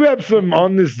 Absolutely. I do have some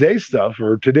on this day stuff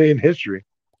or today in history.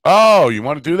 Oh, you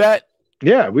want to do that?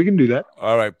 Yeah, we can do that.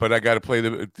 All right, but I got to play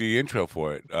the intro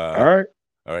for it. All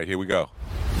right, here we go.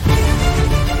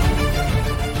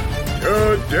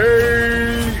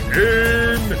 Today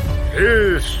in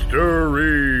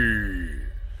history.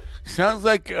 Sounds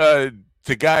like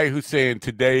the guy who's saying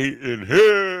today in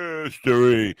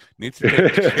history needs to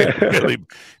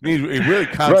really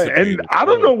concentrate. Right, and I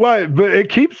don't know why, but it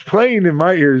keeps playing in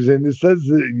my ears, and it says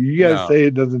that you guys say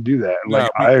it doesn't do that. Like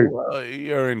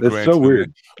you're in. That's so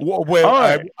weird. Well,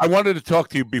 I wanted to talk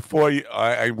to you before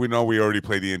we know we already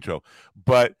played the intro,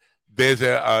 but there's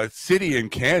a city in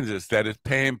Kansas that is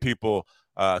paying people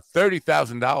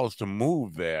 $30,000 to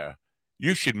move there.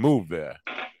 You should move there.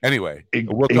 Anyway,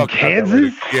 we'll talk Kansas?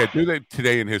 About that later. Yeah, do that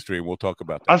today in history, and we'll talk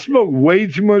about that. I smoke way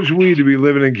too much weed to be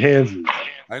living in Kansas.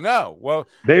 I know. Well,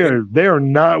 they are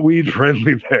not weed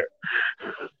friendly there.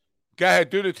 Go ahead,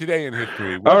 do the today in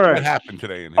history. What happened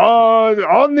today in history?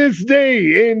 On this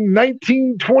day in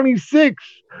 1926,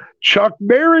 Chuck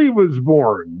Berry was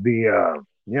born.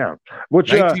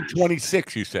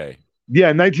 1926, you say?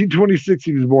 Yeah, 1926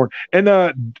 he was born. And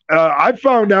I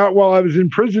found out while I was in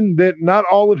prison that not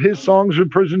all of his songs are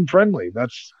prison friendly.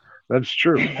 That's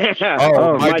true.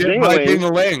 My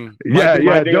ding-a-ling.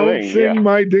 Yeah, don't sing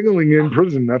My Ding-a-ling in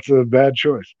prison. That's a bad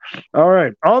choice. All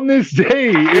right. On this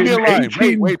day, give me a line.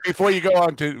 Wait, before you go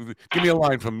on to give me a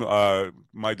line from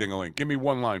My Ding-a-ling. Give me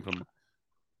one line from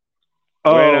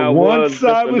once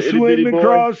I was swimming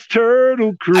across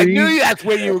Turtle Creek. I knew that's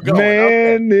where you were going.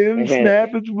 Man, them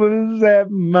snappers was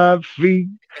at my feet.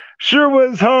 Sure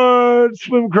was hard to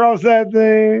swim across that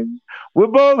thing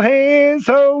with both hands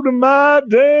holding my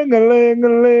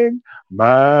ding-a-ling-a-ling.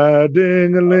 My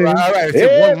ding-a-ling. All right, it's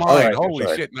Yeah. one line. All right, Holy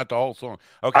sorry. shit, not the whole song.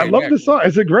 Okay, I love next. this song.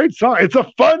 It's a great song. It's a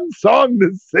fun song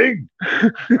to sing.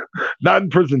 Not in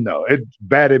prison, though. It's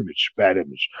bad image. Bad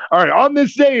image. All right. On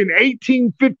this day in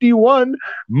 1851,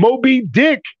 Moby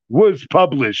Dick was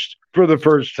published for the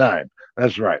first time.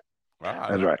 That's right. Wow,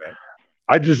 That's not right. bad.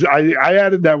 I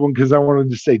added that one because I wanted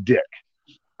to say Dick.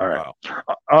 All right.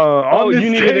 Oh, on this you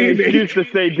needed day an in excuse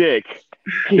to say Dick.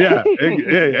 yeah,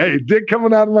 hey, Dick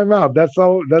coming out of my mouth. That's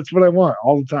all. That's what I want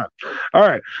all the time. All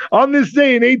right. On this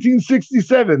day in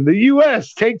 1867, the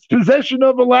U.S. takes possession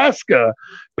of Alaska,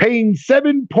 paying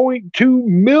 $7.2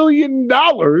 million,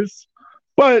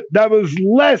 but that was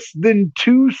less than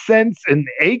 2 cents an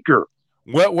acre.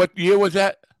 What year was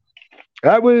that?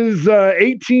 That was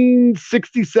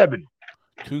 1867.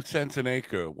 2 cents an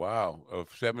acre. Wow, of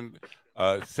seven.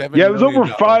 Yeah, it was over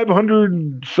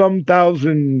 500 some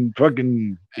thousand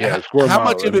fucking square How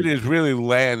miles. much of it is really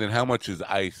land and how much is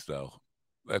ice, though?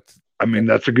 That's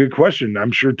a good question.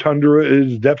 I'm sure tundra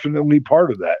is definitely part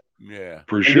of that. Yeah,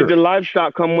 for sure. Did the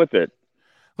livestock come with it?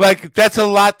 Like, that's a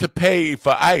lot to pay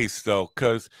for ice, though,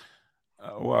 because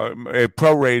it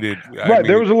prorated. Right,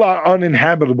 there was a lot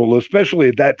uninhabitable, especially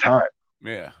at that time.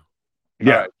 Yeah.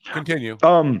 Yeah. All right, continue.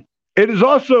 It is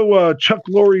also Chuck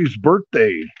Lorre's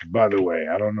birthday, by the way.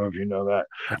 I don't know if you know that.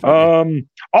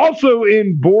 Also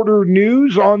in border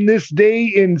news, on this day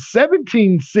in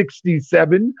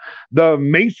 1767, the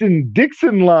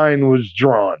Mason-Dixon line was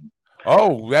drawn.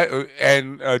 Oh,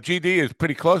 and GD is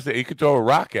pretty close there. You could throw a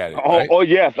rock at it. Right? Oh,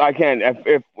 yes, I can.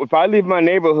 If I leave my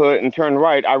neighborhood and turn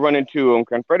right, I run into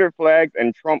Confederate flags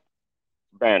and Trump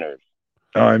banners.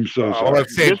 I'm so sorry.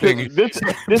 Same thing. This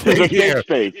is a safe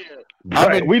space.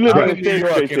 Right. We live Right. in a safe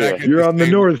space here. You're on the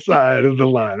north side of the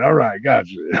line. All right,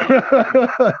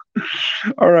 gotcha.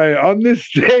 All right. On this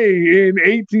day in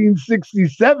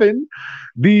 1867,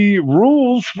 the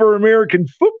rules for American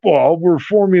football were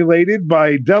formulated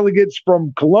by delegates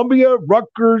from Columbia,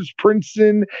 Rutgers,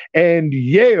 Princeton, and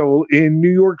Yale in New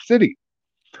York City.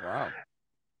 Wow.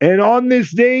 And on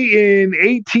this day in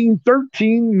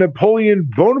 1813, Napoleon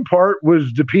Bonaparte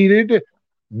was defeated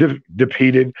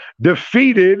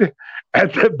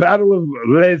at the Battle of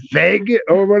Leipzig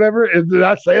or whatever. Did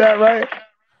I say that right?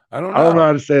 I don't know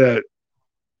how to say that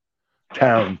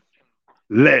town.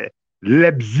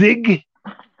 Leipzig?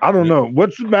 I don't know.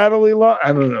 What's the battle he lost?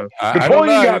 I don't know.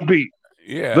 Napoleon got beat.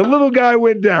 Yeah. The little guy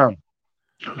went down.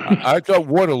 I thought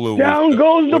Waterloo. Down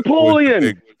goes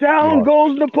Napoleon. Down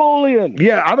goes Napoleon.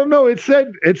 Yeah, I don't know. It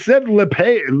said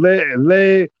Leipzig.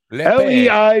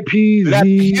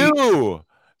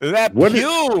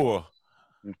 Lepew.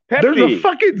 There's a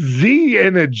fucking Z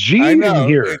and a G in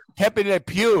here. Pepe Le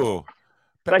Pew.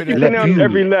 Like you pronounce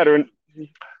every letter.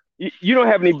 You don't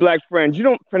have any black friends. You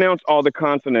don't pronounce all the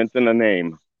consonants in a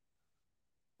name.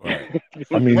 Right.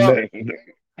 I mean,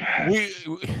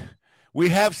 we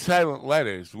have silent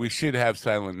letters. We should have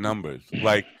silent numbers.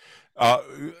 Like,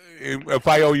 if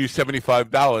I owe you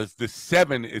 $75, the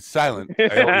 7 is silent. I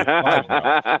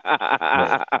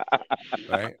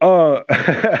owe you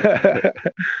 $5.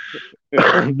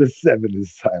 Right? The 7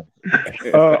 is silent.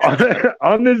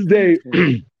 On this day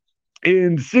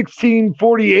in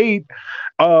 1648,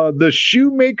 the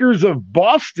Shoemakers of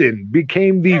Boston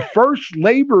became the first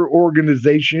labor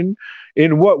organization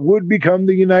in what would become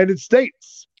the United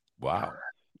States. Wow.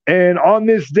 And on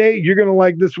this day, you're going to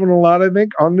like this one a lot, I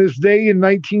think. On this day in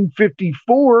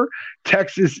 1954,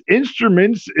 Texas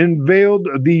Instruments unveiled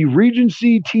the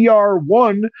Regency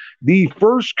TR-1, the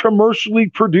first commercially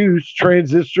produced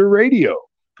transistor radio.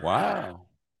 Wow.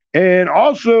 And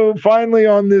also, finally,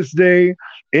 on this day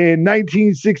in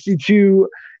 1962,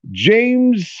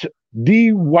 James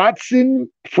D. Watson,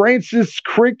 Francis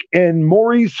Crick, and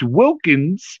Maurice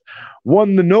Wilkins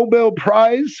won the Nobel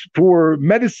Prize for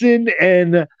Medicine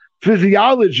and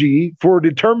Physiology for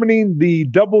determining the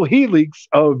double helix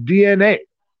of DNA.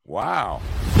 Wow.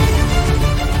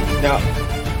 Now,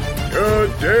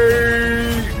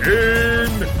 today in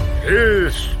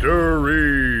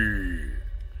history.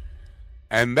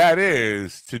 And that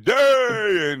is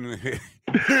today in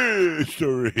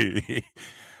history.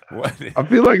 What? I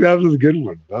feel like that was a good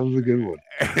one.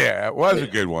 Yeah, it was a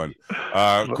good one.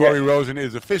 Corey Rosen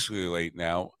is officially late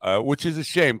now, which is a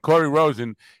shame. Corey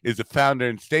Rosen is the founder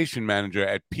and station manager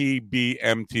at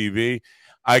PBMTV.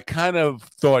 I kind of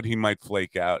thought he might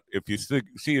flake out. If you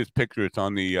see his picture, it's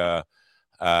on the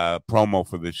promo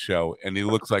for this show, and he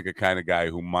looks like a kind of guy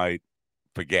who might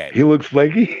forget. He looks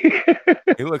flaky?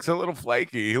 He looks a little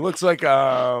flaky. He looks like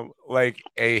a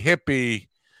hippie.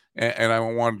 And I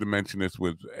wanted to mention this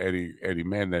with Eddie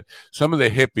Mann, that some of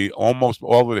the almost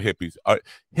all of the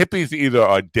hippies either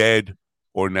are dead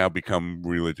or now become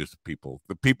religious people.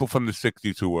 The people from the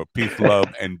 60s who were peace, love,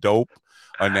 and dope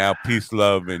are now peace,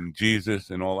 love, and Jesus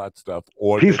and all that stuff.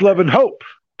 Or peace, love, and hope.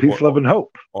 Peace, love, and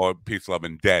hope. Or peace, love,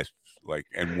 and death,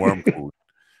 and worm food.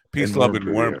 Peace, love,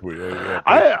 and worm food. Yeah,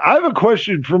 I have a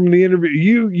question from the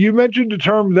interview. You mentioned a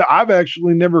term that I've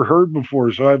actually never heard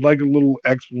before, so I'd like a little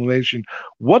explanation.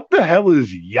 What the hell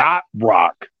is yacht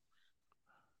rock?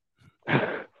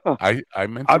 I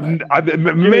mentioned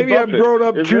maybe I've grown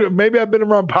up too. Maybe I've been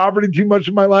around poverty too much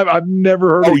in my life. I've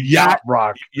never heard of yacht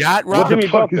rock. Yacht rock. What the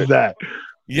fuck is that?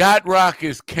 Yacht rock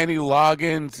is Kenny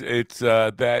Loggins. It's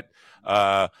that.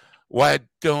 Why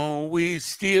don't we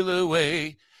steal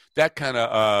away? That kind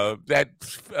of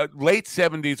late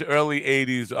 70s, early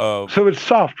 80s of. So it's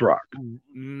soft rock.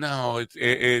 No,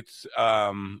 it's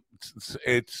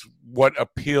what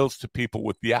appeals to people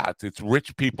with yachts. It's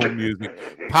rich people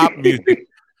music, pop music.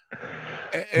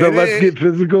 Let's get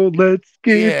physical. Let's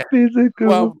get physical.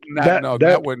 Well,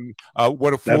 that one.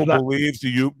 What a Fool Believes.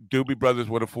 The Doobie Brothers.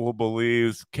 What a Fool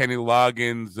Believes. Kenny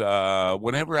Loggins.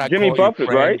 Whenever I Jimmy call Buffett, you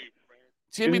friend, right?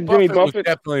 Jimmy Buffett was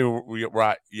definitely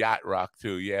yacht rock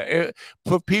too. Yeah,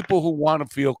 for people who want to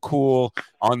feel cool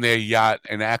on their yacht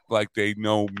and act like they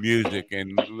know music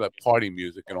and party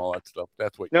music and all that stuff.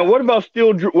 That's what. Now, what about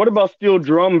steel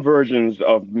drum versions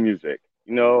of music?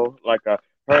 You know, like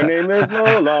her name is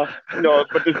Lola. You know,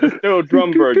 but this is still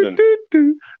drum version.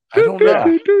 I don't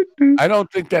know. I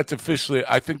don't think that's officially.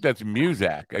 I think that's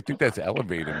Muzak. I think that's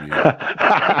elevator music.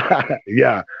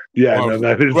 Yeah. No,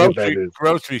 that is what that is.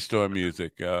 Grocery store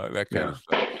music, that kind of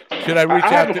stuff. Should I reach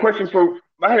out? I had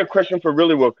a question for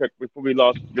Willie real quick before we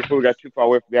got too far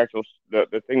away from the actual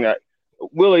the thing that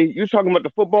Willie, you're talking about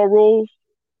the football rules.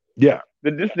 Yeah.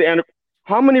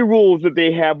 How many rules did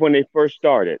they have when they first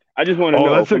started? I just want to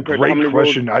know. That's a great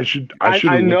question. I should.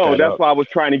 I know. That's why I was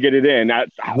trying to get it in. I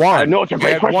know it's a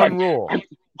great question. One rule.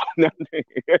 Don't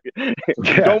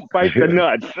bite the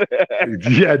nuts.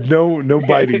 No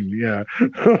biting. Yeah.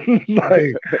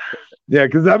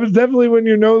 Because that was definitely when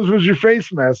your nose was your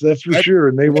face mask. That's for sure.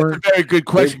 And they weren't. A very good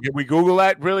question. Can we Google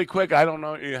that really quick? I don't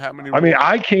know how many. I mean,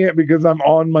 I can't because I'm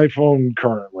on my phone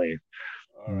currently.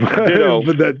 But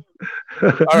that.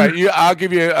 All right, I'll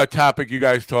give you a topic. You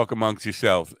guys talk amongst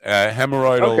yourselves.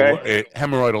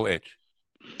 Hemorrhoidal itch.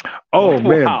 Oh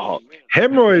man,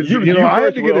 hemorrhoids. I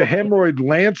had to get a hemorrhoid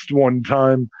lanced one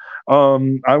time.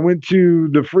 I went to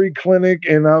the free clinic,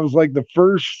 and I was like the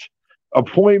first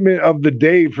appointment of the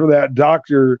day for that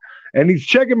doctor. And he's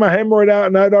checking my hemorrhoid out,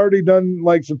 and I'd already done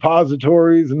like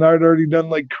suppositories, and I'd already done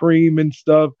like cream and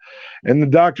stuff. And the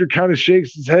doctor kind of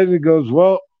shakes his head and goes,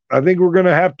 "Well, I think we're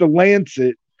gonna have to lance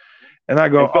it." And I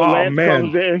go, Lance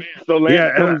man.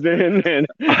 Comes in and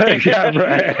yeah,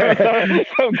 right.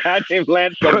 Some guy named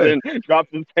Lance comes in, drops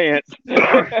his pants.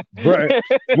 Right.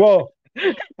 Well,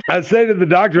 I say to the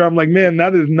doctor, I'm like, man,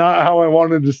 that is not how I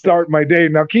wanted to start my day.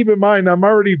 Now, keep in mind, I'm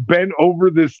already bent over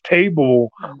this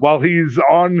table while he's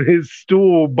on his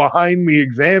stool behind me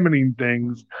examining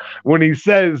things. When he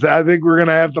says, I think we're going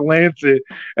to have to lance it.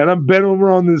 And I'm bent over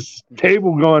on this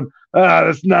table going,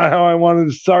 that's not how I wanted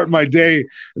to start my day.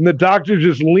 And the doctor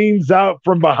just leans out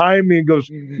from behind me and goes,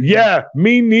 yeah,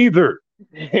 me neither.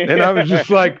 And I was just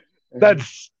like,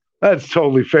 that's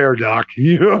totally fair, doc.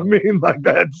 You know what I mean? Like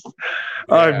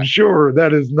I'm sure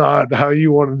that is not how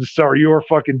you wanted to start your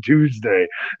fucking Tuesday.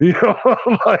 You know,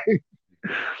 like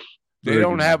they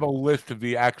don't have a list of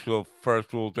the actual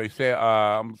first rules. They say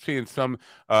I'm seeing some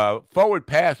forward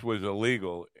pass was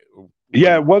illegal.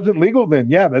 Yeah, it wasn't legal then.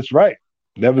 Yeah, that's right.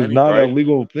 That was not a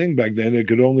legal thing back then. It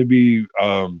could only be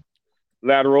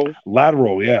lateral.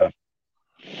 Lateral, yeah.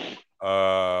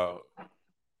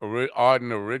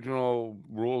 Original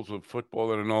rules of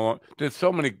football and all. There's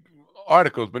so many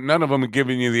articles, but none of them are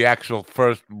giving you the actual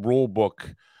first rule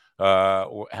book.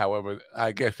 However,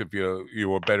 I guess if you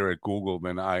were better at Google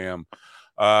than I am.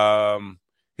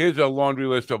 Here's a laundry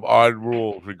list of odd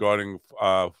rules regarding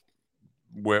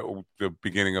where the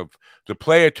beginning of the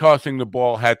player tossing the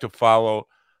ball had to throw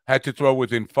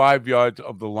within 5 yards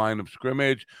of the line of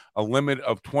scrimmage. A limit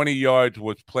of 20 yards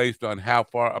was placed on how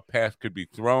far a pass could be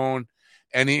thrown.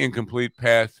 Any incomplete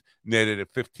pass netted a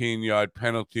 15-yard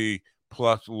penalty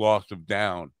plus loss of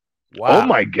down. Wow. Oh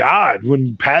my God.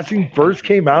 When passing first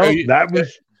came out,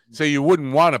 so you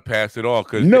wouldn't want to pass at all.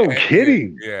 No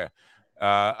kidding. Yeah.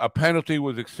 A penalty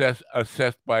was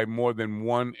assessed by more than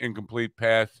one incomplete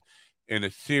pass in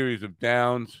a series of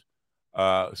downs.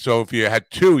 So if you had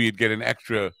two, you'd get an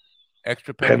extra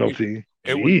penalty.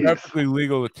 It was perfectly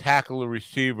legal to tackle a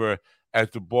receiver as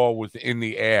the ball was in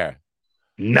the air.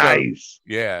 Nice.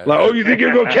 So, yeah. Like, you think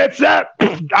you're going to catch that?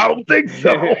 I don't think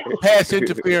so. Pass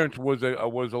interference was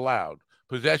allowed.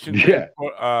 Possession Yeah.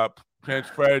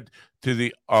 transferred to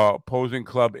the opposing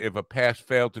club if a pass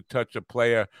failed to touch a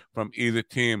player from either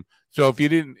team. So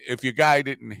if your guy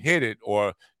didn't hit it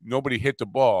or nobody hit the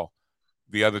ball,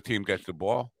 the other team gets the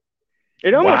ball.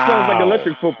 It almost sounds like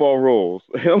electric football rules.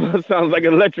 It almost sounds like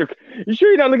electric. You sure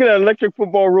you're not looking at electric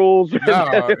football rules?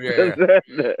 No, yeah.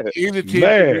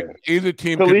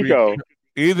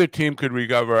 Either team could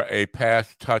recover a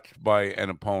pass touched by an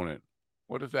opponent.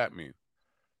 What does that mean?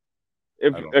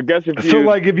 I guess if so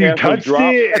like if you touched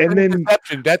it and then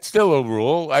that's still a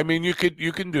rule. I mean, you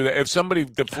can do that if somebody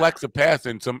deflects a pass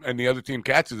and the other team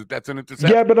catches it. That's an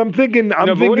interception. Yeah, but I'm thinking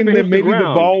that maybe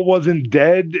the ball wasn't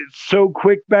dead so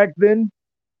quick back then.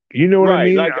 You know what I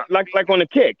mean? Like on a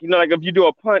kick. You know, like if you do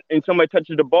a punt and somebody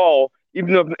touches the ball,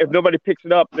 even if nobody picks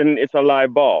it up, then it's a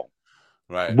live ball.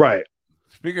 Right. Right.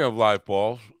 Speaking of live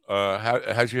balls,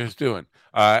 how's yours doing?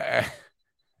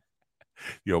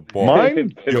 Your ball.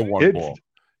 Mine? Your one ball.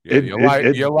 Yeah,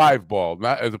 your live ball,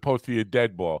 not as opposed to your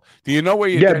dead ball. Do you know where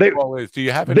your dead ball is? Do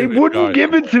you have it? They wouldn't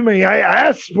give it to me. I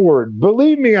asked for it.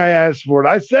 Believe me, I asked for it.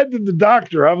 I said to the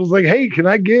doctor, I was like, "Hey, can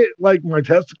I get like my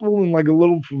testicle in like a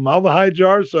little formaldehyde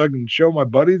jar so I can show my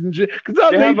buddies and shit?" Because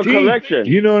they have a collection.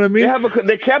 You know what I mean?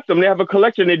 They kept them. They have a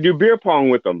collection. They do beer pong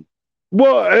with them.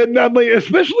 Well, and I'm like,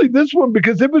 especially this one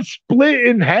because it was split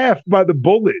in half by the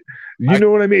bullet. You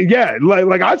know what I mean? Yeah,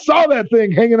 like I saw that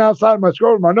thing hanging outside my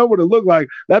scrotum. I know what it looked like.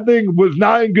 That thing was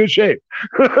not in good shape.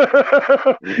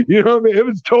 You know what I mean? It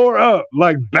was tore up,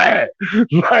 like bad.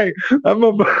 Like I'm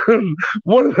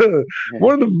one of the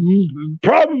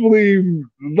probably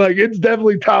like it's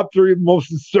definitely top 3 of the most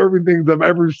disturbing things I've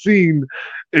ever seen.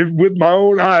 With my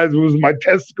own eyes, was my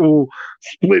testicle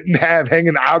split in half,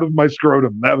 hanging out of my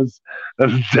scrotum. That was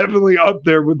definitely up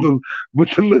there with the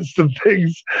list of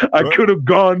things I could have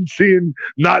gone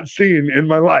not seeing in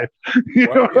my life. You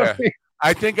know what I mean?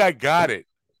 I think I got it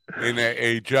in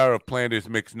a jar of Planters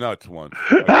mixed nuts once.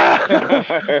 Did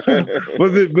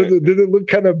it look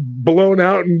kind of blown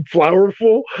out and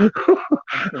flourful?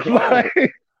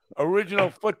 Original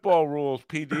football rules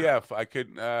PDF. I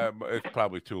could. It's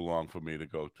probably too long for me to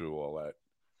go through all that.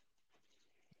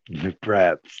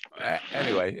 Perhaps.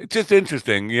 Anyway, it's just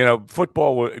interesting. You know,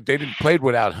 football. They played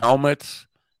without helmets.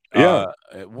 Yeah.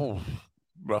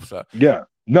 Rough stuff. Yeah.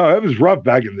 No, it was rough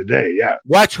back in the day. Yeah.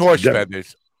 Watch horse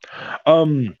feathers.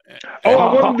 Yes.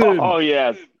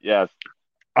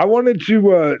 I wanted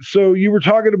to. So you were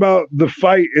talking about the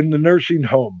fight in the nursing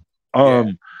home.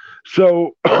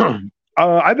 So.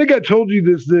 I think I told you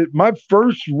this, that my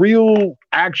first real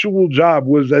actual job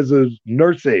was as a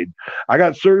nurse aide. I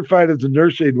got certified as a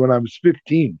nurse aide when I was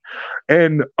 15.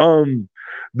 And the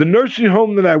nursing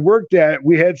home that I worked at,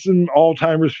 we had some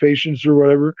Alzheimer's patients or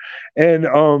whatever. And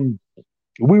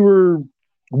we were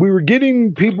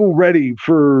getting people ready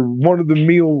for one of the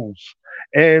meals.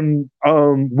 And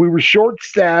we were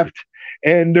short-staffed.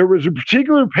 And there was a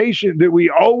particular patient that we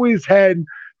always had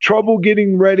trouble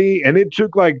getting ready, and it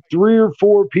took like 3 or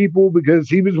 4 people because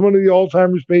he was one of the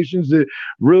Alzheimer's patients that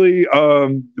really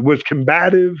was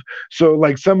combative. So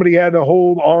like somebody had to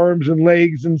hold arms and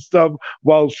legs and stuff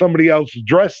while somebody else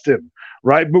dressed him,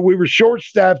 right? But we were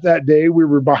short-staffed that day. We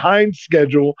were behind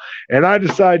schedule, and I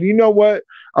decided, you know what?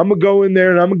 I'm going to go in there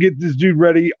and I'm going to get this dude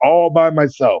ready all by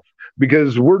myself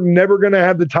because we're never going to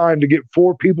have the time to get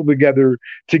 4 people together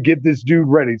to get this dude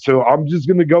ready. So I'm just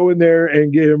going to go in there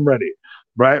and get him ready.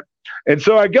 Right. And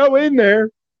so I go in there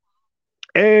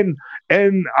and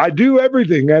I do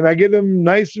everything and I get them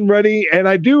nice and ready. And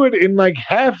I do it in like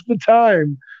half the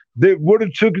time that would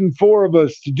have taken 4 of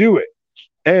us to do it.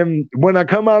 And when I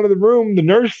come out of the room, the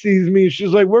nurse sees me.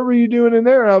 She's like, "What were you doing in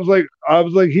there?" And I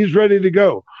was like, "He's ready to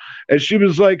go." And she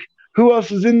was like, "Who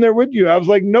else is in there with you?" I was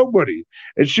like, "Nobody."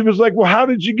 And she was like, "Well, how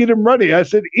did you get him ready?" I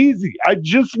said, "Easy. I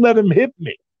just let him hit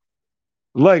me."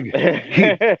 Like,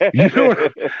 you know,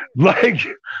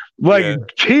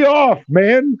 tee off,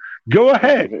 man. Go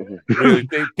ahead. Really,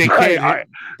 they can't.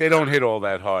 They don't hit all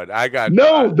that hard.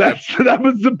 That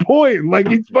was the point. Like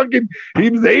he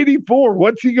was 84.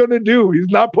 What's he gonna do? He's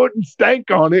not putting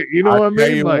stank on it. You know what I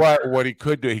mean? Tell you what he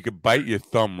could do. He could bite your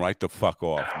thumb right the fuck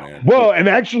off, man. Well, and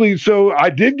actually, so I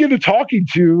did get a talking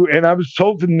to, and I was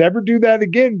told to never do that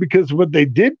again because what they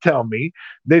did tell me,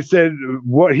 they said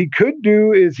what he could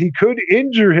do is he could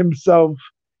injure himself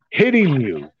hitting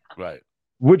you. Right.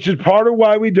 Which is part of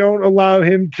why we don't allow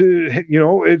him to,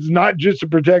 it's not just to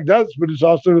protect us, but it's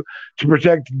also to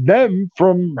protect them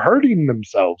from hurting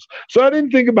themselves. So I didn't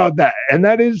think about that. And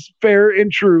that is fair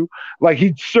and true. Like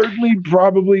he certainly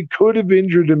probably could have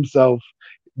injured himself,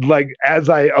 like as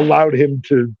I allowed him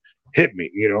to hit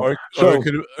me, Or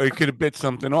he could have bit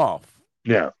something off.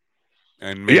 Yeah.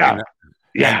 And maybe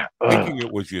Yeah. Thinking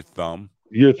it was your thumb.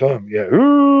 Your thumb, yeah.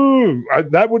 Ooh,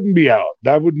 that wouldn't be out.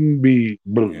 That wouldn't be.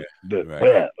 Yeah,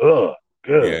 right.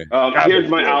 Good. Yeah. Here's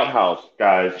my outhouse,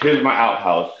 guys. Here's my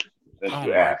outhouse. Since Oh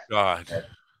you my asked. God.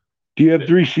 Do you have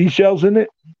 3 seashells in it?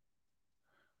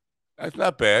 That's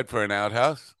not bad for an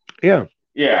outhouse. Yeah.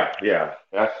 Yeah.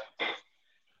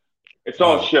 It's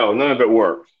all show. None of it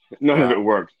works. None of it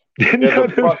works. There's a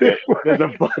bucket.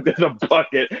 There's a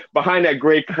bucket behind that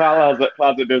gray closet.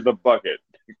 There's a bucket.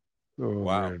 Oh,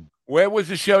 wow. Man. Where was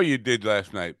the show you did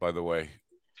last night, by the way?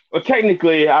 Well,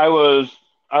 technically, I was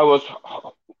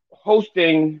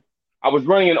hosting. I was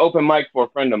running an open mic for a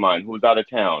friend of mine who was out of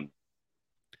town.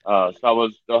 So I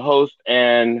was the host,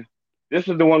 and this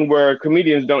is the one where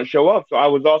comedians don't show up. So I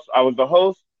was the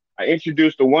host. I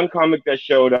introduced the one comic that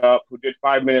showed up who did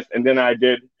 5 minutes, and then I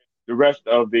did the rest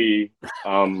of the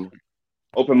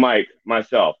open mic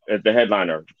myself as the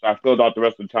headliner. So I filled out the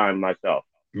rest of the time myself.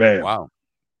 Man. Wow.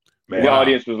 Man. The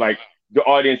audience was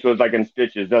like in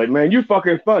stitches. They're like, man, you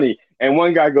fucking funny. And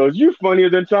one guy goes, you funnier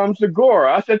than Tom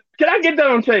Segura. I said, can I get that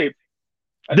on tape?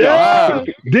 Yeah.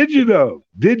 Did you though?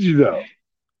 Did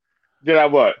I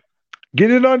what?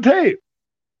 Get it on tape.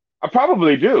 I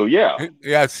probably do, yeah.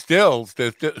 Yeah, stills.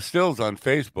 There's stills on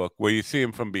Facebook where you see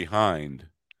him from behind.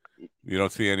 You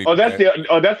don't see any.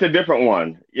 That's a different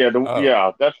one. Yeah,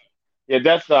 that's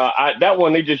that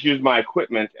one. They just use my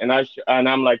equipment, and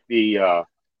I'm like the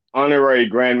honorary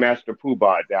Grandmaster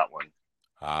Poobah at that one.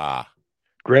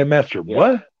 Grandmaster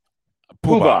what?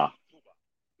 Poobah.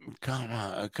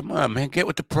 Come on, man, get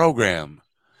with the program.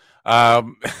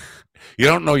 You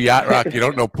don't know Yacht Rock. You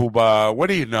don't know Poobah. What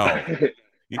do you know?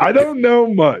 I don't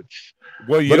know much.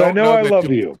 Well, but I know I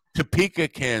love you. Topeka,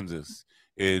 Kansas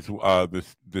is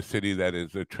the city that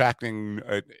is attracting.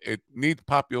 It needs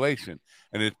population,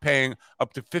 and it's paying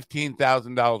up to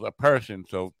 $15,000 a person,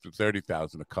 so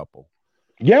 $30,000 a couple.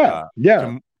 Yeah.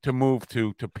 To move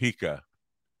to Topeka.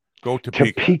 Go to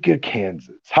Topeka,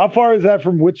 Kansas. How far is that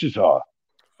from Wichita?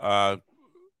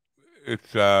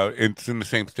 It's in the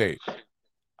same state.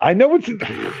 I know it's.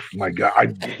 My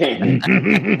God.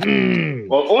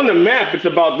 Well, on the map, it's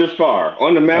about this far.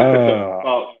 On the map,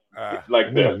 it's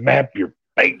like this. Map your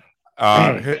face.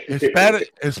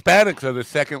 Hispanics are the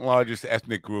second largest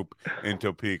ethnic group in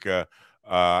Topeka.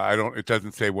 It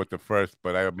doesn't say what the first,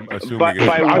 but I'm assuming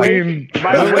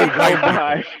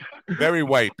very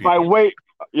white people. By weight,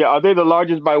 yeah. Are they the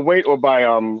largest by weight or by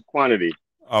quantity?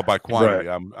 Oh, by quantity.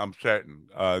 Right. I'm certain.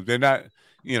 They're not.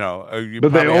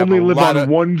 But they only live on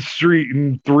one street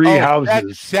and 3 houses.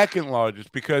 That's second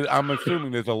largest because I'm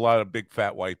assuming there's a lot of big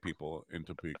fat white people in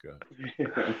Topeka.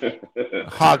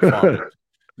 Hog farming.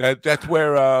 That's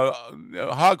where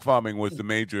hog farming was the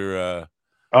major.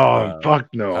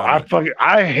 Fuck no!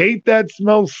 I hate that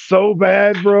smell so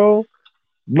bad, bro.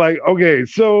 Like, okay,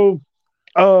 so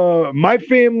my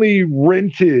family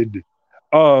rented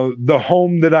the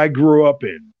home that I grew up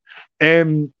in.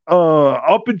 And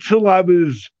up until I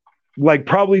was like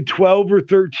probably 12 or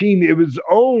 13, it was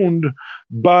owned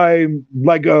by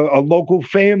like a local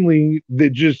family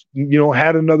that just,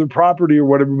 had another property or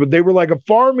whatever. But they were like a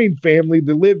farming family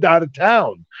that lived out of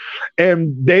town.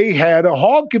 And they had a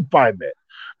hog confinement.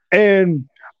 And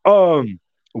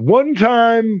one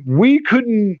time we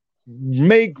couldn't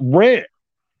make rent.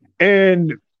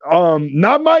 And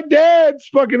not my dad's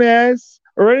fucking ass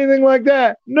or anything like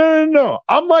that. No.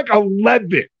 I'm like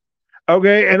 11,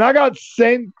 okay? And I got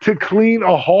sent to clean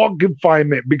a hog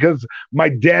confinement because my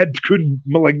parents couldn't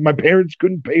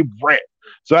pay rent.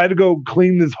 So I had to go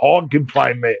clean this hog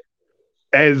confinement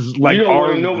as like you don't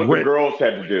want to know what the girls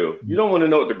had to do. You don't want to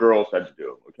know what the girls had to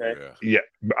do, okay? Yeah.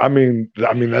 I mean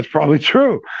that's probably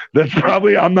true. That's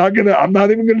probably I'm not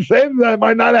even gonna say that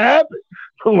might not have happened.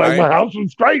 My house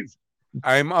was crazy.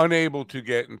 I'm unable to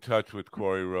get in touch with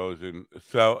Corey Rosen.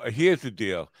 So here's the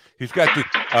deal. He's got the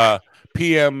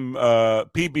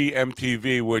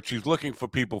PBMTV, which he's looking for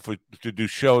people to do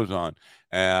shows on.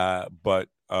 But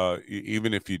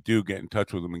even if you do get in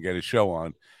touch with him and get a show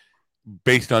on,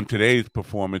 based on today's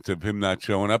performance of him not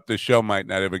showing up, the show might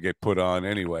not ever get put on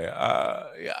anyway.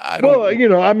 I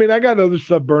got other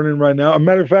stuff burning right now. As a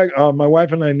matter of fact, my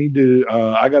wife and I need to,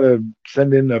 I got to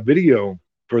send in a video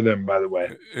for them, by the way.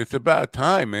 It's about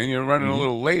time, man. You're running a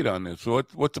little late on this. So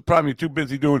what's the problem? You're too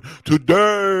busy doing today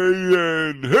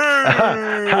and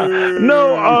hey.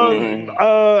 No,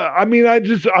 I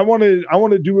want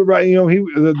to do it right.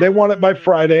 They want it by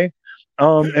Friday,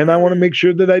 and I want to make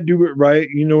sure that I do it right.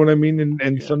 You know what I mean?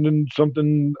 And something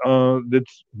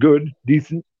that's good,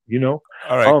 decent. All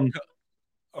right.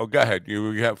 Oh, go ahead.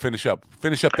 You have finish up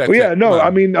that. Well, yeah, no, I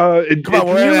mean, it's Come on, a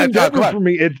we're new at that time. endeavor for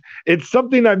me. It's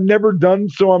something I've never done,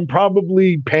 so I'm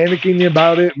probably panicking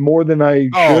about it more than I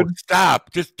should.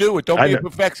 Stop! Just do it. Don't be a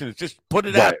perfectionist. Just put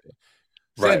it out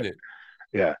there. Send it.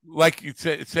 Yeah, like you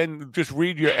said, just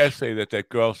read your essay that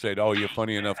girl said. Oh, you're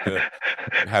funny enough to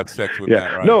have sex with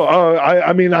Matt Rife. No,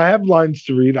 I mean, I have lines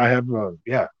to read. I have,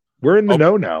 we're in the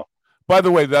know now. By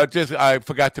the way, I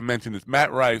forgot to mention this.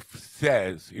 Matt Rife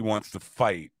says he wants to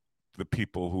fight the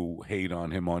people who hate on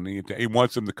him on the internet. He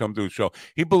wants them to come to a show.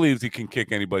 He believes he can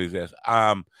kick anybody's ass.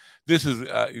 This is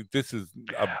a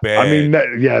bad. I mean,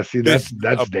 that's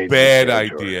a bad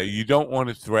idea. You don't want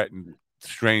to threaten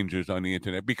strangers on the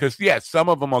internet because some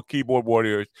of them are keyboard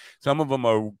warriors. Some of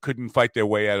them couldn't fight their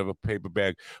way out of a paper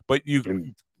bag. But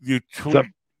the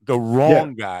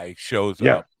wrong guy shows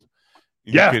up.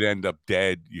 You could end up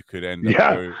dead. You could end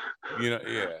up, you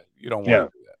don't want to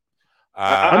do that.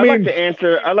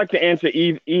 I'd like to answer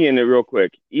Ian real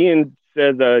quick. Ian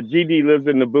says GD lives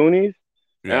in the boonies,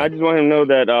 and I just want him to know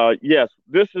that yes,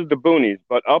 this is the boonies,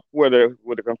 but up where the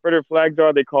Confederate flags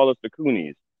are, they call us the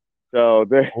Coonies. So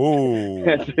so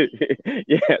it's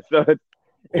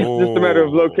just a matter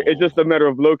of it's just a matter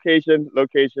of location.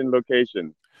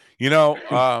 You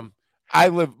know, I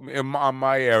live in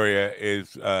my area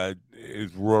is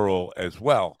rural as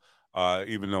well,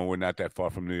 even though we're not that far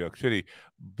from New York City.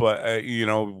 But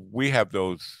we have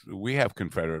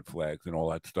Confederate flags and all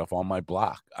that stuff on my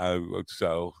block.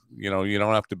 So you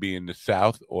don't have to be in the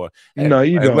South no,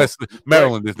 you don't. Unless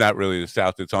Maryland is not really the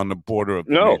South; it's on the border of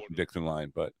the Dixon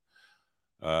line. But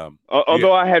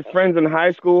although I had friends in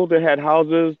high school that had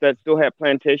houses that still had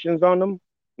plantations on them,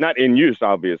 not in use,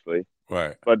 obviously.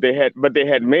 Right. But they had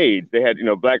maids. They had,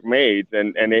 black maids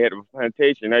and they had a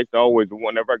plantation. I used to always,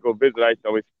 whenever I go visit, I used to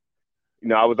always,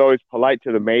 I was always polite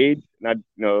to the maids. And I,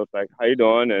 it's like, how you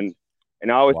doing? And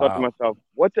I always thought to myself,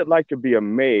 what's it like to be a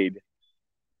maid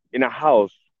in a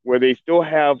house where they still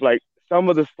have like some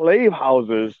of the slave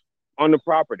houses on the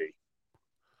property?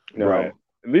 Right.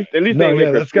 At least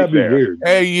that's gotta be weird.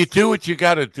 Hey, you do what you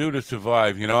got to do to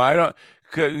survive. I don't.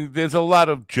 There's a lot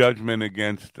of judgment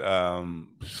against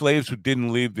slaves who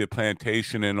didn't leave their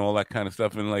plantation and all that kind of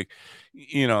stuff, and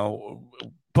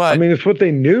but I mean, it's what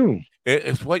they knew.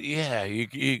 It's what,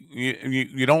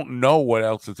 you don't know what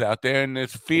else is out there, and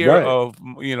there's fear of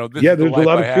this. There's a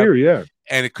lot of fear,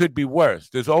 and it could be worse.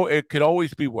 It could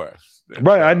always be worse.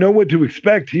 Right, I know what to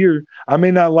expect here. I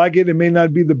may not like it; it may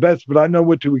not be the best, but I know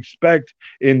what to expect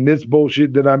in this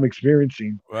bullshit that I'm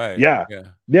experiencing. Right? Yeah,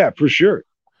 for sure.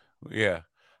 Yeah.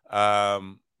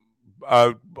 On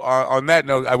that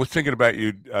note, I was thinking about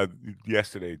you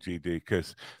yesterday, GD,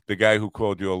 because the guy who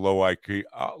called you a low IQ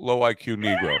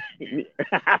Negro.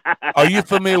 Are you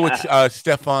familiar with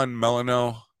Stefan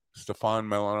Melano? Is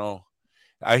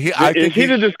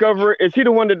he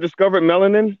the one that discovered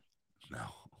melanin? No.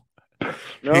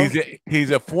 He's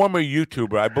a former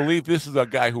YouTuber. I believe this is a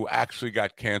guy who actually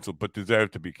got canceled, but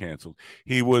deserved to be canceled.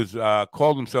 He was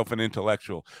called himself an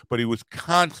intellectual, but he was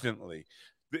constantly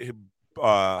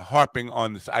harping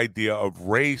on this idea of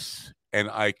race and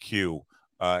IQ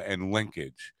and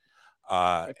linkage.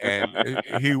 And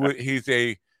he's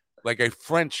a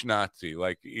French Nazi,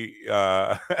 one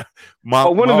of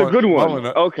the good ones.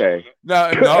 Okay.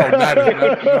 No, not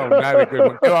a good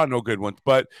one. There are no good ones,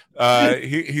 but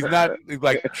he's not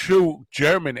like true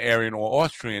German Aryan or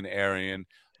Austrian Aryan.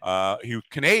 He was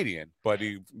Canadian, but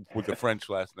he with a French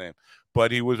last name.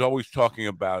 But he was always talking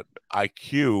about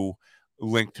IQ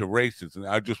linked to races, and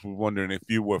I just was wondering if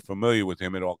you were familiar with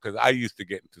him at all, because I used to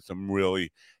get into some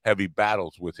really heavy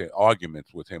battles with him,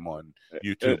 arguments with him on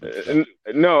YouTube.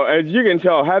 No, as you can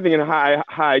tell, having a high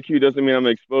IQ doesn't mean I'm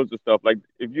exposed to stuff. Like,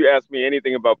 if you ask me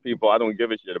anything about people I don't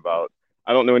give a shit about,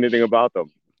 I don't know anything about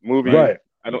them. Movies, right?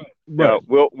 I don't. Right.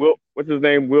 Will, what's his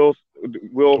name? Will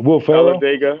Ferrell?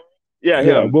 Talladega. Yeah,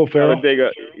 him. Will Ferrell. Talladega.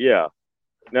 Yeah.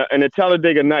 Now, and the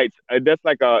Talladega Nights. Is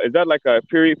that like a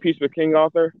period piece with King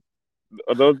Arthur?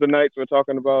 Are those the nights we're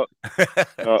talking about?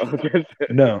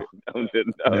 No.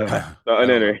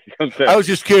 Anyway, I was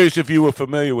just curious if you were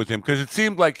familiar with him, because it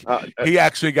seemed like he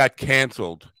actually got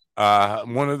canceled.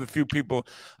 One of the few people,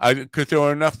 because there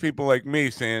were enough people like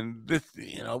me saying this,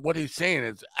 what he's saying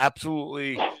is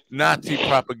absolutely Nazi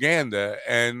propaganda,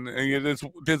 and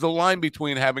there's a line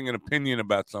between having an opinion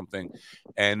about something,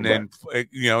 and then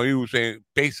he was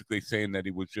basically saying that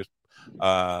he was just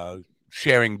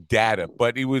sharing data,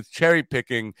 but he was cherry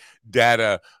picking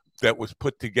data that was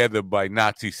put together by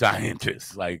Nazi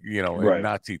scientists, and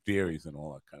Nazi theories and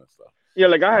all that kind of stuff. Yeah,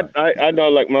 like I know,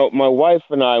 like my wife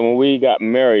and I, when we got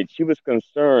married, she was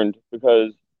concerned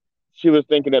because she was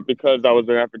thinking that because I was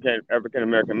an African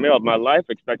American male, my life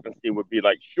expectancy would be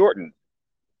like shortened.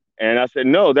 And I said,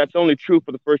 no, that's only true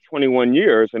for the first 21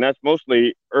 years, and that's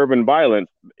mostly urban violence,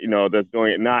 that's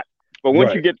doing it. Not, but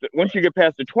once you get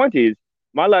past the 20s,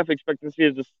 my life expectancy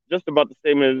is just about the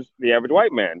same as the average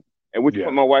white man. And which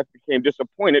my wife became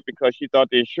disappointed because she thought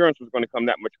the insurance was going to come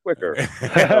that much quicker.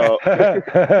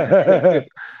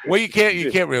 Well, you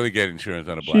can't really get insurance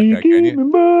on a black guy, can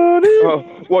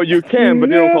you? Well, you can, but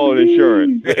they don't call it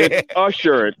insurance. It's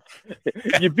assurance.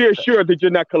 You be assured that you're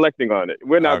not collecting on it.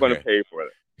 We're not going to pay for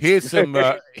it. Here's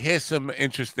some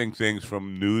interesting things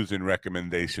from news and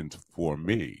recommendations for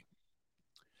me.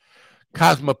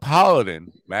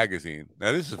 Cosmopolitan magazine.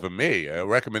 Now, this is for me, a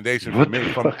recommendation for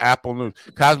me from Apple News.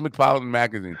 Cosmopolitan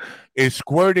magazine. Is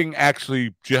squirting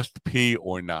actually just pee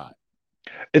or not?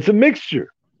 It's a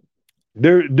mixture.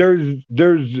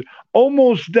 There's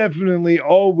almost definitely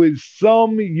always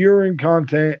some urine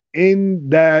content in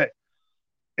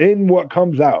what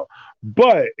comes out,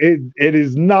 but it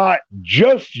is not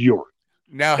just urine.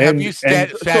 Now, have you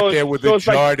sat there with a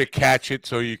jar to catch it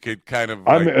so you could kind of?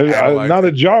 I'm not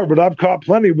a jar, but I've caught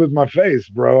plenty with my face,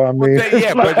 bro. I mean,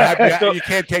 but you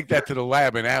can't take that to the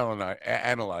lab and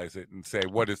analyze it and say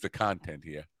what is the content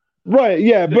here. Right?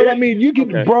 Yeah, but I mean, you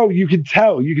can, bro. You can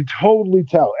tell. You can totally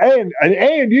tell, and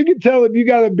you can tell if you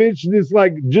got a bitch that's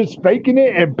like just faking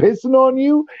it and pissing on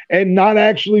you and not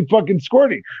actually fucking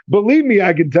squirting. Believe me,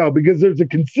 I can tell because there's a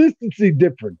consistency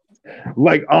difference,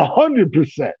 like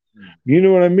 100%. You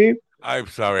know what I mean? I'm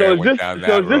sorry. I went down that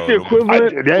road. So is this the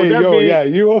equivalent? There you go. Yeah,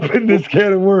 you opened this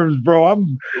can of worms, bro.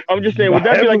 I'm just saying. Would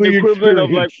that be like the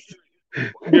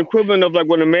equivalent of like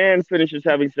when a man finishes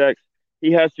having sex,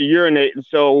 he has to urinate, and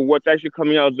so what's actually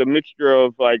coming out is a mixture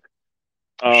of like.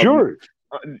 Sure.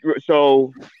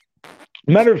 So.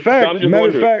 Matter of fact,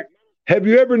 have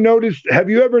you ever noticed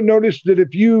that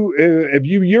if you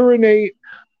urinate,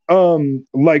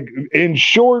 like in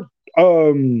short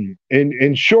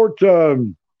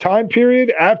time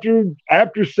period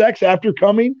after sex, after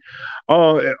coming,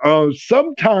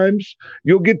 sometimes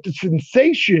you'll get the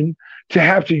sensation to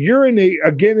have to urinate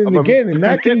again and again, and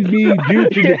that can be due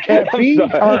to the caffeine.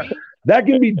 That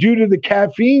can be due to the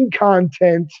caffeine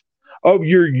content of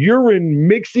your urine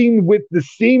mixing with the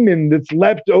semen that's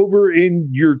left over in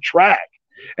your tract,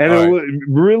 and it will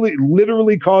really,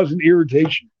 literally cause an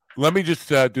irritation. Let me just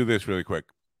do this really quick.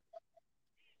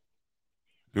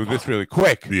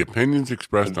 The opinions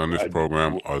expressed on this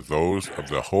program are those of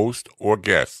the host or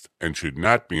guest and should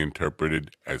not be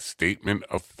interpreted as statement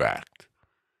of fact.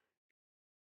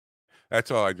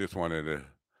 That's all I just wanted to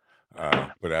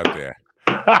put out there.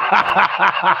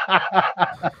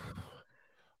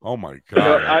 Oh my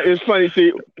God! It's funny.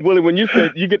 See, Willie, when you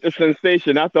said you get the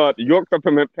sensation, I thought York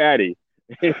peppermint patty.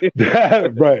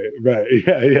 Right.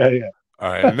 Yeah. All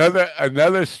right,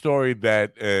 another story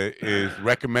that is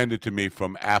recommended to me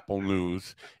from Apple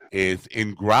News is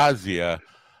Ingrazia,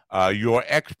 your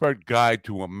expert guide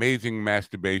to amazing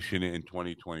masturbation in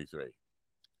 2023.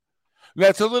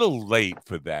 That's a little late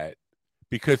for that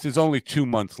because there's only 2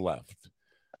 months left.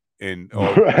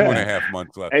 2.5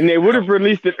 months left. And they would have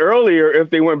released it earlier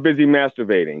if they weren't busy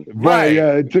masturbating. Right.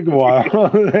 Yeah, it took a while.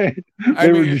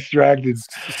 they were distracted.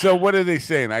 So what are they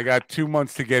saying? I got 2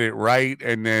 months to get it right,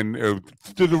 and then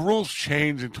do the rules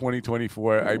change in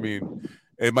 2024? I mean,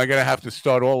 am I going to have to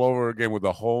start all over again with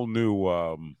a whole new,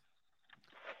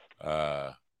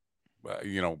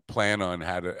 plan on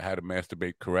how to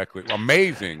masturbate correctly?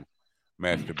 Amazing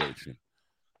masturbation.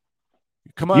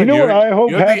 Come on, you know what I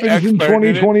hope happens in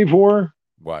 2024?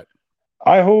 What?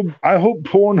 I hope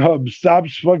Pornhub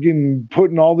stops fucking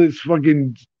putting all this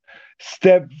fucking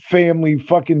step family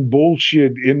fucking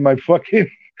bullshit in my fucking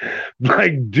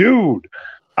like, dude.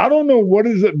 I don't know what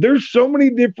is it. There's so many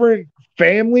different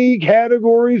family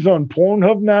categories on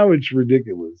Pornhub now. It's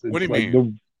ridiculous. It's what do you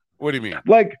mean? What do you mean?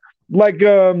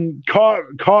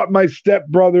 Caught my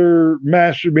stepbrother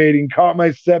masturbating, caught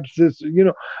my stepsister,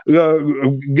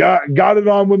 got it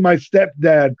on with my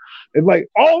stepdad, and like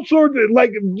all sorts of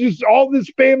like just all this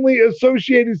family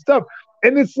associated stuff.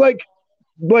 And it's like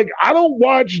I don't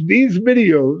watch these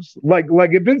videos. Like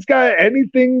if it's got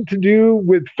anything to do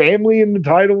with family in the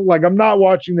title, like I'm not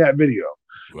watching that video.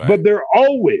 Right. But they're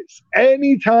always,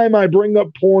 anytime I bring up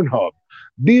Pornhub,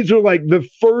 these are like the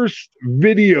first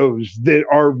videos that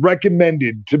are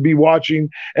recommended to be watching.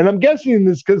 And I'm guessing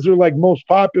this because they're like most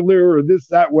popular or this,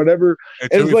 that, whatever.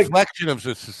 It's a reflection of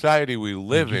the society we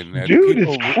live in. Dude,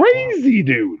 it's crazy,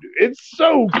 dude. It's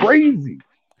so crazy.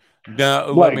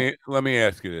 Now, let me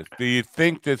ask you this. Do you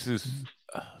think this is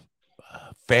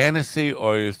fantasy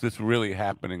or is this really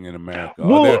happening in America?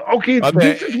 Well,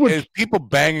 is people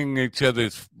banging each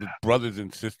other's brothers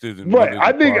and sisters and right.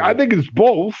 I think it's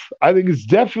both. I think it's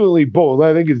definitely both.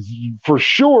 I think it's for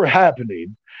sure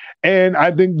happening. And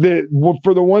I think that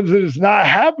for the ones that it's not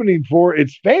happening for,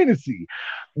 it's fantasy.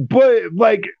 But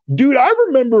like, dude, I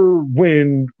remember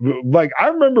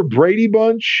Brady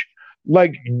Bunch.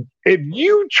 Like, if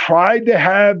you tried to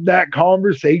have that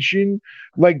conversation,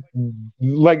 like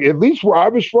at least where I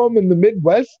was from in the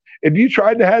Midwest, if you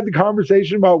tried to have the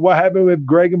conversation about what happened with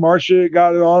Greg and Marcia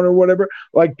got it on or whatever,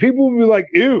 like people would be like,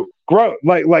 ew, gross.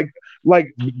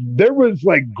 Like there was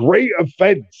like great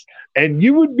offense, and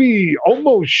you would be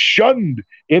almost shunned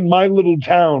in my little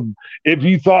town if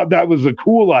you thought that was a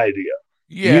cool idea.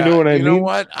 Yeah, you know what I mean? You know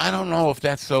what? I don't know if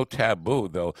that's so taboo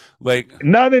though. Like,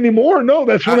 not anymore. No,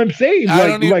 that's what I'm saying. I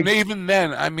don't even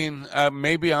then. I mean,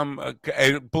 maybe I'm.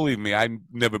 Believe me, I've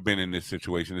never been in this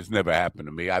situation. It's never happened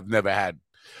to me. I've never had.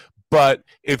 But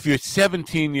if you're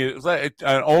 17 years, like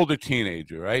an older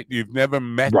teenager, right? You've never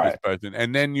met this person,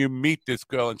 and then you meet this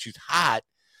girl, and she's hot,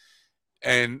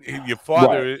 and your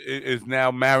father is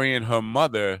now marrying her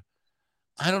mother.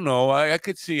 I don't know. I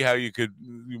could see how you could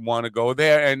want to go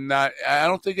there, and not. I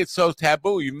don't think it's so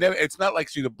taboo. You've never. It's not like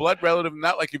she's a blood relative.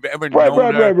 Not like you've ever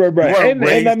known her. Right.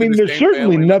 And I mean, there's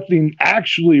certainly nothing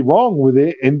actually wrong with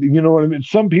it. And you know what I mean.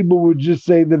 Some people would just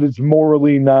say that it's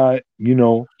morally not. You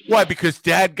know. Why? Because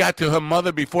Dad got to her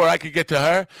mother before I could get to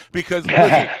her? Because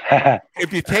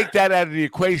if you take that out of the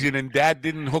equation and Dad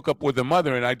didn't hook up with her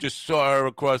mother and I just saw her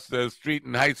across the street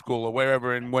in high school or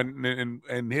wherever and went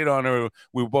and hit on her,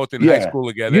 we were both in high school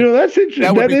together. You know, that's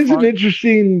interesting. That is an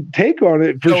interesting take on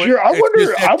it for sure. I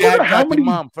wonder how many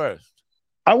mom first.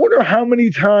 I wonder how many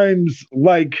times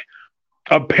like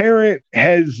a parent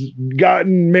has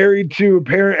gotten married to a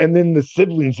parent and then the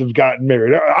siblings have gotten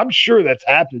married. I'm sure that's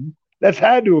happened. That's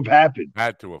had to have happened.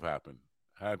 Had to have happened.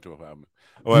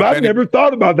 Well, but I've never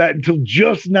thought about that until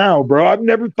just now, bro. I've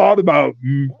never thought about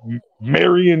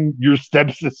marrying your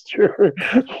stepsister.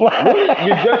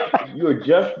 you're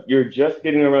just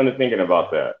getting around to thinking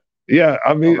about that. Yeah,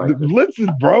 I mean,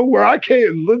 listen, bro. Where I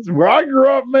grew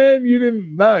up, man, you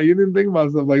didn't think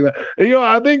about stuff like that. And, you know,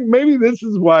 I think maybe this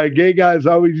is why gay guys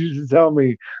always used to tell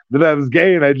me that I was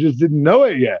gay, and I just didn't know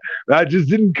it yet. I just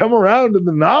didn't come around to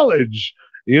the knowledge.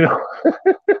 You know,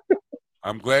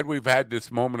 I'm glad we've had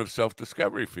this moment of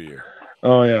self-discovery for you.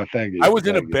 Oh yeah, thank you. I was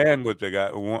in a band with the guy,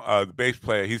 the bass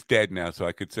player. He's dead now, so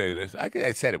I could say this.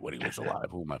 I said it when he was alive.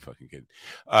 Who am I fucking kidding?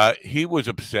 He was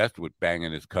obsessed with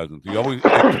banging his cousins. He always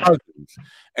cousins,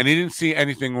 and he didn't see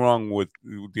anything wrong with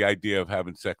the idea of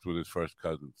having sex with his first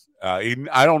cousins.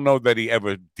 I don't know that he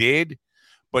ever did,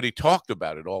 but he talked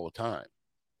about it all the time.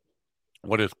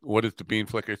 What is the Bean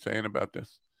Flicker saying about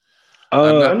this?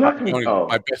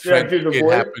 My best friend it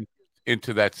happened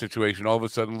into that situation. All of a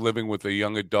sudden, living with a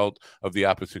young adult of the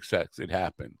opposite sex, it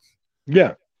happens.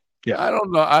 Yeah. I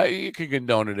don't know. You can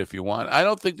condone it if you want. I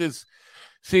don't think there's.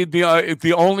 See,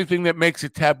 the only thing that makes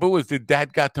it taboo is that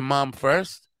Dad got to Mom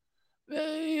first.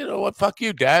 You know what? Fuck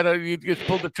you, Dad. You just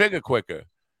pulled the trigger quicker.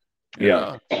 You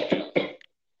know?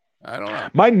 I don't know.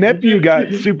 My nephew got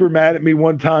super mad at me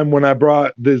one time when I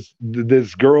brought this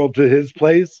girl to his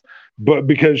place. But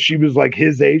because she was like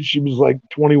his age, she was like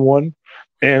 21,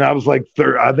 and I was like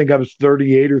I think I was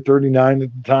 38 or 39 at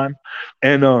the time,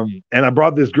 and I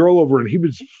brought this girl over, and he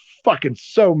was fucking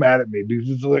so mad at me because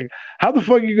it's like, how the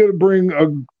fuck are you gonna bring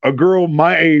a girl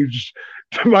my age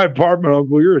to my apartment,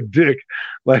 Uncle? You're a dick,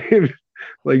 like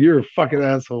you're a fucking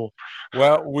asshole.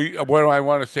 Well, what I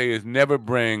want to say is never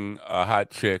bring a hot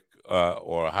chick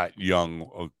or a hot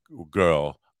young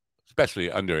girl, especially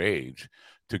underage,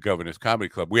 to Governor's Comedy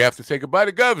Club. We have to say goodbye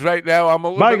to Govs right now. I'm a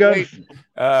little bit late.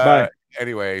 Bye.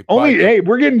 Anyway, hey,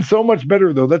 we're getting so much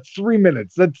better though. That's 3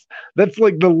 minutes. That's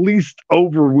like the least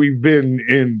over we've been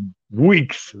in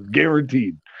weeks,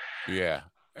 guaranteed. Yeah.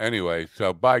 Anyway,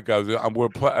 so bye, Govs.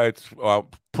 We're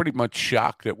pretty much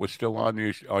shocked that we're still on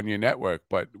your network,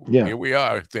 but here we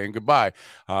are saying goodbye.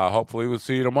 Hopefully, we'll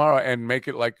see you tomorrow and make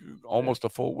it like almost a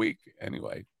full week.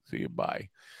 Anyway, see you. Bye.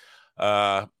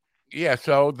 Yeah,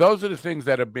 so those are the things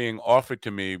that are being offered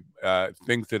to me,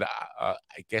 things that I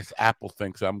guess Apple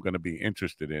thinks I'm going to be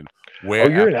interested in.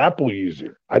 You're an Apple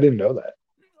user. I didn't know that.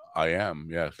 I am,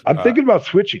 yes. I'm thinking about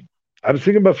switching. I was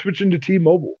thinking about switching to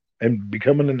T-Mobile and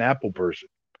becoming an Apple person.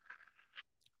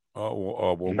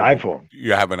 Well, an iPhone.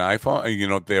 You have an iPhone? You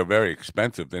know, they're very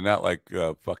expensive. They're not like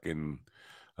fucking...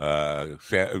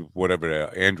 whatever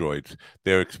Androids,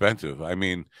 they're expensive. I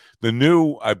mean,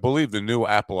 I believe the new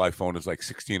Apple iPhone is like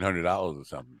 $1,600 or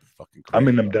something. Fucking crazy. I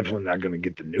mean, I'm definitely not going to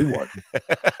get the new one.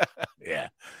 Yeah.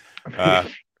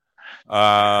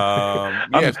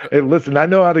 Yes. Hey, listen, I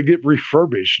know how to get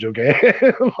refurbished. Okay.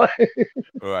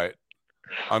 Right.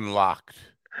 Unlocked.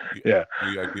 Yeah.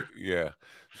 Yeah.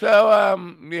 So,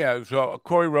 So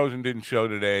Corey Rosen didn't show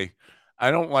today.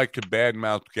 I don't like to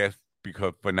badmouth guests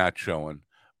for not showing.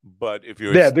 But if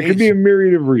you're there could be a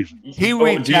myriad of reasons. He do you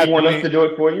want us to do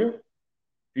it for you?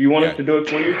 Do you want us Yeah. to do it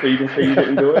for you so you can say you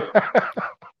didn't do it?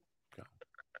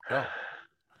 Go.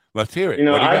 Let's hear it. You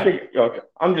know, What do you I think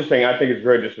I'm just saying I think it's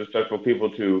very disrespectful for people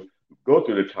to go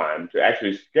through the time to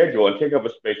actually schedule and take up a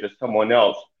space that someone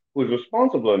else who is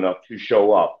responsible enough to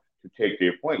show up to take the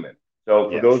appointment. So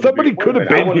for those somebody could have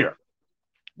been here.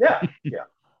 Yeah.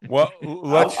 Well,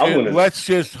 let's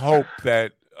just hope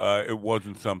that it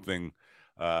wasn't something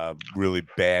really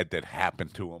bad that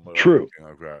happened to him. True.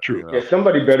 True. You know? Yeah,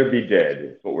 somebody better be dead.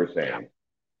 Is what we're saying.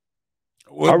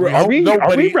 Well, are we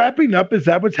wrapping up? Is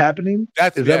that what's happening?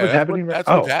 Is that what's happening? That's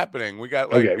what's happening. We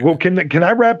got okay. Well, can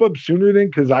I wrap up sooner then?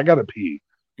 Because I gotta pee.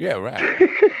 Yeah, right.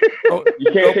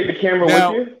 You can't take the camera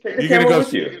with you. Take the camera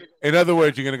with you. In other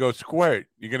words, you're gonna go squirt.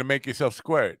 You're gonna make yourself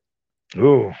squirt.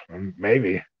 Ooh,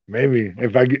 maybe.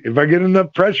 If I get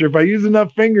enough pressure, if I use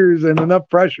enough fingers and enough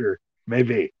pressure,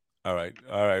 maybe. All right.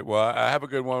 Well, I have a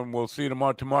good one. We'll see you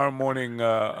tomorrow morning.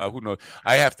 Who knows?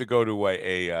 I have to go to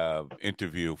a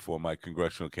interview for my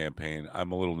congressional campaign.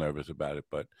 I'm a little nervous about it,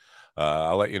 but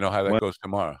I'll let you know how that goes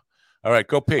tomorrow. All right,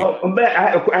 go pee. Matt,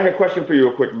 I had a question for you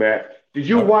real quick, Matt. Did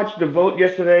you watch the vote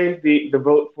yesterday? The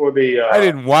vote for the I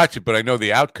didn't watch it, but I know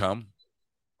the outcome.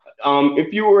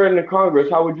 If you were in the Congress,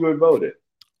 how would you have voted?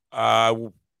 I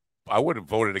would have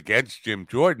voted against Jim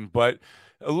Jordan, but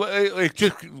where's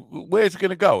it going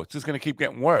to go? It's just going to keep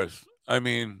getting worse. I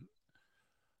mean,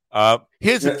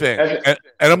 here's the thing, and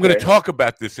I'm going to talk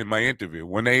about this in my interview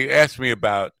when they ask me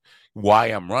about why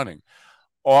I'm running.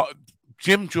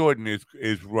 Jim Jordan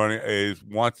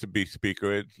wants to be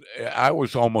speaker. I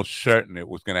was almost certain it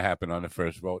was going to happen on the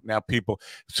first vote. Now, people,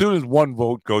 as soon as one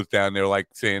vote goes down, they're like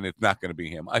saying it's not going to be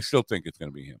him. I still think it's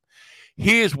going to be him.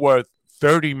 He is worth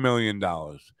 $30 million.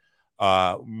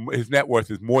 His net worth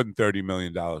is more than $30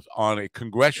 million on a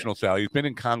congressional salary. He's been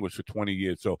in Congress for 20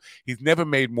 years, so he's never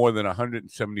made more than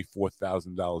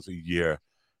 $174,000 a year,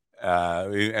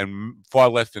 and far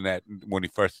less than that when he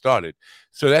first started.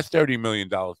 So that's $30 million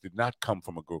did not come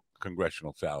from a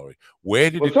congressional salary. Where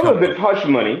did it come from? Some of it's hush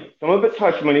money. Some of it's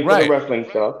hush money for the wrestling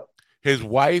stuff. His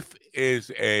wife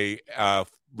is a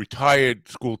retired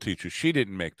school teacher. She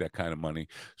didn't make that kind of money.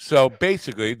 So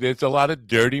basically, there's a lot of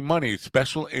dirty money,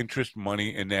 special interest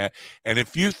money in that. And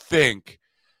if you think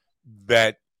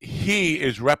that he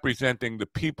is representing the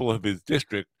people of his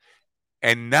district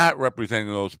and not representing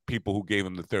those people who gave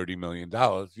him the $30 million,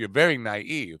 you're very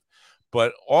naive.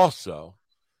 But also,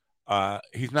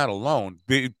 he's not alone.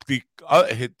 The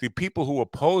people who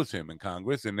oppose him in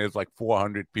Congress, and there's like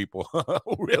 400 people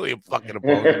who really fucking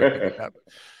oppose him.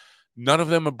 None of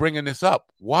them are bringing this up.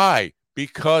 Why?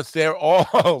 Because they're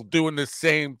all doing the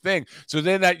same thing. So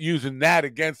they're not using that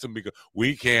against them because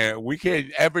we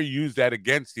can't ever use that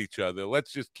against each other.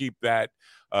 Let's just keep that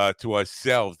to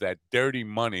ourselves, that dirty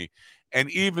money. And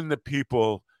even the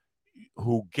people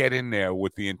who get in there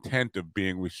with the intent of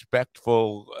being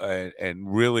respectful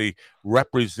and really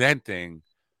representing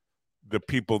the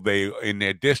people in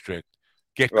their district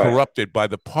get corrupted by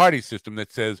the party system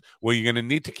that says, well, you're going to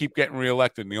need to keep getting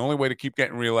reelected. And the only way to keep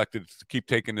getting reelected is to keep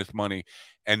taking this money.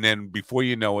 And then before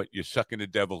you know it, you're sucking the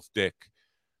devil's dick,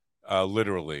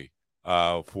 literally.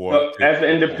 As an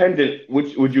independent,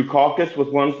 would you caucus with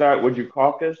one side? Would you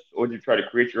caucus, or would you try to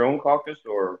create your own caucus?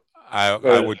 Or I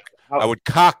would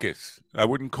caucus. I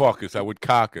wouldn't caucus. I would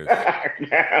caucus.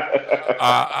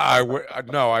 I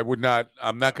would not.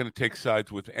 I'm not going to take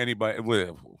sides with anybody.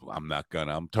 I'm not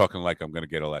gonna. I'm talking like I'm going to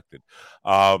get elected.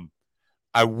 I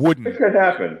wouldn't. It could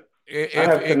happen.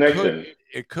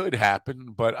 It could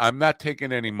happen, but I'm not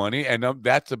taking any money, and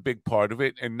that's a big part of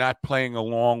it, and not playing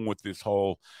along with this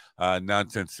whole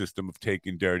nonsense system of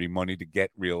taking dirty money to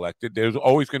get reelected. There's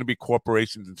always going to be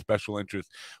corporations and special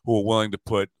interests who are willing to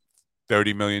put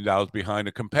 $30 million behind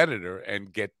a competitor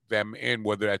and get them in,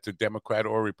 whether that's a Democrat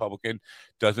or a Republican,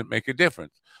 doesn't make a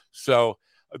difference. So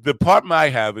the problem I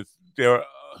have is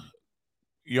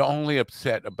you're only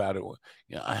upset about it.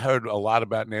 You know, I heard a lot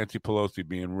about Nancy Pelosi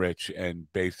being rich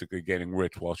and basically getting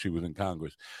rich while she was in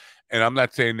Congress. And I'm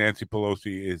not saying Nancy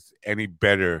Pelosi is any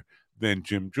better than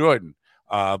Jim Jordan,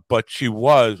 but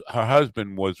her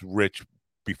husband was rich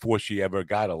before she ever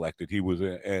got elected. He was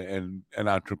an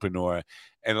entrepreneur,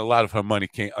 and a lot of her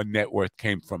net worth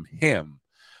came from him.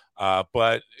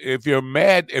 But if you're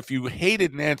mad, if you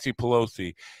hated Nancy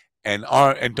Pelosi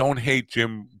and don't hate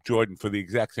Jim Jordan for the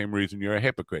exact same reason you're a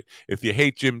hypocrite. If you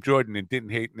hate Jim Jordan and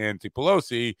didn't hate Nancy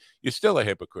Pelosi, you're still a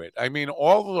hypocrite. I mean,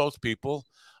 all of those people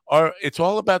it's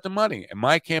all about the money. And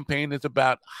my campaign is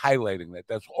about highlighting that.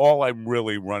 That's all I'm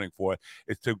really running for,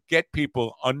 is to get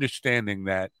people understanding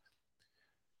that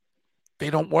they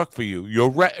don't work for you.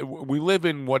 We live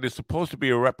in what is supposed to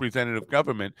be a representative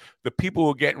government. The people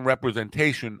who are getting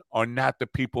representation are not the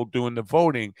people doing the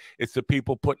voting. It's the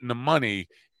people putting the money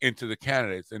into the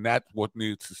candidates. And that's what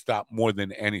needs to stop more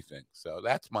than anything. So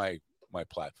that's my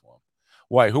platform.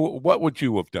 Why? What would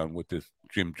you have done with this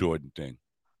Jim Jordan thing?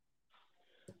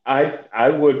 I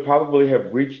would probably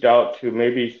have reached out to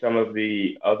maybe some of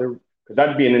the other, because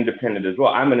I'd be an independent as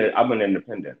well. I'm an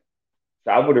independent.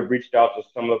 So I would have reached out to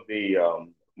some of the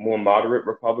more moderate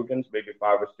Republicans, maybe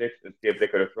 5 or 6, and see if they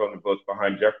could have thrown the votes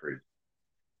behind Jeffries.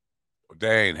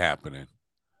 They ain't happening.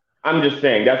 I'm just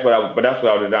saying that's what I would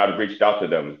have reached out to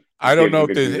them. I don't know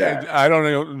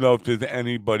if there's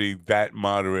anybody that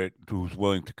moderate who's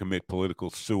willing to commit political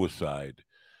suicide.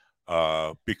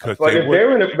 Because if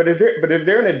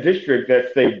they're in a district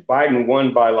that say Biden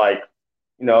won by like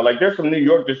there's some New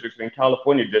York districts and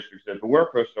California districts that if it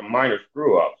weren't for some minor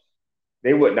screw ups,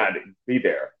 they would not be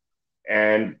there.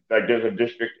 And like there's a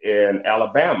district in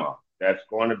Alabama that's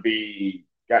going to be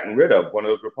gotten rid of. One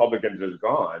of those Republicans is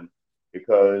gone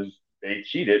because they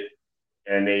cheated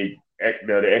and they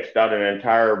X'd out an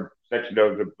entire section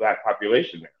of the black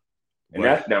population there. And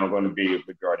that's now going to be a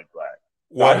majority black.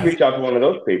 So I'd reach out to one of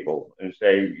those people and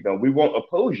say, we won't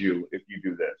oppose you if you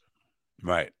do this.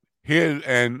 Right. Here,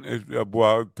 and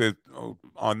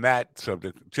on that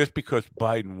subject, just because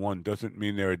Biden won doesn't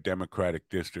mean they're a Democratic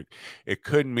district. It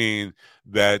could mean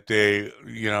that they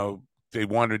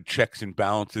wanted checks and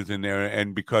balances in there.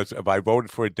 And because if I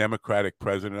voted for a Democratic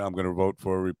president, I'm going to vote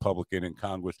for a Republican in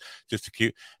Congress just to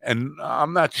keep. And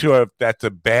I'm not sure if that's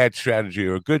a bad strategy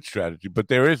or a good strategy, but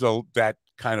there is that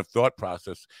kind of thought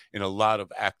process in a lot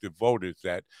of active voters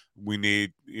that we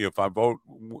need. If I vote,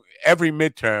 every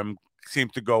midterm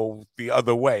seems to go the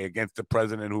other way against the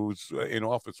president who's in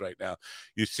office right now.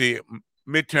 You see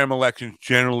midterm elections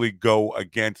generally go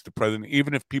against the president,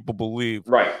 even if people believe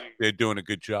they're doing a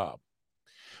good job.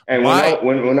 And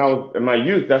when I was in my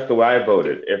youth, that's the way I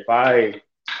voted. If I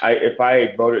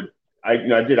voted, I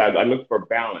looked for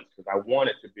balance because I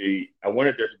wanted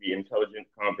there to be intelligent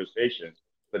conversation.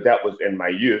 But that was in my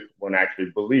youth when I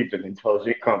actually believed in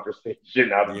intelligent conversation.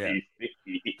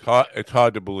 It's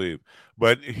hard to believe.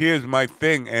 But here's my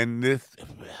thing, and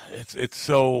it's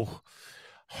so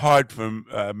hard for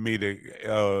me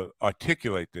to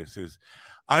articulate this, is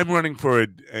I'm running for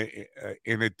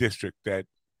in a district that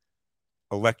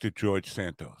elected George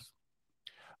Santos.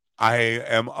 I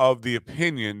am of the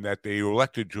opinion that they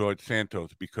elected George Santos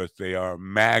because they are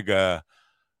MAGA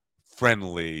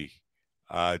friendly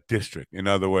district. In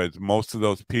other words, most of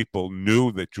those people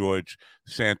knew that George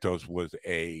Santos was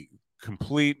a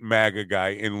complete MAGA guy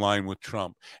in line with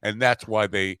Trump, and that's why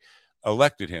they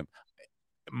elected him.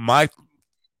 My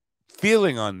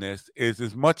feeling on this is,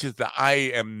 as much as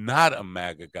I am not a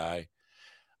MAGA guy,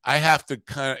 I have to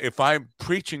if I'm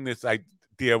preaching this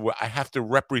idea where I have to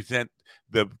represent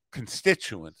the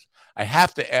constituents, I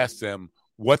have to ask them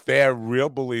what their real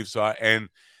beliefs are, and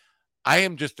I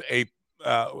am just a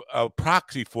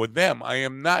proxy for them. I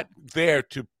am not there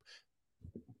to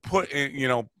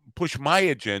push my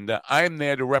agenda. I am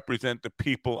there to represent the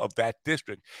people of that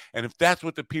district. And if that's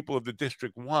what the people of the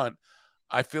district want,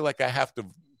 I feel like I have to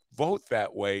vote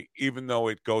that way, even though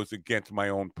it goes against my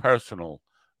own personal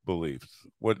beliefs.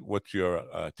 What's your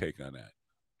take on that?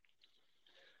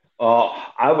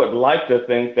 I would like to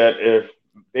think that if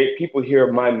people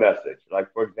hear my message,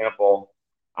 like, for example,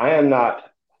 I am not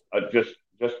just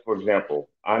for example,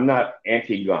 I'm not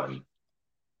anti-gun.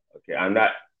 Okay, I'm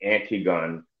not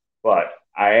anti-gun, but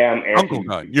I am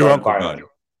anti-gun. You're Uncle Gun.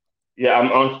 Yeah,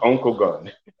 I'm Uncle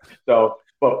Gun. So,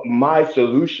 but my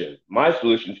solution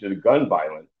to the gun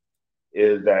violence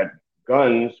is that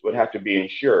guns would have to be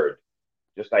insured,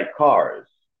 just like cars.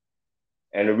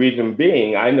 And the reason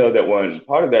being, I know that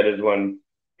part of that is when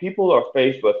people are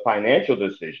faced with financial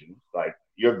decisions, like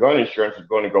your gun insurance is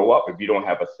going to go up if you don't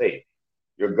have a safe.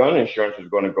 Your gun insurance is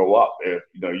going to go up if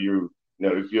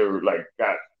if you're like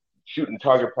got shooting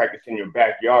target practice in your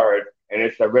backyard and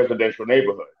it's a residential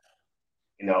neighborhood.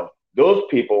 Those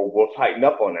people will tighten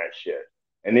up on that shit,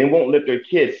 and they won't let their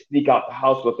kids sneak out the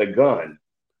house with a gun,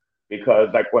 because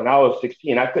like when I was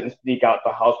 16, I couldn't sneak out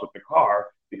the house with the car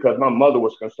because my mother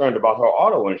was concerned about her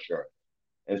auto insurance,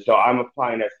 and so I'm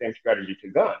applying that same strategy to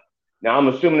guns. Now I'm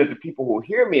assuming that the people who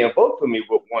hear me and vote for me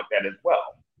would want that as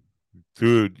well.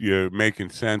 Dude, you're making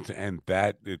sense, and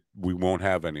we won't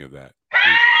have any of that.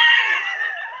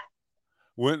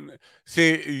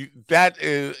 That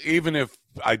is, even if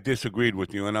I disagreed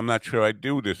with you, and I'm not sure I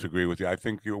do disagree with you, I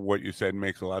think what you said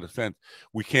makes a lot of sense.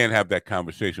 We can't have that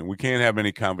conversation. We can't have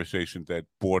any conversations that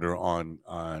border on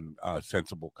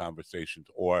sensible conversations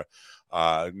or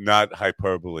not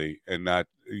hyperbole and not,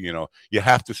 you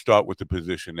have to start with the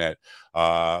position that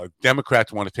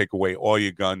Democrats want to take away all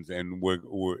your guns, and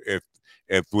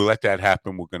if we let that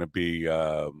happen, we're going to be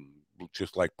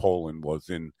just like Poland was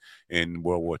in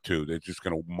World War II. They're just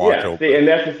going to march over. See, and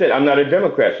that's just it. I'm not a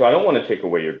Democrat, so I don't want to take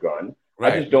away your gun.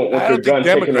 Right. I just don't want your gun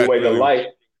taking away the life.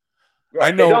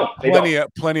 Right. I know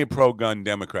plenty of pro-gun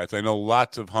Democrats. I know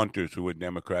lots of hunters who are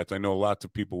Democrats. I know lots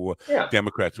of people who are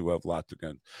Democrats who have lots of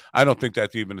guns. I don't think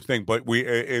that's even a thing. But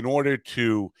in order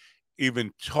to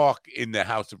even talk in the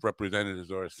House of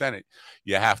Representatives or a Senate,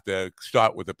 you have to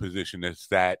start with a position that's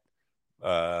that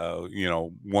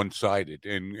one-sided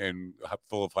and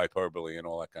full of hyperbole and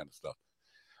all that kind of stuff.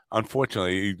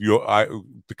 Unfortunately,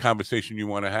 the conversation you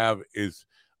want to have is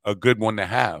a good one to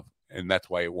have, and that's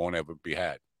why it won't ever be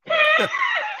had.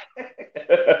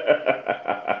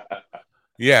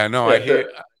 Yeah, no, I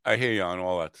hear you on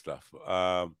all that stuff.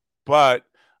 But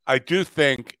I do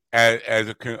think as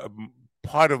a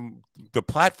part of the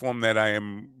platform that I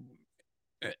am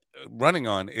running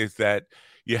on is that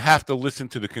you have to listen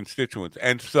to the constituents.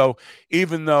 And so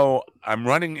even though I'm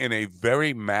running in a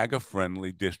very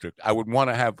MAGA-friendly district, I would want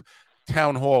to have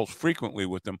town halls frequently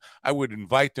with them. I would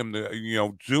invite them to,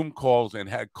 Zoom calls and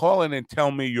call in and tell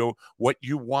me what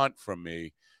you want from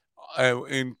me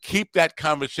and keep that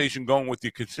conversation going with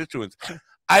your constituents.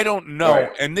 I don't know.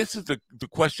 Right. And this is the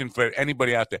question for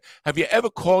anybody out there. Have you ever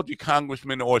called your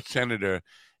congressman or senator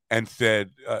and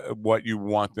said what you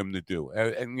want them to do?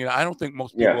 And I don't think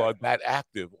most people are that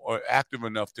active or active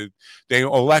enough they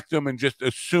elect them and just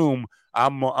assume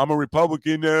I'm a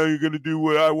Republican now. You're going to do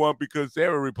what I want because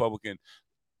they're a Republican.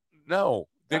 No,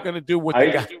 they're going to do what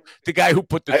the guy who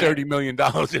put the $30 million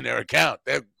in their account.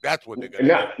 That's what they're going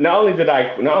to do. Not only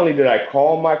did I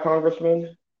call my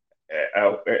congressman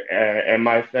and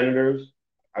my senators,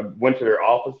 I went to their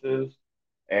offices,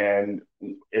 and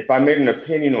if I made an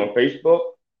opinion on Facebook,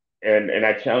 and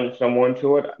I challenged someone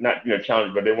to it, not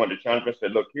challenge, but they wanted to challenge me. I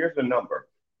said, look, here's the number.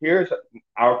 Here's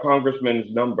our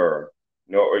congressman's number.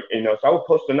 So I would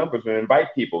post the numbers and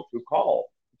invite people to call.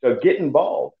 So get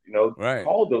involved. Right.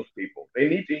 Call those people. They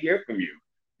need to hear from you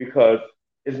because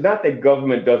it's not that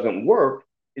government doesn't work.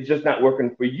 It's just not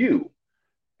working for you,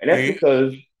 and that's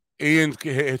because. Ian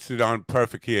hits it on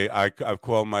perfect here. I've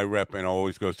called my rep and it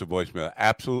always goes to voicemail.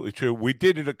 Absolutely true. We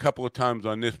did it a couple of times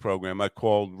on this program. I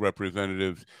called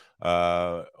representatives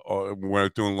or we're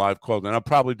doing live calls, and I'll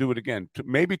probably do it again.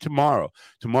 Maybe tomorrow.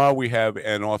 Tomorrow we have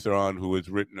an author on who has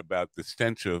written about the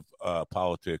stench of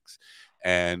politics,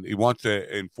 and he wants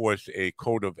to enforce a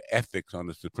code of ethics on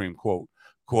the Supreme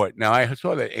Court. Now, I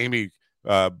saw that Amy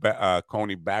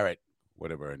Coney Barrett,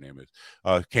 whatever her name is,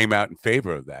 came out in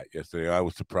favor of that yesterday. I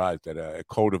was surprised that a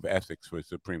code of ethics for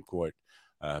Supreme Court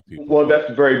people. Well,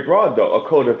 that's very broad, though, a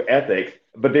code of ethics,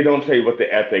 but they don't tell you what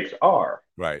the ethics are.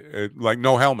 Right. Like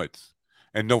no helmets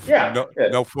and no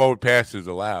forward passes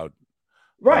allowed.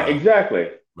 Right, exactly.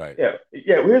 Right. Yeah.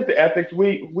 Here's the ethics.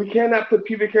 We cannot put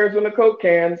pubic hairs on the Coke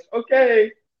cans.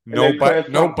 Okay. No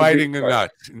biting the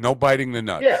nuts. No biting the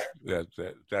nuts. Yeah.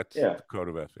 That's the code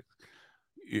of ethics.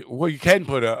 Well, you can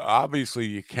obviously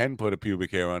you can put a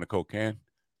pubic hair on a Coke can.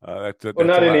 That's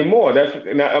not anymore.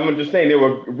 I'm just saying they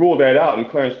would rule that out, and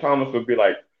Clarence Thomas would be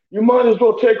like, "You might as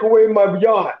well take away my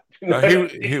yacht."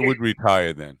 He would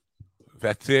retire then.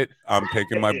 That's it. I'm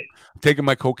taking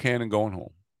my Coke can and going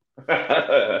home.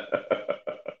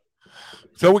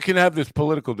 So we can have this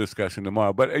political discussion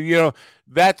tomorrow. But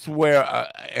that's where,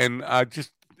 and I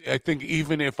think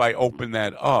even if I open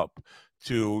that up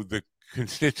to the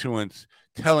constituents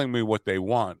telling me what they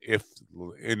want, if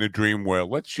in a dream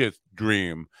world, let's just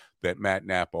dream that Matt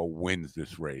Napa wins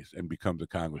this race and becomes a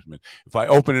congressman. If I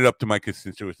open it up to my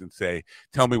constituents and say,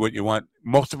 tell me what you want,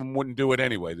 most of them wouldn't do it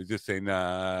anyway. They just say,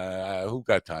 nah, who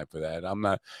got time for that? I'm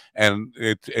not. And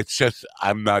it's just,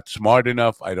 I'm not smart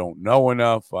enough. I don't know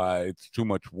enough. It's too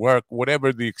much work.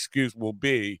 Whatever the excuse will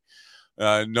be,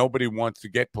 nobody wants to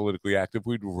get politically active.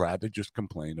 We'd rather just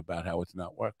complain about how it's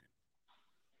not working.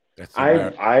 That's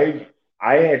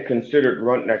I had considered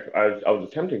running. I was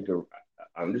attempting to.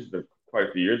 This is quite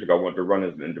a few years ago. I wanted to run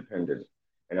as an independent,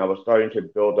 and I was starting to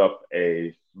build up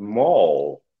a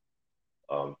small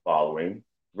following,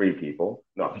 3 people.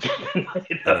 No,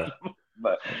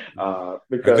 but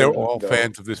because they're all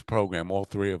fans of this program, all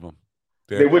 3 of them.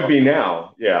 They would be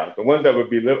now. Yeah, the ones that would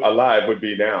be alive would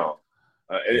be now.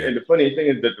 And the funny thing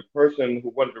is that the person who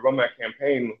wanted to run my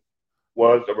campaign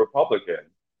was a Republican,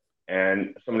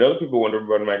 and some of the other people who wanted to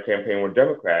run my campaign were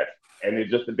Democrats, and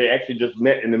they actually just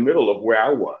met in the middle of where I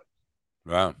was.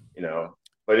 Wow. You know,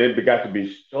 but it got to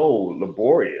be so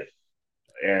laborious,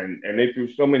 and they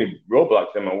threw so many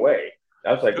roadblocks in my way.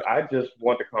 I was like, I just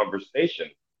want the conversation.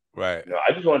 Right. You know,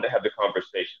 I just wanted to have the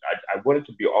conversation. I wanted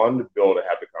to be on the bill to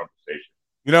have the conversation.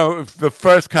 You know, the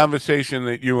first conversation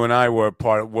that you and I were a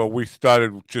part of, well, we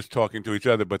started just talking to each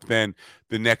other, but then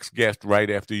the next guest right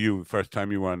after you, the first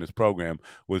time you were on this program,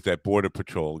 was that Border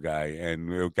Patrol guy,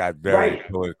 and it got very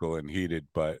political and heated.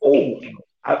 But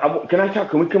can I talk?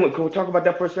 Can we talk about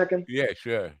that for a second? Yeah,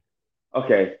 sure.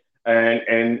 Okay,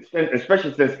 and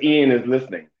especially since Ian is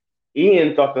listening,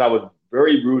 Ian thought that I was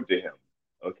very rude to him.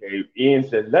 Okay, Ian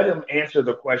said, "Let him answer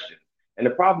the question," and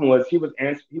the problem was he was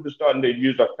starting to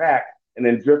use a fact and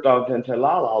then drift off into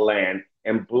La La Land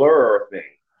and blur things.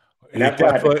 And that's why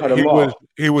I had to cut him off.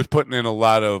 He was putting in a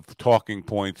lot of talking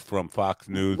points from Fox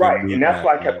News. Right, and that's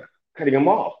why I kept cutting him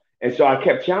off. And so I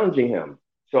kept challenging him.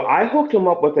 So I hooked him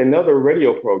up with another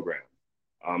radio program.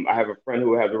 I have a friend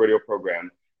who has a radio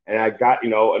program. And I got,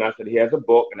 and I said he has a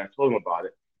book, and I told him about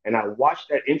it. And I watched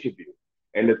that interview.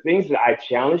 And the things that I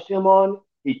challenged him on,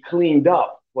 he cleaned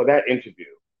up for that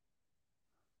interview.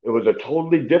 It was a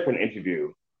totally different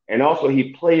interview. And also,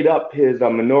 he played up his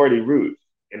minority roots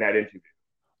in that interview.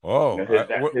 Oh,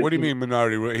 what do you mean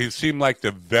minority roots? He seemed like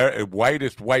the very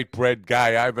whitest white bread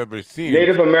guy I've ever seen.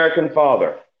 Native American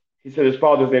father. He said his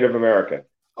father's Native American.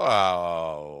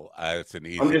 Oh, that's an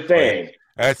easy. I'm just saying.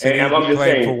 That's an easy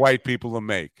claim for white people to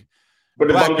make.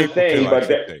 But I'm just saying. I'm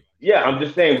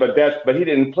just saying. But he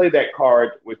didn't play that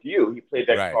card with you. He played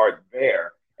that card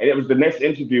there, and it was the next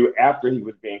interview after he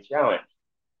was being challenged.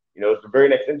 It's the very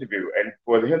next interview, and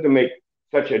for him to make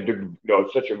such a big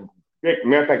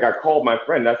matter of fact, I called my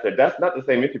friend. I said, "That's not the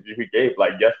same interview he gave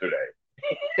like yesterday.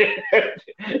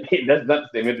 That's not the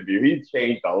same interview. He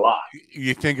changed a lot."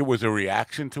 You think it was a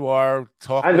reaction to our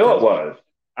talk? I know it was.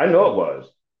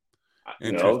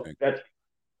 Interesting. That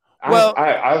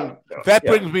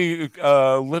brings me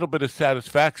a little bit of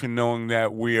satisfaction knowing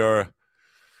that we are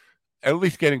at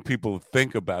least getting people to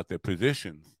think about their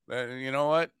positions. You know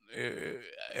what?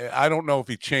 I don't know if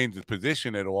he changed his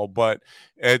position at all, but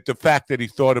the fact that he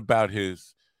thought about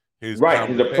his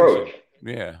approach.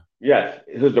 Yeah. Yes,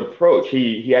 his approach.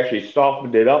 He actually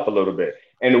softened it up a little bit.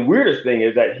 And the weirdest thing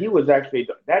is that he was actually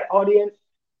that audience.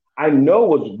 I know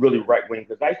was really right wing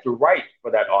because I used to write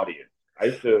for that audience. I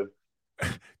used to.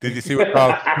 Did you see what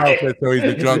Carl said? So he's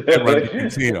a drunk that runs a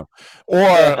casino or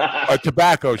a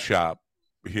tobacco shop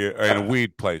here and a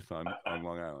weed place on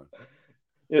Long Island.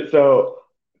 Yeah, so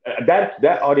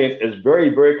that audience is very,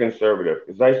 very conservative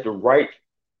because I used to write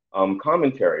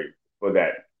commentary for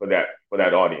that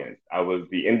audience. I was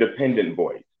the independent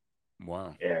voice.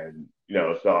 Wow. And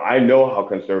so I know how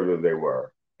conservative they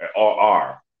were or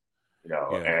are.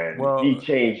 And he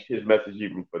changed his message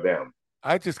even for them.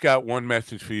 I just got one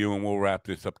message for you, and we'll wrap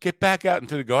this up. Get back out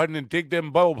into the garden and dig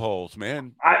them bulb holes,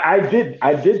 man. I did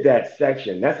that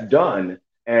section. That's done.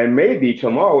 And maybe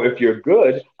tomorrow, if you're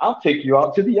good, I'll take you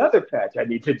out to the other patch I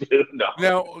need to do. No.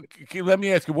 Now, let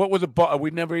me ask you, what were the we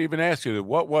never even asked you.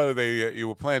 What were they you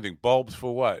were planting? Bulbs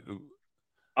for what?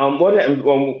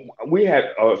 We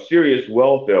had a serious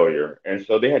well failure, and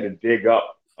so they had to dig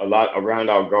up a lot around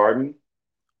our garden.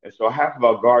 And so half of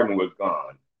our garden was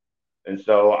gone. And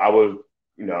so I was,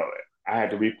 I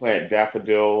had to replant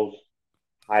daffodils,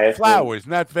 hyacinths. Flowers,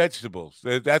 not vegetables.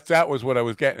 That was what I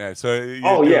was getting at. So yeah.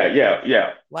 Flowers.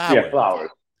 Yeah,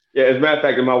 flowers. Yeah, as a matter of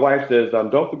fact, and my wife says,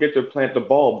 don't forget to plant the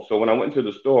bulbs. So when I went to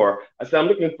the store, I said, I'm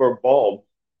looking for bulbs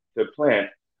to plant.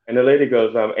 And the lady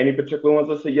goes, any particular ones?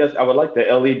 I said, yes, I would like the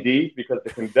LED because the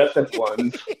incandescent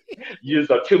ones use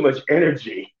up too much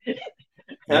energy.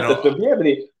 And I said, so if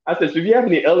you have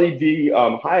any LED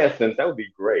hyacinths, that would be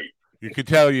great. You could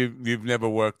tell you've never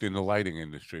worked in the lighting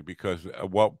industry because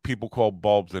what people call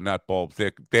bulbs are not bulbs.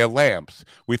 They're lamps.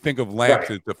 We think of lamps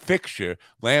as the fixture.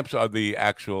 Lamps are the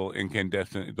actual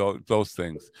incandescent, those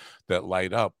things that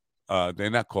light up. They're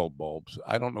not called bulbs.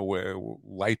 I don't know where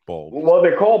light bulbs. Well,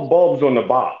 they're called bulbs on the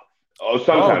box.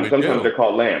 Sometimes they're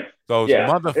called lamps. Those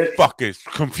motherfuckers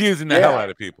confusing the hell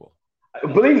out of people.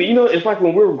 Believe me, it's like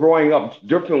when we were growing up,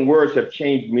 different words have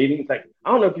changed meanings. Like,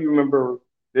 I don't know if you remember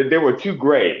that there were two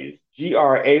grays,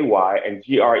 Gray and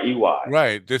Grey.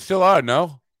 Right. There still are,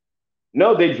 no?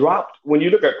 No, they dropped. When you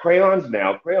look at crayons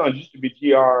now, crayons used to be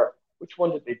GR. Which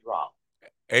one did they drop?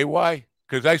 AY?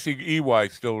 Because I see EY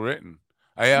still written.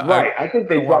 I think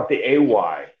they dropped the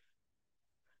AY.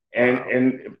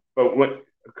 And but but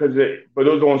it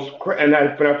was on,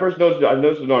 and when I first noticed it, I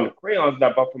noticed it on the crayons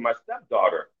that I bought for my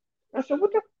stepdaughter. I said,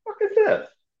 "What the fuck is this?"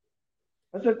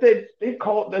 I said, "They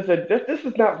called." I said, "This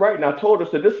is not right." And I told her,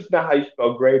 "said This is not how you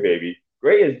spell gray, baby.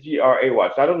 Gray is Gray."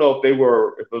 So I don't know if if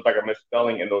it was like a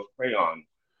misspelling in those crayons,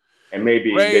 and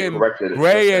maybe they corrected it.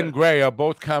 Gray and gray are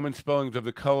both common spellings of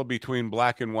the color between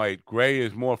black and white. Gray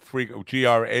is more frequent.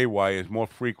 Gray is more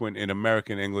frequent in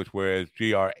American English, whereas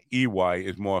Grey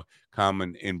is more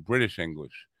common in British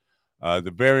English.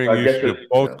 The varying usage of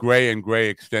both gray and gray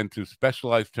extend to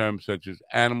specialized terms such as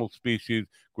animal species,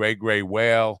 gray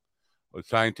whale, or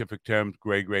scientific terms,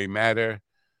 gray matter,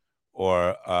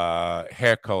 or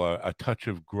hair color, a touch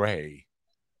of gray.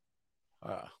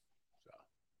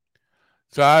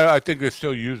 So I think they're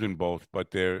still using both,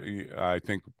 but I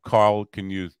think Carl can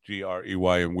use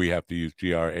Grey and we have to use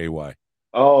Gray.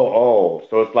 Oh,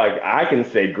 so it's like I can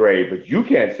say gray, but you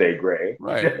can't say gray.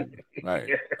 Right.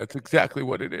 That's exactly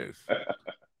what it is.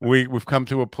 We've come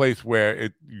to a place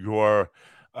where your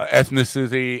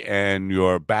ethnicity and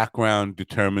your background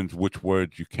determines which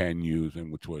words you can use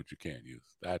and which words you can't use.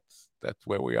 That's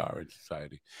where we are in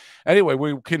society. Anyway,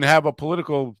 we can have a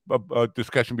political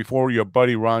discussion before your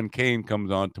buddy Ron Kane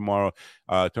comes on tomorrow.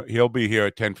 He'll be here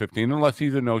at 10:15, unless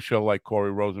he's a no-show like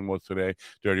Corey Rosen was today,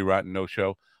 Dirty Rotten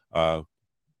no-show.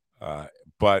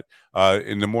 But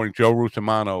in the morning, Joe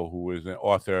Russomanno, who is an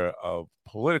author of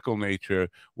political nature,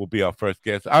 will be our first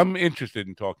guest. I'm interested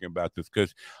in talking about this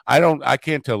because I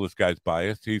can't tell this guy's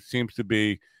biased. He seems to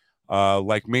be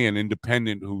like me, an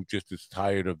independent who just is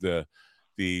tired of the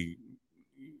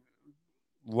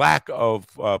lack of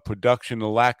production, the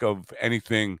lack of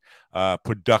anything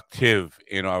productive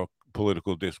in our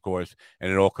political discourse,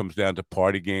 and it all comes down to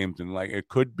party games, and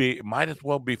it might as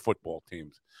well be football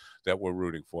teams that we're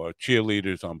rooting for,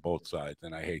 cheerleaders on both sides,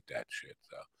 and I hate that shit.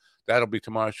 So that'll be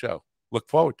tomorrow's show. Look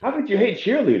forward to it. How could you hate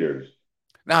cheerleaders?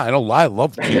 Nah, I don't lie. I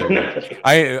love cheerleaders.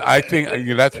 I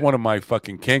think that's one of my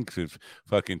fucking kinks is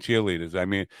fucking cheerleaders. I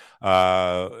mean,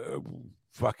 I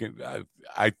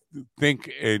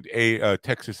think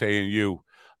Texas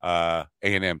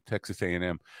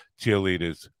A&M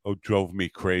cheerleaders drove me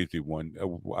crazy.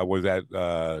 I was at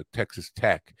Texas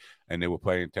Tech, and they were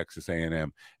playing Texas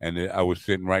A&M, and I was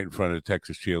sitting right in front of the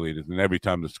Texas cheerleaders, and every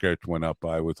time the skirts went up,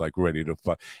 I was like ready to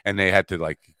fuck, and they had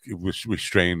to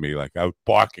restrain me, like I was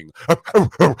barking.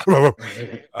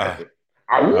 I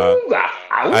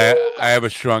have a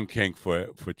strong kink for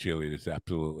cheerleaders,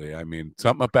 absolutely. I mean,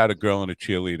 something about a girl in a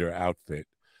cheerleader outfit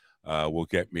will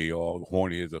get me all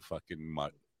horny as a fucking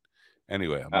mutt.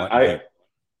 Anyway, I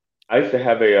used to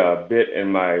have a bit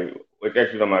in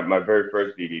actually on my very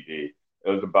first DVD. It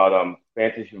was about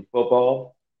fantasy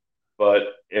football, but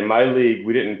in my league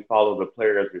we didn't follow the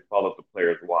players; we followed the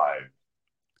players' wives.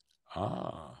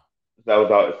 That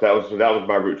was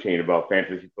my routine about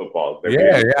fantasy football. I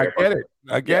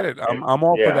get it. I'm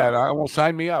all for that. I will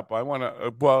sign me up. I want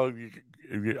to. Well,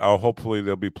 hopefully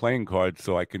there'll be playing cards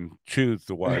so I can choose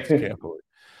the wives carefully.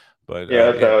 But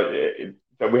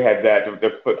so we had that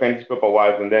the fantasy football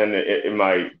wives, and then in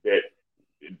my bit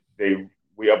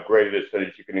we upgraded it so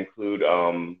that you can include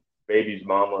babies,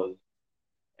 mamas,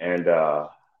 and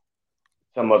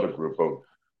some other group of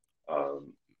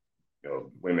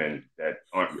women that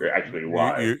aren't actually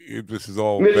wives. This is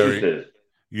all mistresses.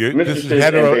 This is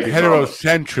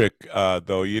heterocentric,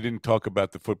 though. You didn't talk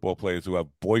about the football players who have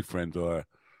boyfriends or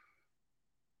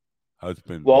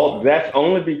husbands. Well, that's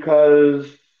only because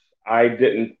I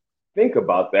didn't think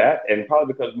about that, and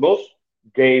probably because most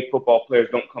gay football players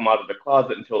don't come out of the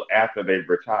closet until after they've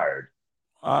retired.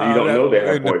 So you don't know they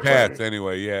have in the past,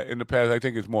 anyway. Yeah, in the past, I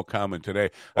think it's more common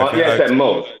today. At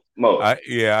most.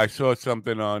 I saw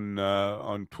something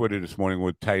on Twitter this morning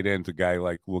with tight ends. A guy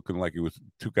looking like it was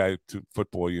two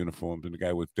football uniforms, and the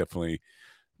guy was definitely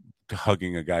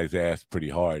hugging a guy's ass pretty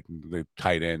hard. The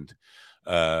tight end,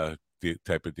 the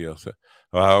type of deal. So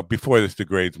before this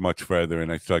degrades much further,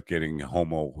 and I start getting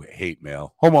homo hate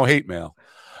mail.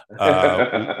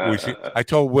 I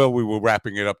told Will we were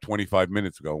wrapping it up 25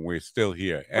 minutes ago, and we're still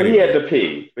here. Anyway. He had to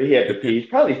pee. He's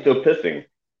probably still pissing.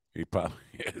 He probably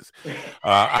is.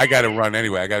 I got to run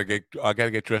anyway. I got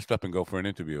to get dressed up and go for an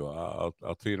interview. I'll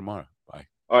see you tomorrow. Bye.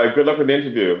 All right. Good luck with the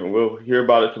interview, and we'll hear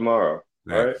about it tomorrow.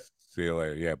 Thanks. All right. See you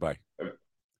later. Yeah. Bye.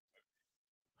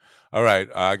 All right,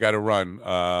 I got to run.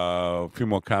 A few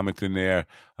more comments in there.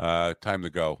 Time to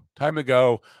go.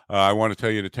 I want to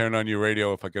tell you to turn on your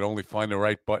radio. If I could only find the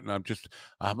right button.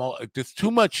 There's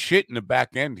too much shit in the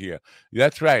back end here.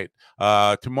 That's right.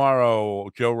 Tomorrow,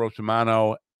 Joe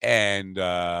Russomanno and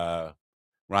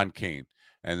Ron Kane,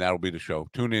 and that'll be the show.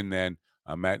 Tune in then.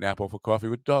 I'm Matt Nappo for Coffee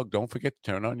with Doug. Don't forget to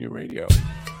turn on your radio.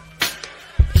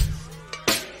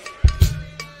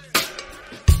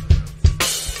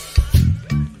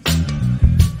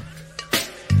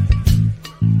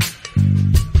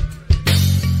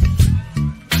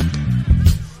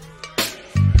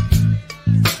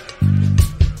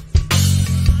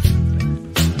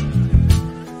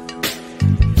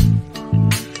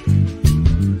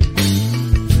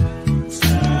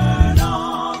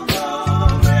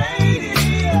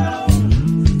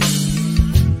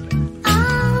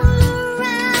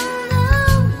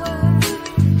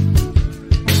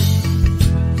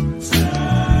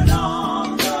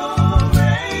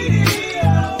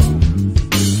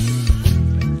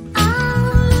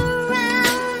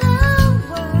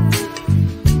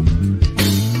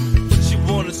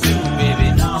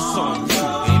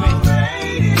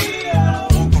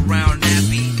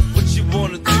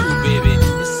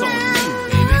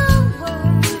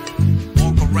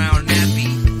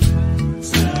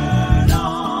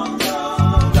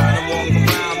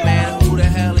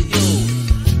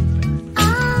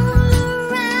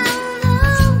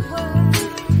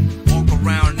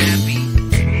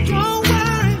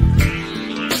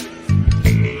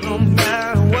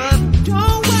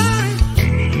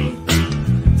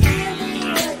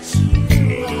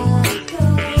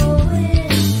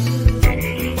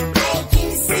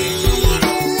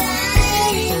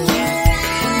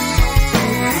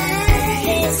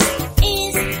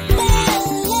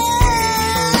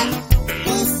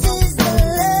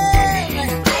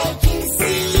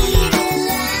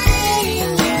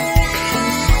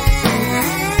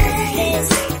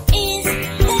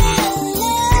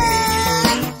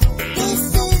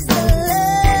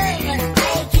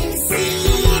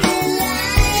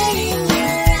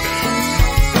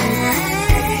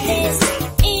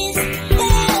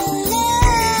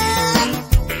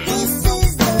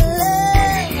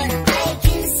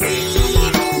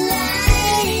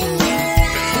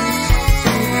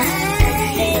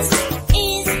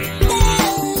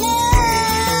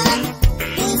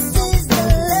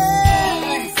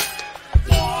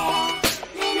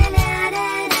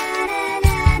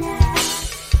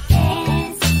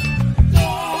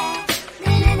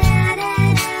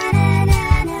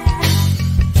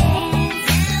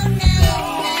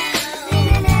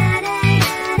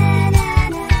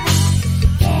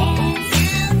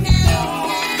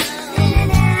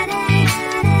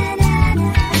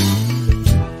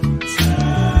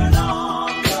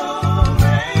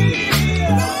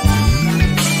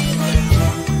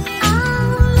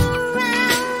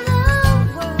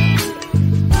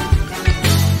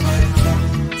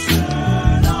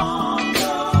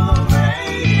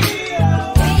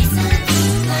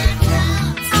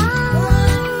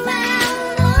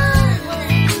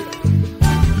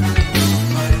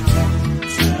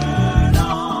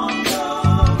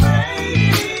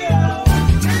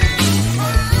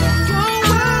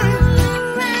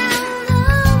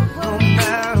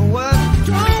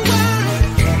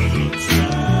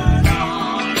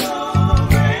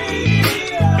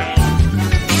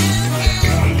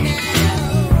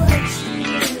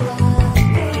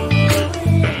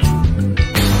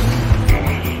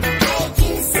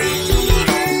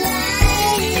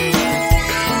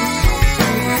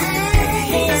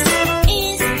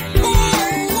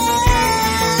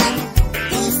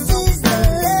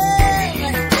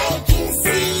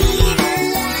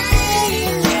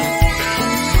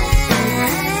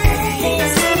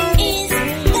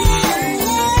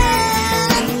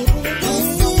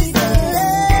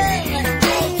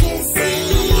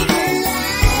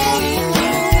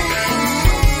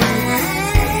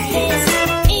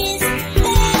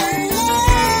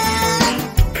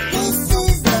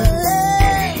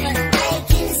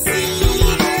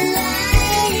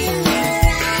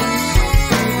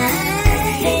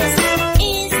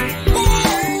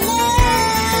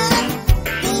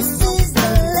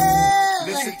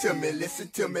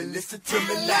 me, listen to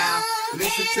me now.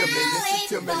 Listen to me, listen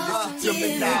to me, listen to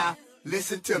me now.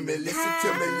 Listen to me, listen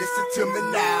to me, listen to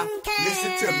me now.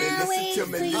 Listen to me, listen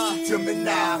to me, listen to me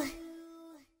now.